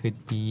that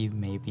could be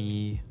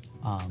maybe,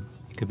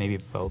 you could maybe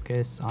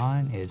focus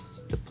on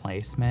is the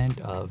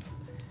placement of,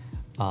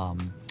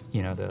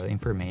 you know, the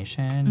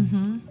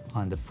information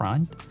on the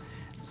front.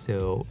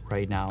 So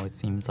right now it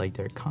seems like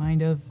they're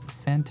kind of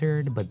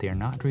centered, but they're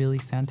not really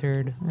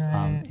centered.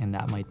 Right. And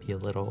that might be a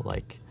little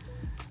like...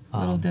 a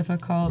little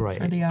difficult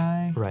for the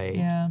eye. Right.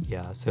 Yeah.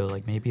 Yeah. So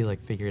like maybe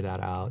like figure that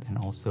out, and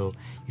also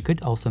you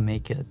could also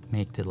make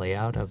the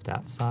layout of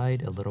that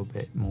side a little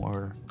bit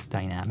more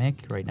dynamic.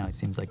 Right now it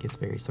seems like it's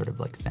very sort of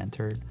like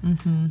centered.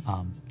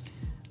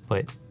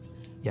 But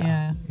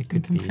yeah, it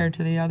could be compared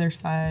to the other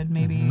side,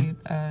 maybe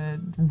a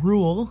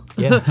rule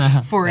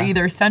Yeah. for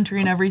either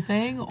centering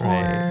everything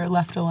or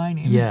left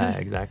aligning. Yeah,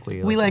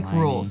 exactly. We like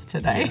rules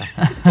today.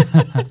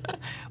 Yeah.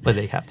 But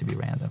they have to be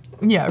random.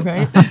 Yeah,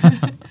 right.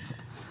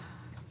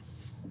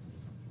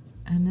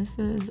 And this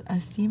is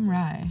Asim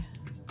Rai.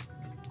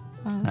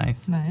 Oh,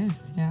 that's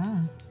nice, yeah.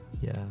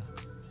 Yeah,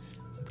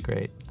 that's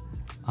great.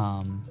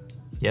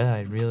 Yeah,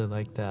 I really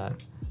like that.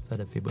 Is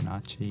that a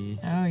Fibonacci?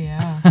 Oh,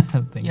 yeah.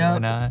 thing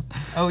going on?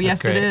 Oh,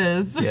 yes, it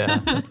is. Yeah,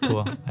 that's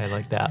cool. I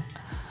like that.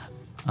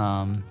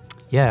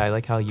 Yeah, I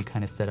like how you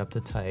kind of set up the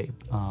type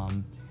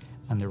on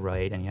the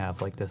right, and you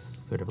have like this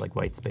sort of like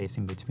white space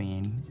in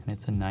between, and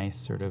it's a nice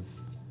sort of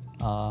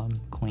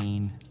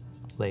clean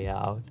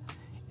layout.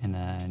 And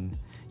then,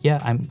 yeah,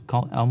 I'm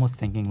almost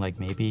thinking like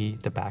maybe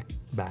the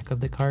back of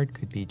the card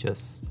could be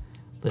just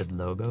the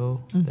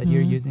logo that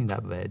you're using,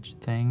 that wedge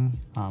thing,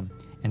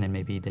 and then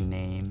maybe the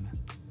name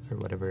or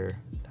whatever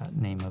that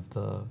name of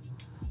the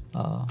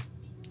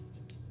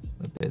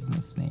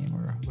business name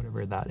or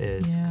whatever that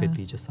is could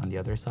be just on the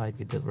other side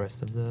with the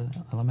rest of the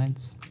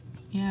elements.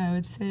 Yeah, I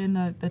would say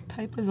the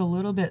type is a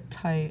little bit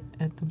tight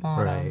at the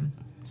bottom,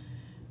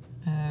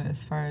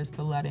 as far as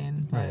the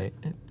leading, but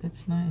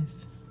it's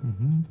nice.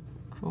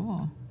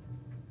 Cool.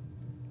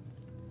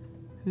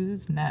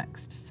 Who's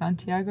next?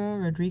 Santiago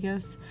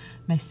Rodriguez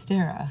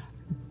Mestera.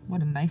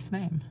 What a nice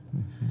name.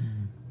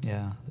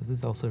 Yeah, this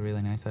is also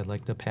really nice. I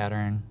like the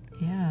pattern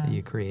that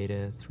you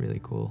created. It's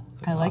really cool.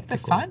 I like the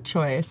font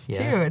choice too.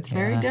 It's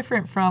very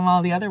different from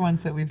all the other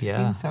ones that we've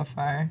seen so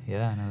far.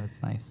 Yeah, no,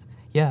 that's nice.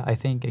 Yeah, I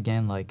think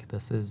again, like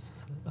this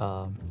is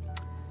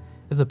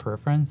a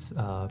preference,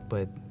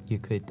 but you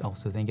could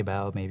also think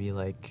about maybe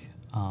like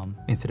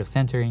instead of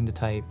centering the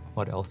type,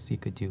 what else you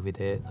could do with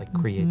it, like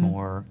create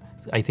more.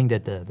 So I think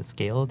that the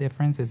scale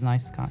difference is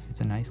nice. It's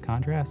a nice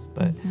contrast,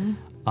 but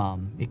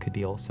it could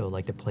be also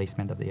like the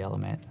placement of the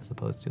element as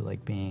opposed to like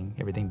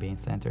everything being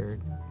centered.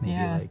 Maybe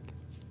like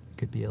it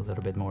could be a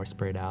little bit more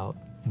spread out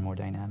and more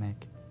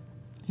dynamic.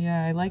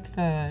 Yeah, I like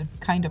the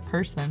kind of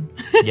person.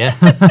 Yeah.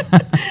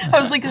 I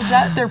was like, is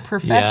that their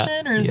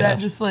profession or is that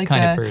just like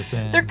kind of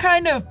person? They're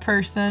kind of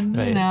person,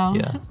 you know?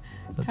 Yeah,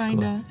 that's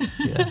kinda. Cool.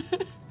 Yeah.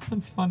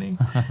 That's funny.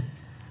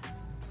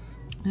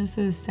 This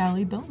is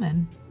Sally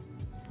Billman.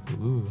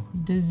 Ooh.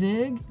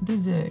 Dezig,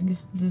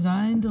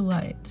 Design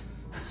Delight.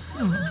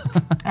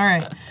 All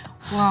right.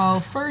 Well,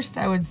 first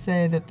I would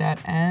say that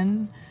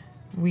N,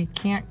 we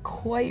can't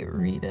quite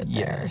read it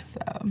there.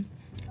 So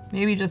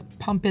maybe just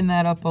pumping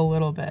that up a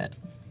little bit.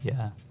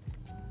 Yeah.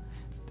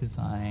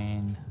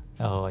 Design.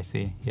 Oh, I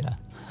see. Yeah.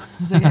 I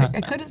was like,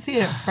 I couldn't see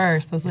it at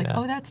first. I was like, Yeah.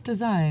 oh, that's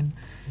design.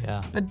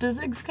 Yeah. But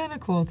Dizig's kind of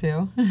cool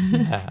too.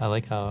 Yeah, I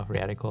like how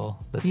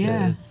radical this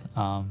Yeah. is.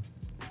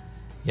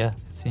 Yeah,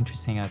 it's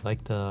interesting. I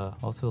like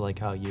also like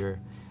how I don't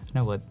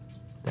know what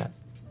that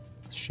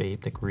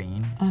shape, the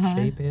green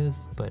shape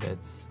is, but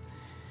it's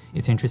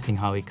interesting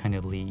how it kind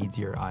of leads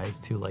your eyes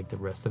to like the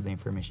rest of the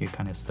information. You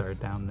kind of start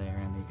down there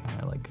and you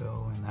kind of like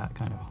go and that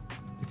kind of,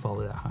 you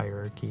follow that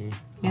hierarchy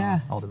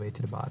all the way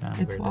to the bottom.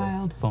 It's where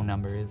wild. The phone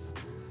number is.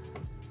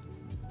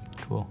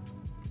 Cool.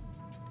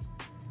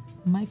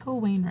 Michael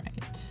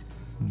Wainwright.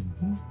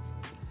 Mm-hmm.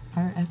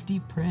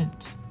 RFD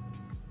print.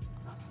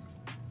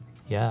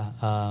 Yeah.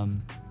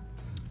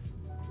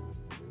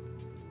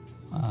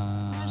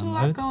 There's a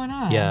lot going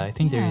on. Yeah, I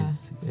think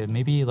there's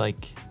maybe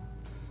like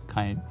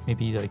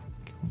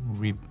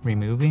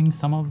removing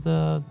some of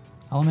the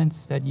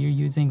elements that you're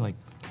using. Like,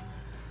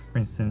 for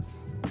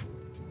instance,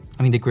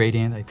 I mean the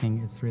gradient I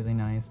think is really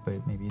nice,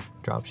 but maybe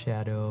drop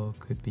shadow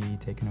could be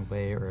taken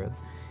away, or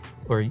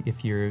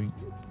if you're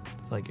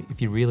like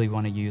if you really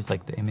want to use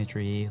like the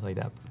imagery like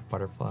that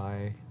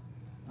butterfly,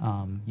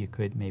 you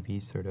could maybe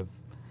sort of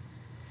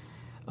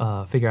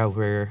figure out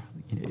where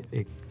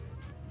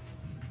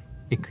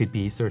it could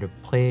be sort of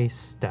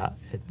placed that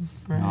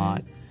it's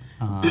not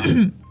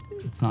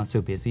it's not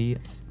so busy.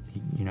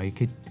 You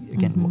could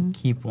again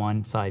keep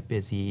one side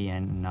busy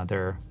and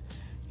another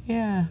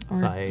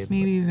side.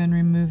 Maybe even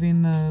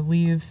removing the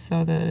leaves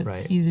so that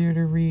it's easier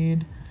to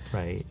read.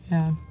 Right.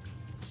 Yeah. I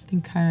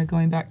think kind of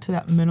going back to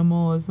that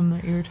minimalism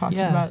that you were talking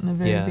about in the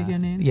very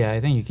beginning. Yeah, I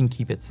think you can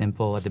keep it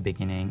simple at the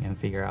beginning and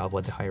figure out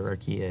what the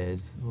hierarchy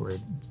is, where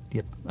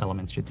the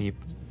elements should be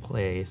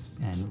placed,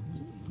 and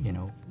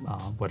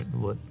what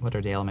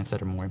are the elements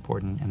that are more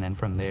important, and then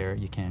from there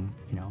you can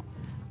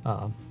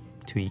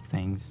tweak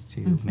things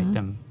to make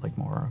them like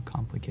more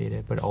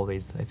complicated. But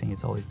always, I think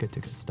it's always good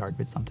to start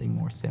with something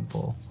more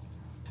simple.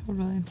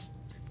 Totally.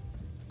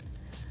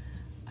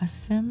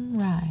 Asim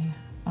Rai.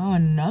 Oh,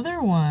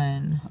 another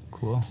one.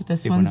 Cool.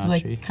 This Fibonacci. one's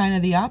like kind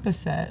of the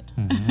opposite.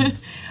 Mm-hmm.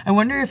 I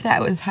wonder if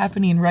that was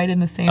happening right in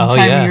the same time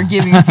that you're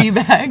giving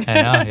feedback.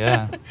 I know,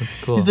 yeah. That's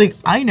cool. He's like,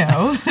 I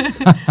know.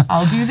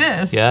 I'll do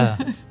this. Yeah.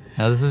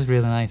 No, this is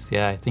really nice.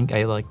 Yeah, I think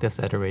I like this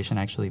iteration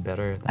actually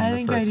better than the first one. I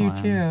think I do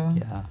too.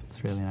 Yeah,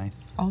 it's really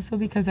nice. Also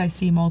because I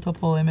see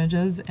multiple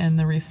images in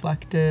the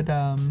reflected,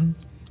 on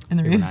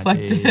the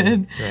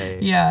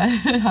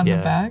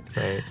back.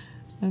 Right.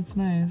 That's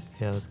nice.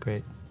 Yeah, that's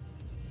great.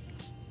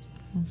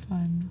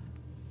 Fun.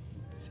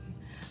 Let's see.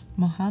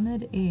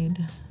 Mohammed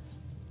Aid.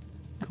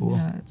 Cool. I'm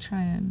gonna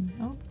try and,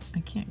 I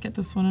can't get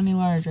this one any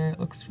larger. It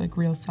looks like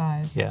real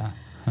size. Yeah.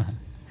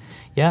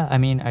 Yeah, I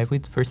mean,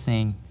 first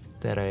thing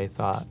that I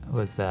thought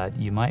was that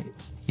you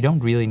don't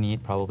really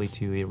need probably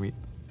to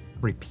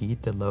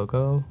repeat the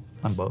logo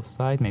on both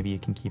sides. Maybe you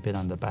can keep it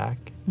on the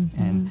back,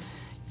 and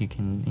you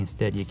can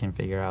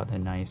figure out a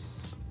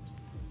nice,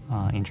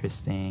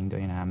 interesting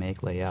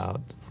dynamic layout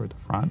for the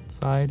front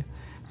side.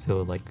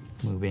 So like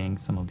moving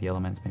some of the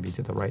elements maybe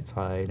to the right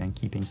side and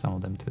keeping some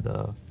of them to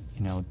the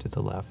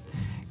left,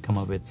 come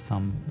up with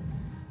some,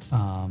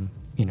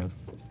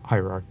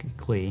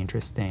 hierarchically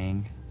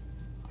interesting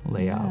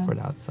layout for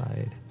that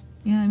side.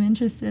 Yeah, I'm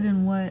interested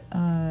in what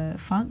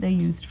font they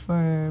used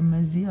for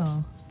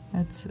Mazil.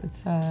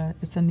 It's a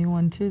new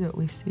one too that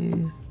we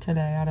see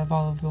today out of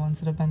all of the ones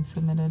that have been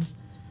submitted.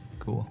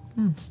 Cool.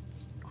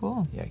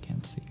 Cool. Yeah, I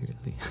can't see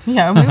really.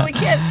 Yeah, I mean, we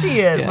can't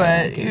see it,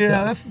 but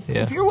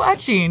if you're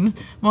watching,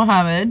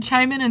 Mohammed,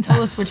 chime in and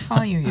tell us which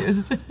font you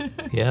used.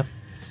 Yep.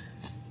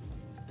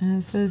 And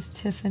it says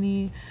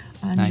Tiffany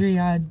Nice.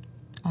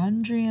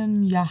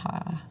 Andrian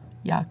Yaka.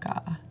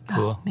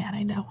 Cool. Oh, man,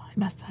 I know. I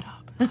messed that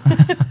up.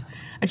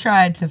 I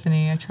tried,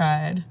 Tiffany. I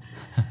tried.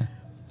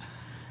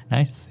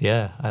 Nice.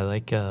 Yeah, I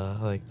like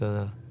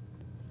the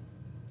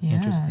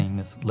interesting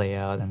this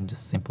layout and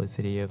just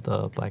simplicity of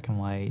the black and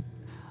white,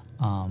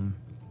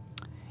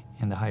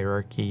 and the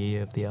hierarchy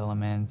of the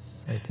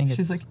elements. I think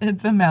she's like,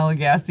 it's a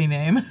Malagasy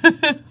name.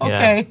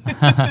 Okay.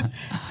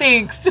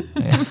 Thanks.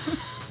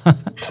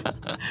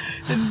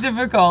 It's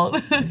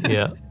difficult.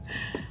 Yeah.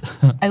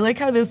 I like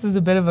how this is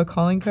a bit of a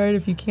calling card.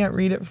 If you can't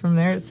read it from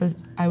there, it says,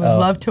 I would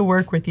love to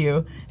work with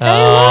you.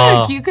 Hey,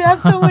 look, you could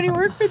have somebody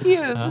work with you.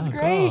 This is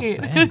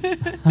great. Cool. Thanks.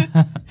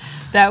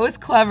 That was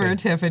clever,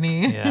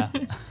 Tiffany. Yeah.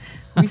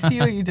 We see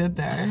what you did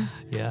there.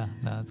 Yeah,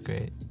 no, that's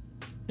great.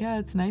 Yeah,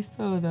 it's nice,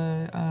 though,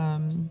 the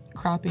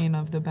cropping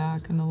of the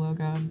back and the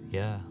logo.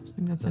 Yeah. I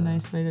think that's a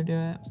nice way to do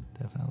it.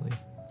 Definitely.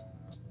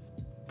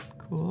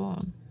 Cool.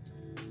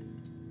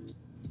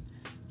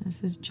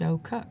 This is Joe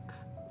Cook.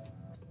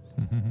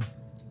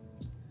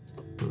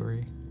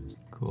 Brewery.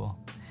 Cool.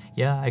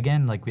 Yeah,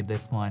 again, like with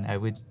this one, I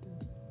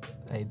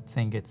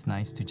think it's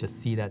nice to just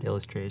see that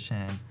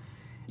illustration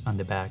on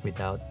the back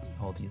without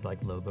all these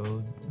like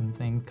logos and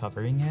things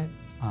covering it,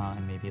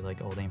 and maybe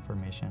like all the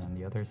information on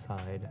the other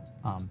side.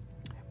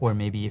 Or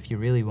maybe if you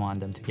really want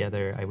them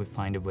together, I would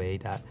find a way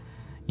that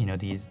you know,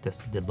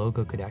 the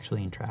logo could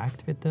actually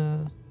interact with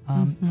the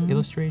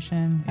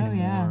illustration in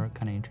a more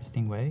kind of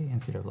interesting way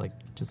instead of like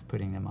just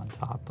putting them on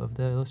top of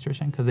the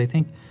illustration. Because I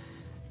think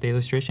the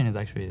illustration is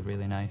actually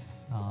really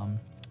nice,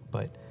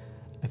 but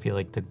I feel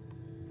like the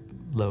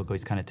logo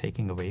is kind of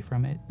taking away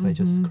from it by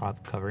just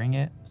covering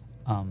it.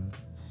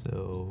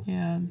 So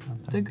yeah,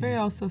 the gray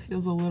also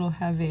feels a little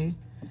heavy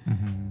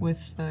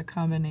with the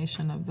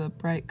combination of the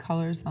bright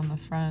colors on the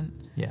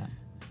front. Yeah,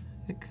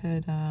 it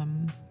could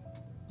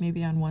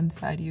maybe on one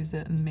side use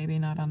it and maybe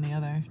not on the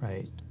other.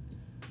 Right.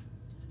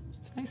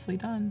 It's nicely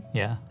done.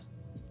 Yeah.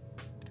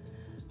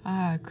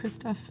 Ah,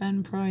 Christoph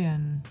van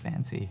Proyen.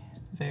 Fancy.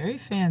 Very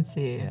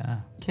fancy.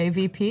 Yeah.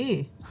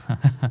 KVP.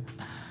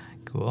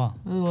 Cool.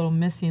 The little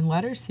missing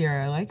letters here.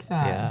 I like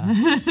that.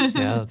 Yeah.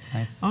 Yeah, that's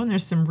nice. Oh, and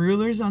there's some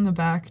rulers on the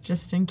back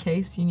just in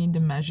case you need to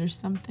measure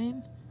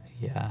something.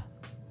 Yeah.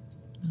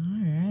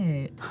 All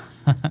right.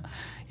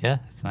 Yeah,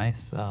 it's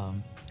nice.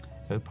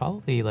 It would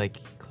probably like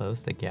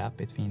close the gap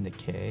between the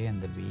K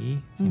and the V.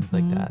 It seems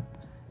like that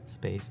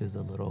space is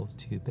a little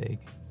too big.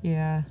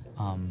 Yeah.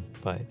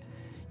 But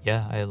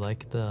yeah, I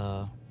like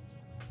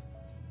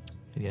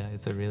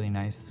it's a really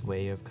nice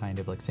way of kind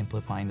of like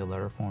simplifying the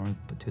letter form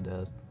but to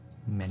the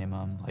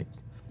minimum like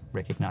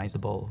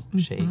recognizable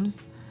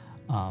shapes.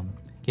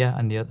 Yeah,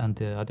 on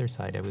the other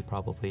side, I would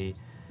probably,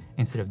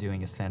 instead of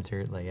doing a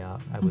centered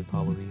layout, I would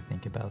probably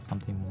think about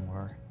something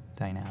more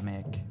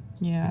dynamic.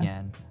 Yeah.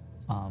 Again,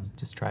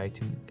 just try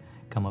to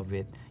come up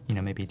with, you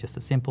know, maybe just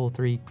a simple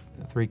three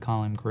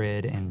column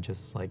grid and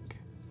just like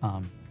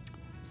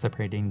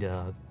separating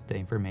the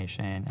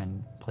information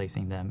and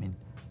placing them in,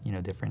 you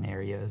know, different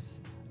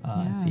areas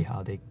and see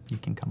how you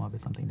can come up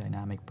with something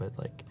dynamic, but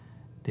like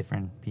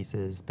different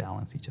pieces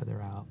balance each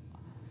other out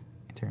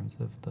in terms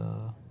of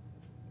the,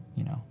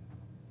 you know,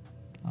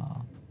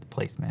 the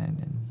placement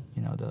and,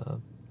 you know,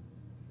 the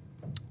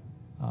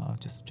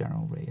just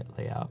general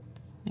layout.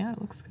 Yeah,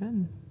 it looks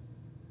good.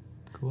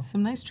 Cool.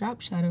 Some nice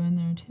drop shadow in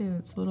there too.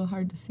 It's a little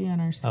hard to see on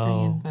our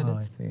screen, but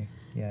it's I see.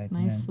 Yeah,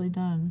 nicely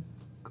done.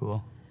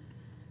 Cool.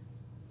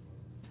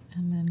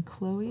 And then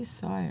Chloe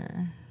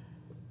Sawyer.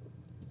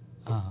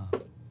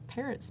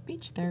 Parrot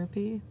speech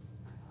therapy.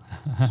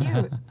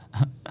 Cute.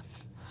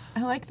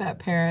 I like that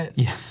parrot.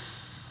 Yeah.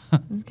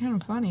 It's kind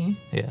of funny.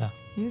 Yeah.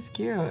 He's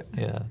cute.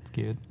 Yeah, it's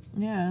cute.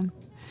 Yeah,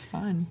 it's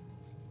fun.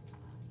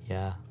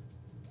 Yeah.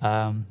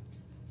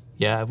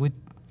 Yeah, I would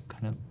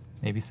kind of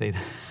maybe say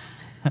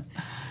that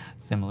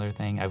similar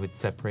thing. I would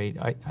separate.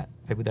 I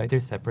would either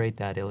separate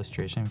that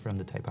illustration from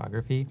the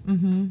typography,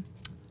 and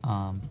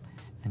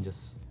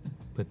just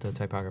put the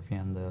typography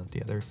on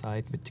the other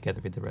side,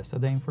 together with the rest of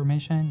the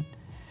information.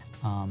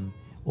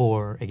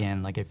 Or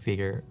again, like I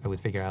would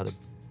figure out a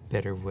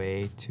better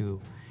way to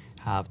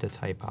have the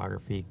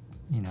typography,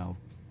 you know,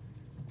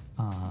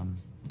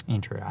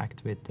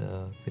 interact with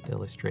the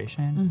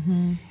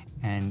illustration.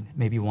 And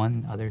maybe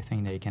one other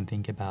thing that you can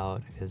think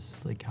about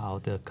is like how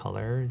the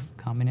color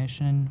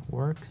combination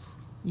works.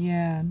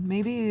 Yeah,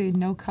 maybe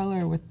no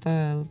color with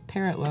the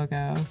parrot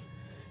logo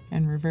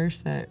and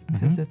reverse it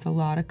because it's a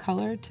lot of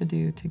color to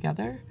do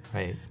together.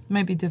 Right. It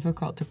might be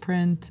difficult to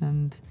print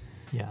and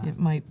it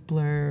might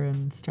blur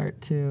and start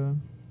to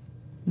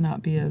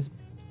not be as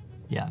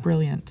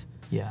brilliant.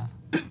 Yeah.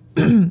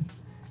 Yeah,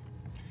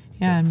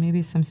 and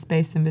maybe some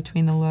space in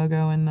between the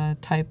logo and the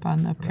type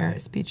on the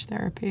parrot speech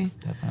therapy.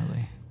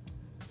 Definitely.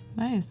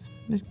 Nice.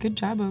 It was a good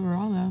job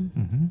overall, though.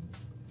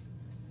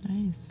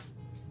 Nice.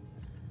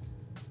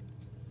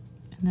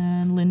 And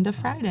then Linda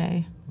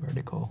Friday.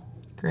 Vertical.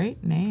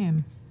 Great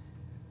name.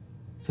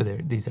 So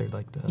these are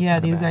like the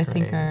these back, I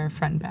think are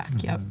front and back.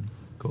 Yep.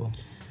 Cool.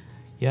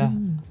 Yeah.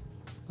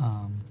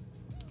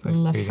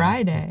 La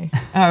Friday. Oh,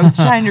 I was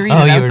trying to read it.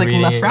 I was like,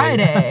 La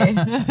Friday.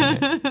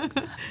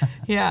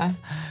 Yeah.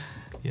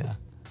 Yeah.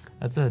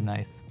 That's a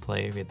nice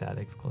play with that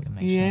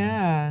exclamation.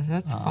 Yeah,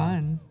 that's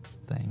fun.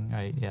 Thing,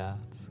 right? Yeah,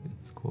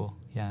 it's cool.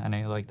 Yeah, and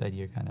I like that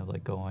you're kind of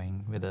like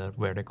going with a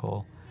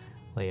vertical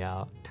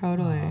layout.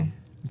 Totally.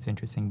 It's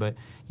interesting, but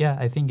yeah,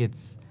 I think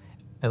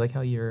I like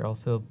how you're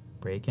also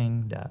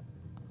breaking that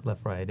La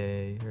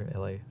Friday or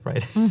LA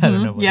Friday. I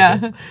don't know what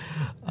it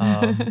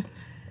is.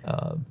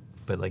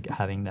 But like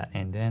having that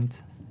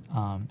indent,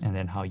 and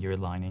then how you're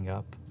lining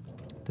up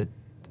the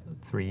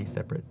three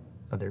separate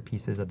other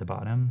pieces at the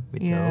bottom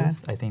with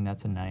those. I think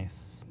that's a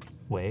nice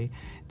way.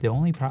 The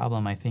only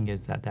problem I think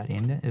is that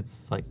indent,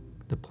 it's like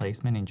the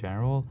placement in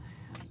general,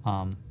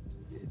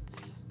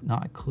 it's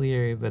not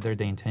clear whether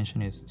the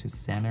intention is to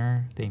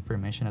center the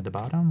information at the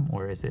bottom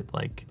or is it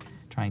like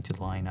trying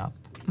to line up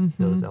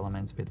those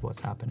elements with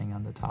what's happening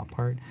on the top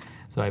part.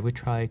 So I would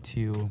try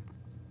to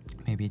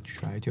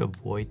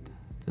avoid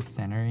the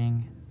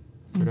centering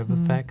sort of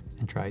effect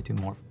and try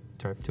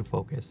to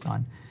focus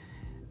on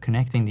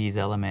connecting these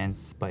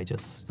elements by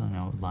just, you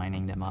know,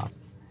 lining them up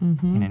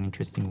in an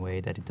interesting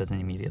way that it doesn't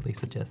immediately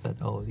suggest that,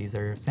 oh, these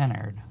are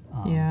centered.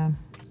 I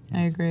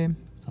agree.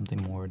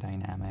 Something more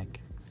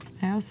dynamic.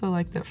 I also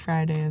like that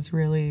Friday is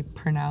really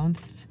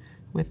pronounced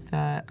with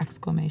the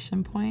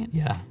exclamation point.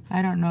 Yeah.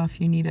 I don't know if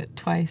you need it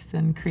twice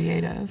in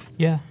creative.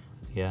 Yeah.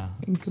 Yeah.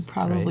 You could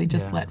probably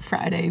just let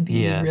Friday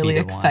be be really the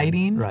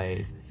exciting. one.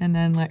 Right. And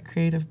then let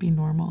creative be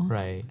normal.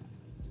 Right.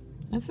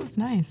 This is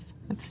nice.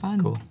 It's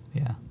fun. Cool.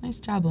 Yeah. Nice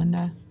job,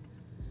 Linda.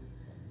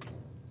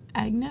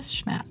 Agnes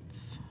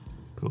Schmatz.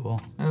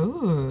 Cool.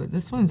 Oh,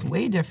 this one's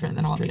way different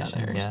than all the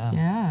others.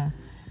 Yeah.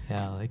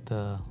 Yeah, I like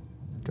the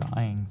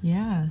drawings.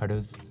 Yeah. Are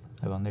those,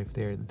 I wonder if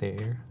they're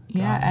there.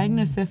 Yeah,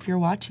 Agnes, if you're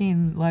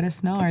watching, let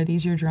us know. Are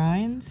these your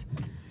drawings?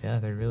 Yeah,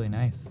 they're really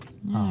nice.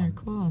 Yeah, they're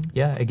cool.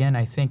 Yeah, again,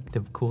 I think the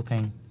cool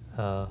thing,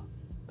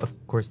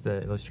 of course,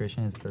 the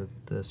illustration is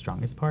the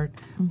strongest part.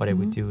 What I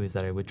would do is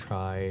that I would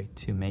try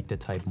to make the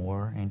type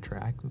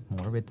interact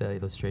more with the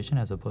illustration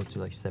as opposed to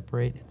like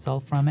separate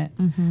itself from it.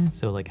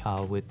 So like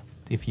how would,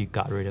 if you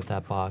got rid of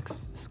that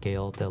box,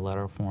 scale the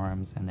letter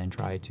forms and then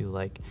try to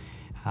like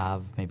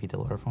have maybe the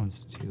letter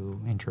forms to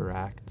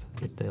interact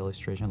with the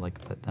illustration, like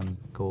let them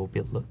go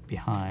look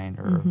behind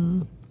or,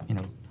 you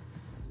know,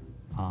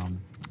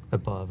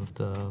 above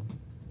the,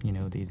 you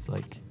know, these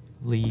like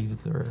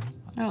leaves or.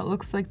 Oh, it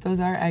looks like those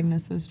are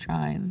Agnes's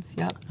drawings.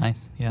 Yep.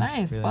 Nice. Yeah.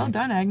 Nice. Really Well nice.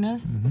 done,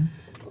 Agnes.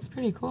 It's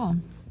pretty cool.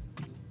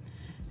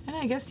 And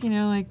I guess, you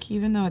know, like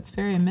even though it's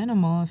very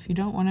minimal, if you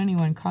don't want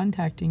anyone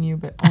contacting you,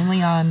 but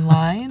only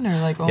online or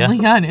like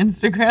only on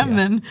Instagram,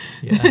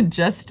 then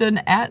just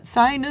an @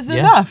 sign is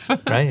enough.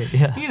 Right.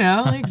 Yeah. You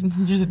know, like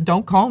just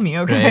don't call me,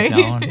 okay? Right,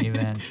 don't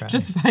even try.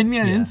 Just find me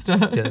on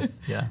Insta.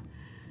 Just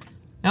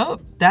Oh,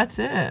 that's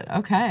it.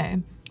 Okay.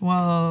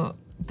 Well,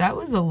 that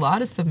was a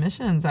lot of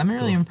submissions. I'm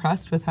really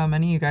impressed with how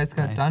many you guys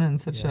got done in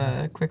such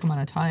a quick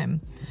amount of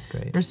time. That's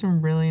great. There's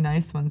some really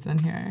nice ones in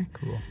here.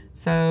 Cool.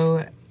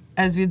 So,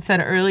 as we'd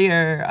said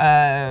earlier,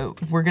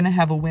 we're going to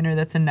have a winner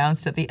that's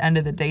announced at the end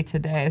of the day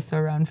today. So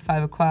around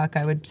 5 o'clock,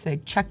 I would say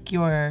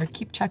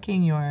keep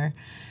checking your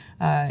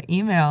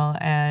email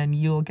and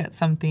you'll get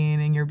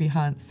something in your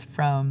behance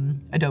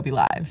from Adobe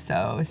Live.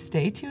 So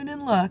stay tuned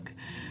and look.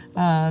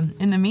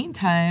 In the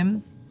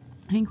meantime,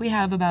 I think we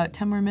have about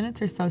 10 more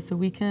minutes or so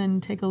we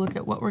can take a look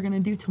at what we're going to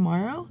do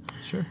tomorrow.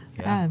 Sure.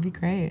 Yeah, it'd be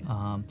great.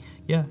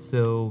 Yeah,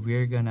 so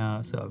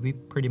we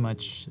pretty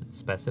much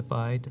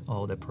specified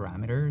all the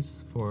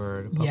parameters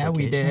for the publication. Yeah,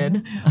 we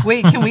did.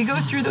 Wait, can we go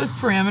through those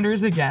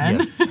parameters again?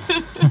 Yes.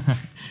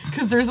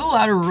 Because there's a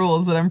lot of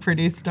rules that I'm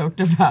pretty stoked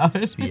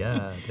about.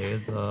 Yeah,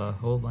 there's a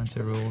whole bunch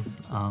of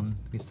rules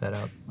we set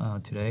up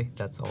today.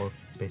 That's all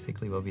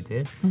basically what we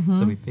did.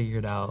 So we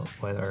figured out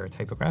what our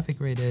typographic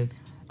grid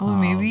is. Oh,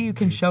 maybe you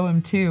can show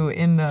them too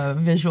in the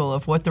visual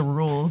of what the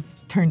rules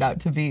turned out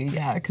to be.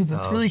 Yeah, because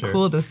it's really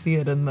cool to see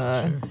it in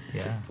the. Sure.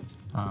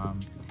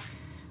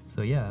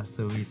 Yeah.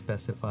 So we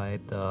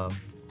specified the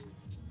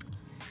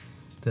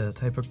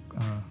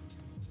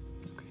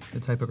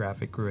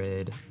typographic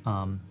grid.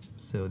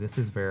 So this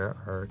is where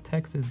our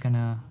text is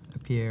gonna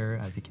appear,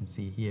 as you can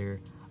see here.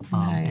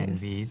 And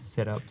we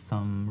set up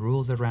some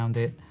rules around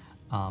it.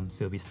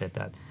 So we said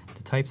that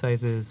the type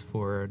sizes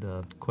for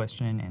the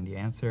question and the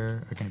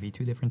answer are going to be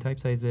 2 different type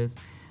sizes,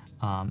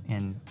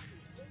 and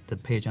the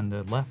page on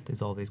the left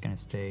is always going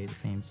to stay the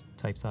same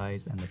type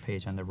size, and the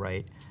page on the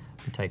right,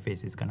 the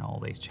typeface is going to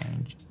always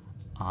change.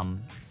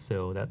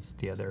 So that's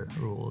the other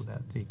rule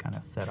that we kind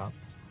of set up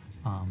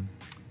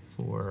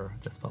for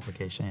this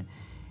publication.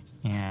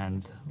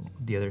 And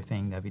the other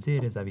thing that we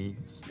did is that we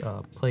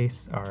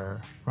place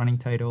our running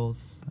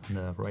titles on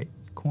the right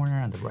corner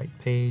on the right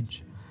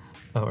page,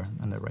 or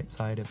on the right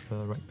side of the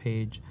right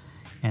page,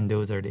 and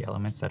those are the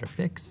elements that are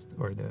fixed,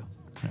 or the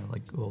kind of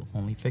like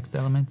only fixed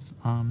elements.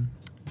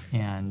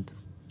 And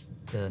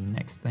the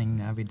next thing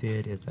that we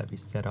did is that we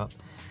set up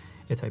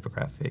a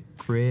typographic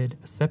grid,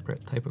 a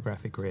separate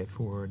typographic grid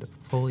for the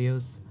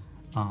portfolios,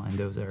 and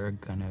those are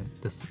gonna.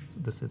 This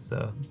is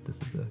the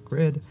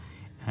grid,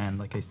 and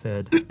like I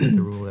said,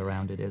 the rule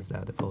around it is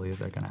that the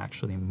folios are gonna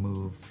actually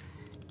move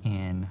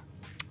in.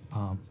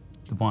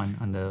 The one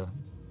on the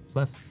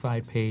left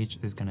side page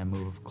is going to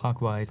move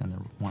clockwise, and the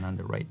one on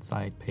the right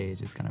side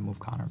page is going to move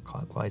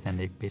counterclockwise, and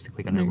they're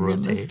basically going to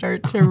rotate. They're going to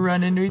start to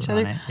run into each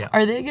other. Yeah.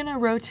 Are they going to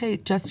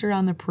rotate just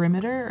around the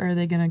perimeter, or are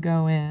they going to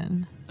go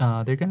in?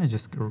 They're going to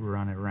just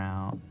run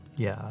around.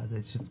 Yeah,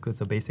 it's just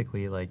so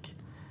basically like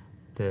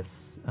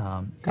this.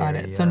 Got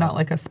it. So not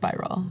like a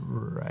spiral.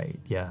 Right.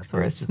 Yeah. So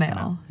or a it's just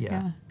snail.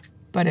 Yeah.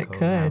 But it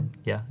could. Around.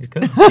 Yeah, it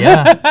could.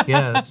 Yeah,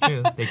 that's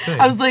true. They could.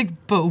 I was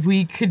like, but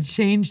we could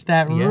change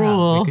that rule.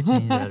 Yeah, we could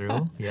change that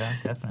rule. Yeah,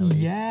 definitely.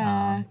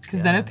 Yeah,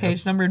 because then a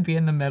page number would be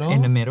in the middle.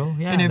 In the middle,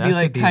 yeah. And it'd be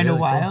like kind of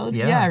really wild.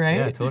 Cool. Yeah, right?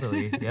 Yeah,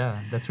 totally.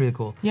 Yeah, that's really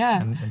cool. Yeah.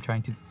 I'm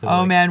trying to. So oh,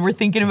 like, man, we're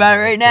thinking about it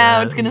right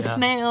now. It's going to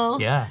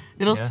snail. Yeah.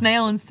 It'll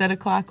snail instead of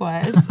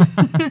clockwise.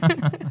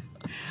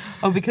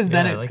 Oh, because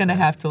then it's going to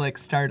have to like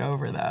start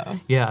over though.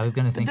 Yeah, I was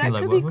going to think like,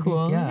 what would be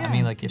cool. Yeah, I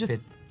mean, like if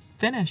it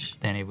finish,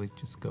 then it would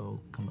just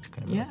go kind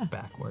of like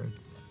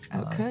backwards.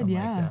 Oh, it could,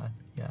 yeah. Like that.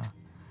 Yeah.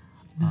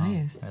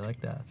 Nice. I like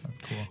that.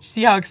 That's cool.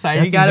 See how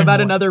excited he got about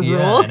another rule?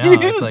 Yeah, I know.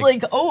 He was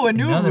like, oh, a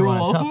new another rule.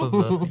 One on top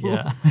of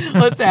the,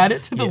 Let's add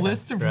it to the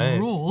list of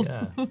rules.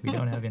 Yeah, we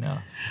don't have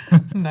enough.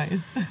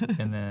 Nice.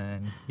 And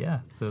then,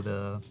 so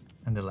the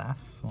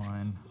last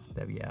one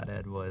that we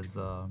added was,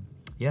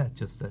 yeah,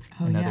 just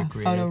another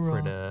grid photo for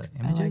rule. the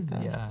I like images. this.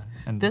 Yeah,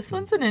 and This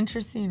one's an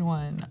interesting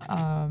one.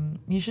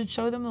 You should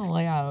show them the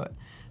layout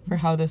for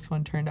how this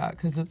one turned out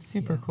because it's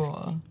super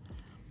cool.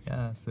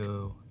 Yeah,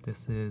 so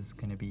this is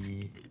going to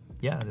be,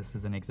 this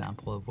is an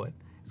example of what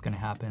is going to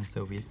happen.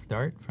 So we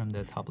start from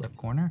the top left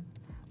corner.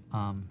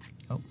 Let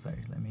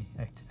me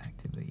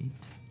activate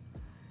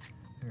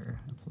or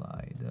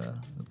apply the,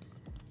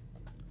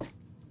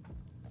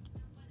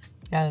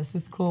 Yeah, this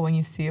is cool. When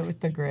you see it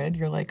with the grid,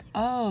 you're like,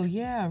 oh,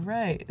 yeah,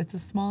 right. It's a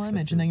small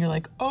image. And then you're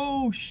like,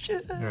 oh,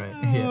 shit. Right.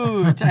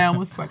 Yeah. I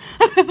almost swear.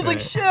 I was like,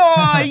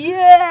 sure,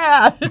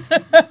 yeah.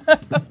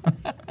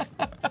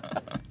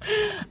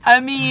 I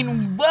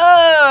mean,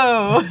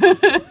 whoa.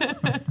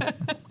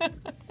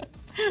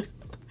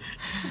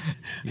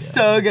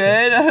 So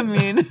good. I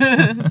mean,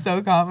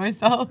 so caught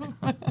myself.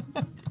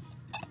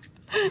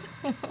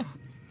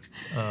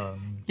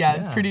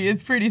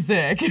 It's pretty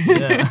sick.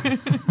 Yeah.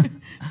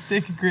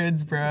 Sick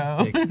grids, bro.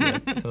 Sick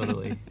grid,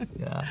 totally.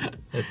 Yeah.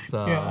 It's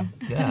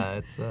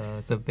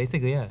so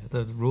basically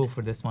the rule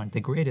for this one. The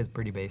grid is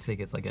pretty basic.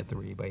 It's like a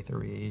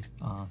 3x3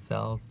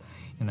 cells,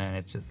 and then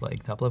it's just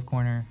like top left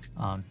corner,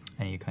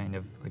 and you kind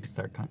of like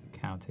start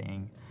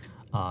counting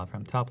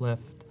from top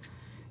left,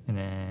 and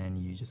then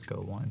you just go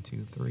 1,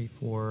 2, 3,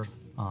 4,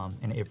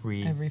 and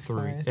every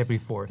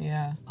fourth,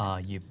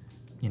 you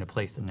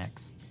place the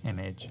next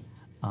image.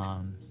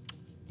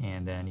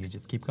 And then you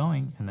just keep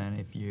going. And then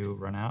if you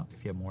run out,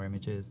 if you have more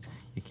images,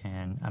 you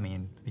can,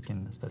 we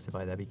can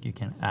specify that you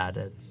can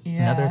add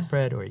another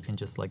spread, or you can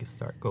just like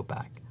go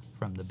back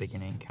from the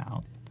beginning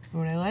count.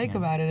 What I like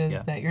about it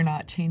is that you're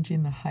not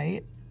changing the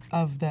height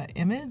of the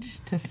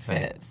image to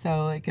fit. Right.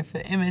 So like if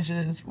the image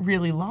is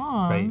really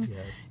long,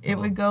 it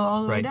would go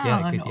all the way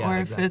down. Or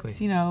if it's,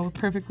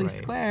 perfectly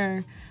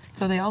square.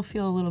 So they all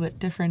feel a little bit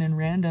different and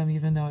random,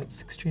 even though it's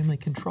extremely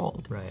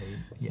controlled. Right.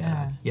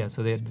 Yeah.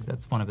 So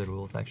that's one of the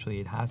rules. Actually,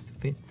 it has to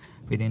fit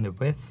within the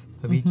width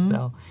of each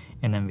cell,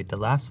 and then with the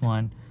last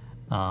one,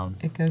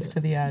 it goes to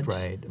the edge.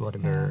 Right.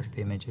 Whatever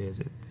the image is,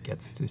 it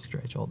gets to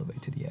stretch all the way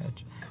to the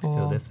edge. Cool.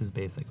 So this is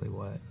basically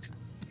what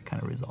it kind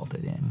of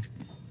resulted in.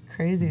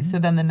 Crazy. So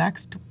then the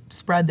next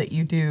spread that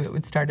you do, it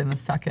would start in the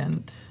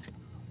second.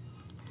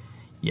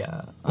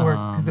 Yeah. Or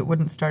because it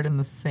wouldn't start in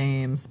the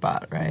same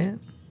spot, right?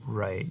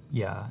 Right,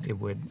 yeah, it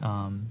would.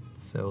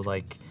 So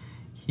like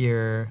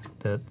here,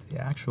 the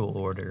actual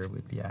order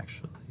would be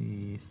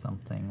actually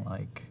something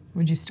like...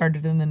 Would you start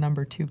it in the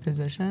number 2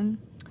 position?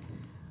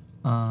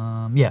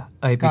 Yeah,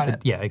 Got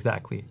it. Yeah,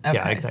 exactly. Okay,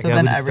 yeah, exactly. So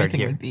then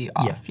everything would be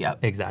off, Yep.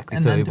 Exactly,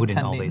 and so then it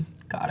wouldn't always...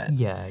 Got it.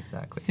 Yeah,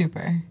 exactly.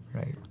 Super.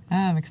 Right.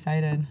 I'm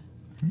excited.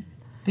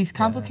 These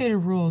complicated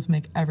rules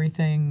make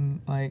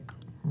everything like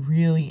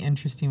really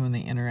interesting when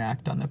they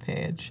interact on the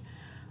page.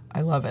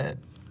 I love it.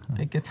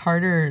 Like it's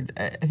harder.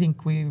 I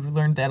think we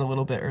learned that a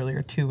little bit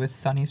earlier too with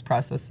Sunny's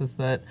process, is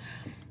that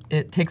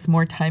it takes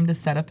more time to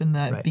set up in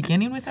the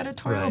beginning with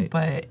Editorial,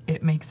 but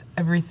it makes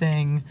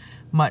everything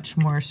much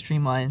more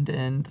streamlined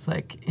and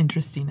like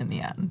interesting in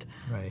the end.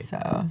 Right.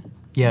 So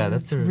yeah,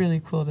 that's really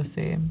cool to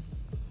see.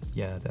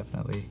 Yeah,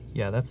 definitely.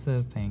 Yeah, that's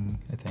the thing.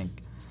 I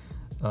think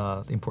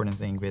the important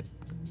thing with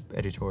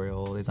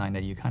editorial design,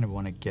 that you kind of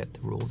want to get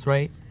the rules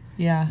right.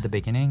 Yeah. At the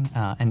beginning,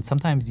 and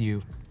sometimes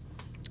you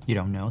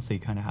don't know, so you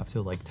kind of have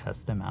to like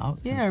test them out.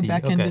 Yeah, or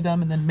back into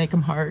them and then make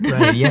them hard.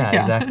 Right, yeah,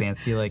 exactly. And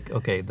see like,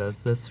 okay,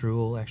 does this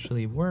rule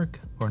actually work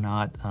or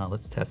not?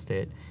 Let's test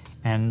it.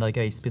 And like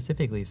I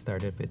specifically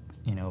started with,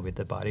 with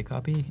the body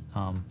copy,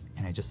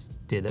 and I just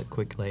did a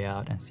quick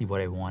layout and see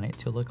what I want it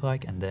to look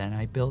like. And then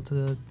I built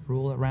a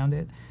rule around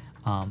it.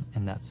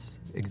 And that's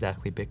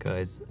exactly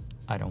because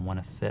I don't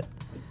want to set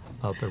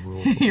up a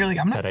rule. You're like,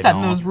 I'm not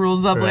setting those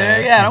rules up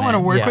later. Yeah, I don't want to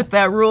work with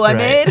that rule I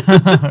made.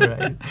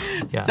 Right.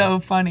 Yeah. So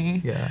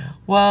funny. Yeah.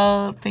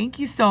 Well, thank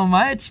you so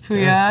much,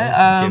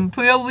 Pouya.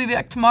 Pouya will be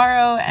back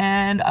tomorrow,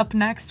 and up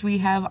next we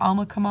have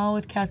Alma Kamal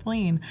with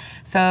Kathleen.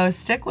 So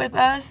stick with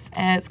us,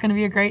 and it's going to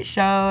be a great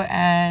show,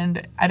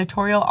 and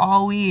editorial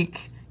all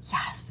week.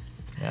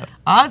 Yes. Yep.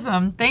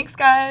 Awesome. Thanks,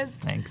 guys.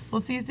 Thanks.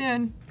 We'll see you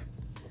soon.